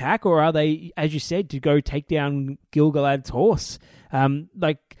on the attack, or are they, as you said, to go take down Gil-galad's horse?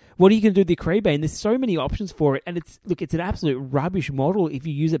 What are you going to do with the Creebane? There's so many options for it, and it's an absolute rubbish model if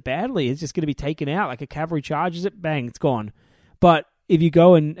you use it badly. It's just going to be taken out. Like a cavalry charges it, bang, it's gone. But if you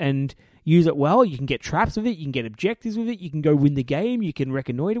go and use it well, you can get traps with it, you can get objectives with it, you can go win the game, you can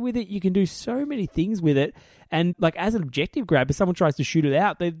reconnoiter with it, you can do so many things with it. And like as an objective grab, if someone tries to shoot it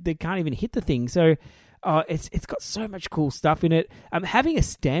out, they can't even hit the thing. So it's got so much cool stuff in it. Having a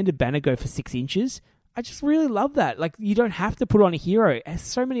standard banner go for 6 inches, I just really love that. Like, you don't have to put on a hero. As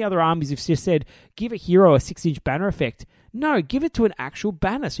so many other armies have just said, give a hero a 6-inch banner effect. No, give it to an actual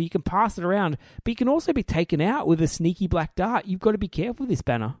banner so you can pass it around. But you can also be taken out with a sneaky black dart. You've got to be careful with this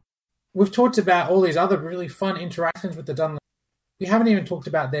banner. We've talked about all these other really fun interactions with the Dunland. We haven't even talked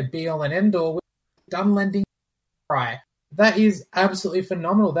about their be-all and end-all with Dunlanding Cry. That is absolutely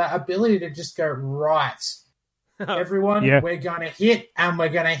phenomenal. That ability to just go, right, everyone, we're going to hit, and we're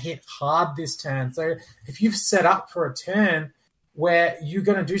going to hit hard this turn. So if you've set up for a turn where you're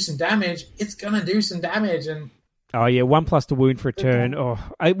going to do some damage, it's going to do some damage. And 1+ to wound for a turn.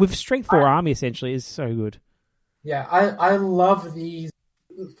 With strength 4 army essentially is so good. Yeah, I love these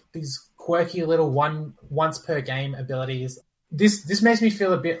quirky little once per game abilities. This makes me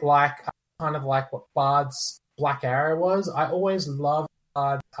feel a bit like kind of like what Bard's Black Arrow was. I always loved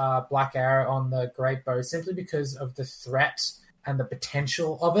Black Arrow on the Great Bow simply because of the threat and the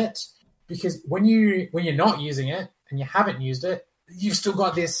potential of it. Because when you're not using it and you haven't used it, you've still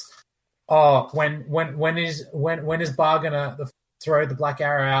got this. When is Bard gonna throw the Black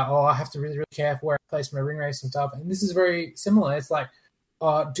Arrow out? I have to really really careful where I place my ring race and stuff. And this is very similar. It's like,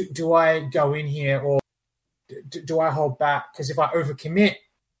 do I go in here or do I hold back? Because if I overcommit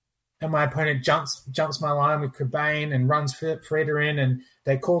and my opponent jumps my line with Creebane and runs Frida in and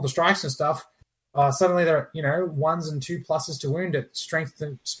they call the strikes and stuff, suddenly they're 1s and 2+ to wound at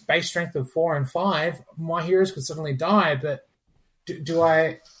base strength of 4 and 5. My heroes could suddenly die, but do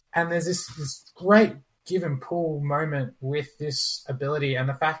I? And there's this great give and pull moment with this ability, and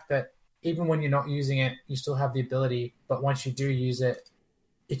the fact that even when you're not using it, you still have the ability. But once you do use it,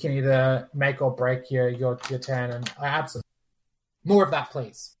 it can either make or break your turn. And I absolutely more of that,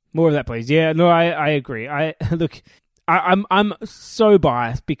 please. More of that, please. Yeah, no, I agree. I'm so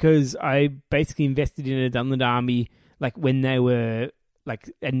biased because I basically invested in a Dunland army like when they were like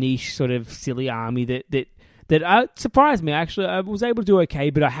a niche sort of silly army that surprised me. Actually, I was able to do okay,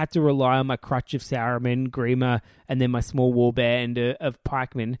 but I had to rely on my crutch of Sauerman, Grima, and then my small warband of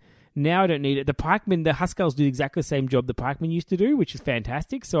pikemen. Now I don't need it. The pikemen, the Huskarls do exactly the same job the pikemen used to do, which is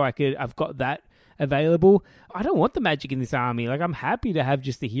fantastic. So I've got that available. I don't want the magic in this army. Like, I'm happy to have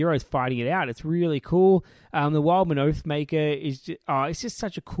just the heroes fighting it out. It's really cool. The Wildman Oathmaker is just, it's just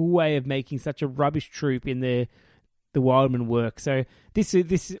such a cool way of making such a rubbish troop in the Wildman work. So this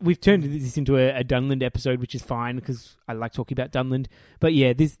we've turned this into a Dunland episode, which is fine because I like talking about Dunland. But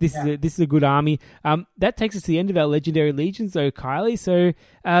yeah, this is a good army. That takes us to the end of our legendary legions, though, Kylie. So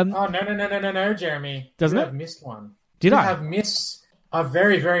no, Jeremy. Doesn't it? I've missed one. Did I have missed a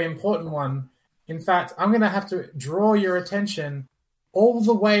very very important one? In fact, I'm going to have to draw your attention all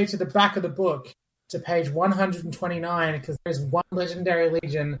the way to the back of the book to page 129 because there's one legendary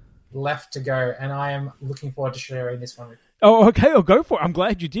legion left to go, and I am looking forward to sharing this one with you. Oh, okay. I'll go for it. I'm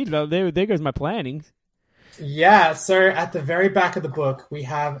glad you did. There goes my planning. Yeah, so at the very back of the book, we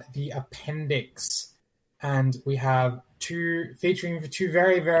have the appendix, and we have featuring two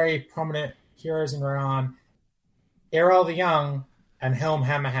very, very prominent heroes in Rohan, Errol the Young and Helm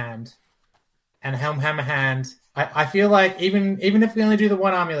Hammerhand. And Helm Hammerhand, I feel like even if we only do the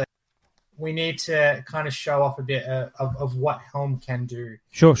one army, we need to kind of show off a bit of what Helm can do.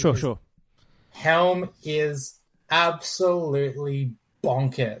 Sure. Helm is absolutely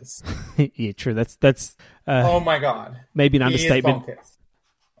bonkers. Yeah, true. That's oh my god, maybe an understatement.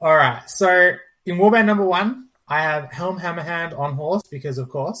 All right, so in Warband number 1, I have Helm Hammerhand on horse because of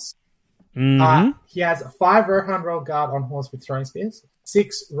course. Mm-hmm. He has 5 Rohan Royal Guard on horse with throwing spears.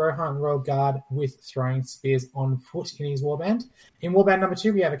 6 Rohan Royal Guard with throwing spears on foot in his warband. In warband number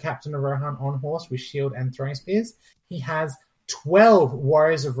 2, we have a captain of Rohan on horse with shield and throwing spears. He has 12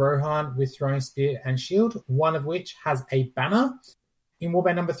 warriors of Rohan with throwing spear and shield, one of which has a banner. In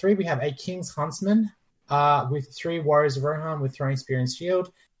warband number 3, we have a King's Huntsman with 3 warriors of Rohan with throwing spear and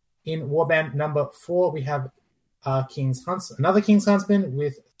shield. In warband number 4, we have another King's Huntsman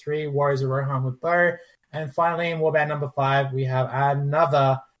with 3 warriors of Rohan with bow. And finally, in warband number 5, we have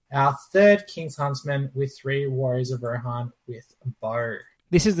our third King's Huntsman with 3 warriors of Rohan with bow.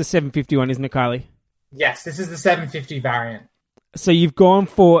 This is the 750 one, isn't it, Kylie? Yes, this is the 750 variant. So you've gone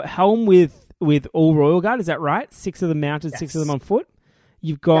for helm with all Royal Guard, is that right? 6 of them mounted, 6 of them on foot.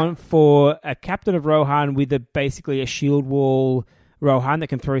 You've gone for a captain of Rohan with basically a shield wall Rohan that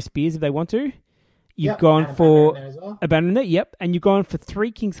can throw spears if they want to. You've gone for a banner there, yep. And you've gone for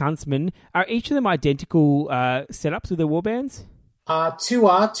 3 King's Huntsmen. Are each of them identical setups with their warbands? 2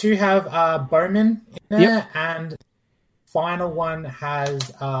 are. 2 have bowmen in there, and final one has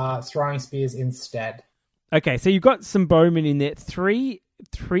throwing spears instead. Okay, so you've got some bowmen in there. 3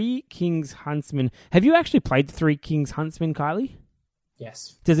 King's Huntsmen. Have you actually played 3 King's Huntsmen, Kylie?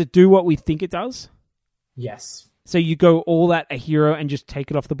 Yes. Does it do what we think it does? Yes. So you go all at a hero and just take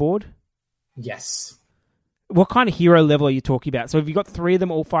it off the board? Yes. What kind of hero level are you talking about? So if you've got 3 of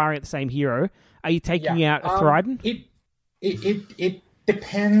them all firing at the same hero, are you taking out a Thryden? It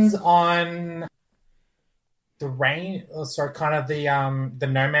depends on the range, so kind of the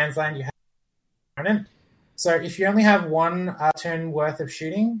no man's land you have. So if you only have 1 turn worth of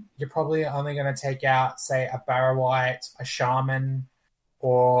shooting, you're probably only going to take out, say, a Barrow-wight, a Shaman,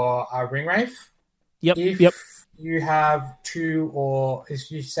 or a Ringwraith. If you have 2, or if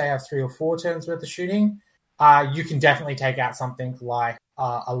you say have 3 or 4 turns worth of shooting, you can definitely take out something like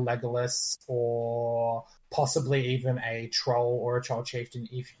a Legolas or possibly even a Troll or a Troll Chieftain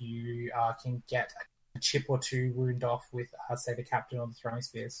if you can get a chip or 2 wound off with, say, the Captain or the Throwing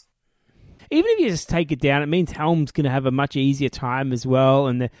Spears. Even if you just take it down, it means Helm's going to have a much easier time as well,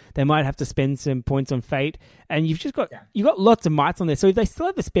 and they might have to spend some points on Fate. And you've just got you've got lots of mites on there, so if they still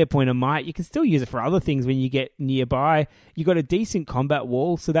have a spare point of might, you can still use it for other things when you get nearby. You've got a decent combat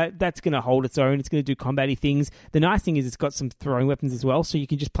wall, so that's going to hold its own. It's going to do combat-y things. The nice thing is it's got some throwing weapons as well, so you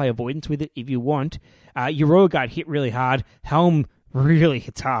can just play avoidance with it if you want. Your Royal Guard hit really hard. Helm really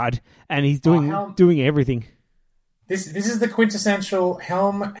hits hard, and he's doing everything. This is the quintessential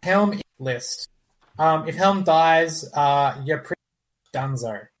Helm list. If Helm dies, you're pretty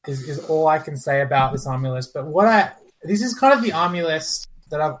donezo, is all I can say about this army list. But this is kind of the army list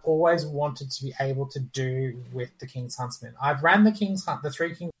that I've always wanted to be able to do with the King's Huntsman. I've ran the 3 King's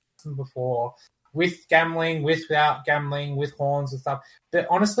Huntsman before, with gambling, without gambling, with horns and stuff. But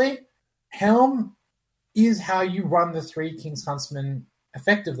honestly, Helm is how you run the 3 King's Huntsman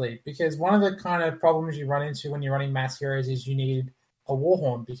effectively, because one of the kind of problems you run into when you're running mass heroes is you need a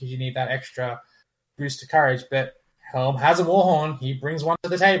warhorn because you need that extra boost to courage. But Helm has a warhorn, he brings one to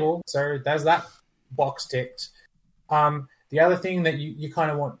the table, so there's that box ticked. The other thing that you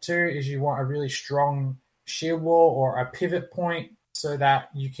kind of want too is you want a really strong shield wall or a pivot point so that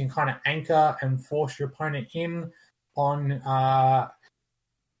you can kind of anchor and force your opponent in on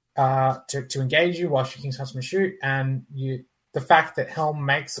to engage you whilst your King's Huntsman shoot. And the fact that Helm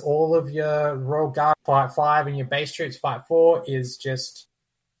makes all of your Royal Guard fight 5 and your base troops fight 4 is just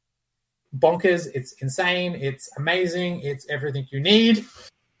bonkers. It's insane. It's amazing. It's everything you need.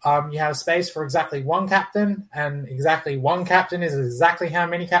 You have space for exactly 1 captain, and exactly 1 captain is exactly how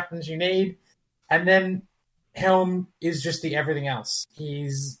many captains you need. And then Helm is just the everything else.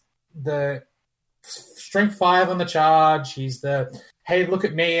 He's the strength 5 on the charge. He's the, hey, look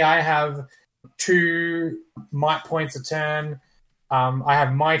at me, I have 2 might points a turn. I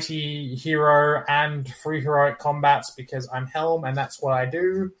have mighty hero and free heroic combats because I'm Helm and that's what I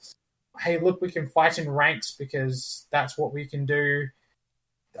do. Hey, look, we can fight in ranks because that's what we can do.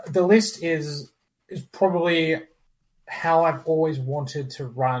 The list is probably how I've always wanted to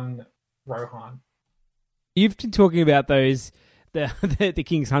run Rohan. You've been talking about the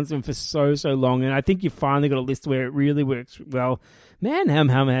King's Huntsman for so long, and I think you've finally got a list where it really works well. Man,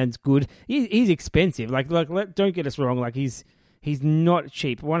 Helmhand's good. He's expensive. Like, don't get us wrong. Like, he's not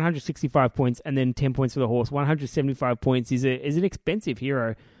cheap. 165 points and then 10 points for the horse. 175 points is an expensive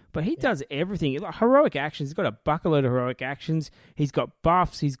hero, but he does everything. Like, heroic actions. He's got a buckload of heroic actions. He's got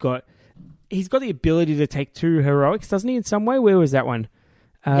buffs. He's got the ability to take 2 heroics, doesn't he? In some way, where was that one?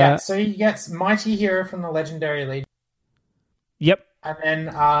 So he gets mighty hero from the Legendary Legion. Yep. And then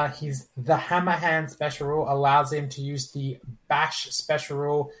the Hammer Hand special rule allows him to use the Bash special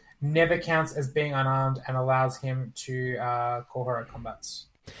rule never counts as being unarmed and allows him to call her at combats.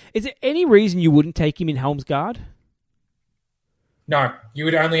 Is there any reason you wouldn't take him in Helm's Guard? No, you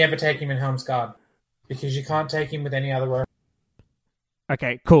would only ever take him in Helm's Guard because you can't take him with any other weapon.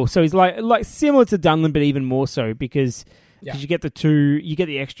 Okay, cool. So he's like similar to Dunlin, but even more so because you get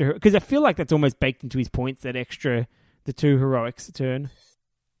the extra. Because I feel like that's almost baked into his points. That extra, the 2 heroics a turn.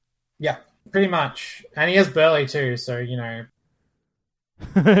 Yeah, pretty much. And he has Burley too, so you know.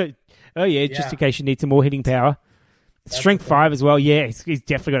 Oh yeah, just in case you need some more hitting power. That's Strength 5 as well. Yeah, he's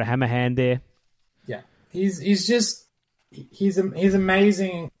definitely got a hammer hand there. Yeah, he's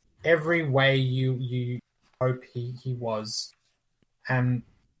amazing every way you hope he was, and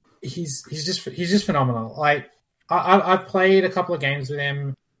he's just phenomenal. Like I've played a couple of games with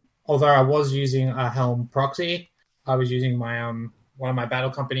him, although I was using a Helm proxy. I was using my one of my battle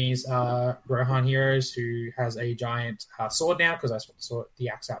companies, Rohan Heroes, who has a giant sword now because I swapped the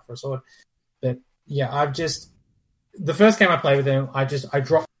axe out for a sword. But yeah, the first game I played with him, I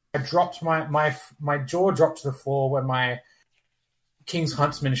dropped my jaw dropped to the floor when my King's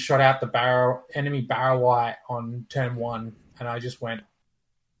Huntsman shot out the enemy barrow white on turn 1, and I just went,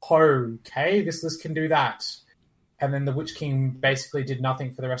 okay, this list can do that. And then the Witch King basically did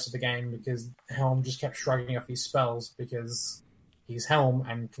nothing for the rest of the game because Helm just kept shrugging off his spells because he's Helm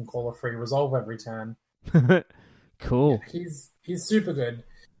and can call a free resolve every turn. Cool. Yeah, he's super good.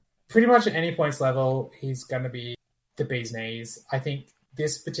 Pretty much at any points level, he's going to be the bee's knees. I think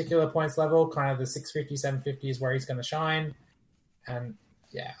this particular points level, kind of the 650, 750 is where he's going to shine. And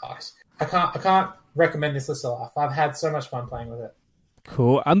yeah, I can't recommend this list enough. I've had so much fun playing with it.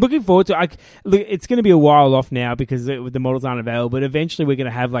 Cool. I'm looking forward to it. Look, it's going to be a while off now because the models aren't available, but eventually we're going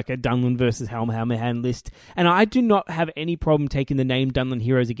to have like a Dunlin versus Helm hand list. And I do not have any problem taking the name Dunlin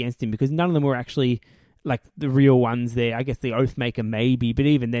heroes against him because none of them were actually like the real ones there. I guess the Oathmaker maybe, but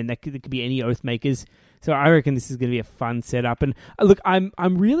even then there could be any Oathmakers. So I reckon this is going to be a fun setup. And look, I'm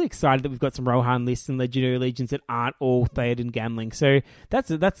really excited that we've got some Rohan lists and Legendary Legions that aren't all Theoden Gamling. So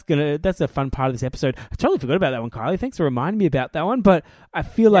that's a fun part of this episode. I totally forgot about that one, Kylie. Thanks for reminding me about that one. But I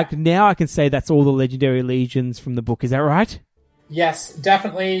feel like now I can say that's all the Legendary Legions from the book. Is that right? Yes,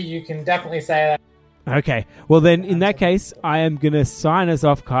 definitely. You can definitely say that. Okay, well then, in that case, I am going to sign us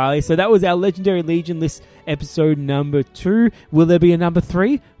off, Kylie. So that was our Legendary Legion list, episode number 2. Will there be a number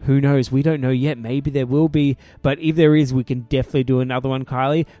 3? Who knows? We don't know yet. Maybe there will be. But if there is, we can definitely do another one,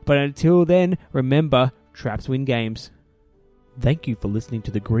 Kylie. But until then, remember, traps win games. Thank you for listening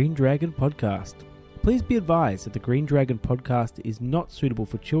to the Green Dragon Podcast. Please be advised that the Green Dragon Podcast is not suitable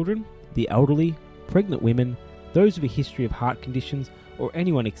for children, the elderly, pregnant women, those with a history of heart conditions, or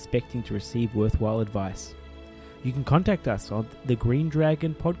anyone expecting to receive worthwhile advice. You can contact us on the Green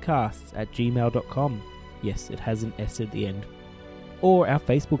Dragon Podcasts at gmail.com. Yes, it has an S at the end. Or our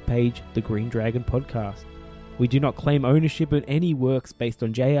Facebook page, The Green Dragon Podcast. We do not claim ownership of any works based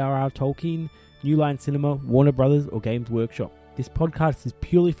on J.R.R. Tolkien, New Line Cinema, Warner Brothers, or Games Workshop. This podcast is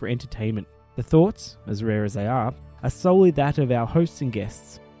purely for entertainment. The thoughts, as rare as they are solely that of our hosts and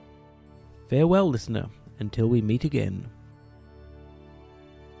guests. Farewell, listener, until we meet again.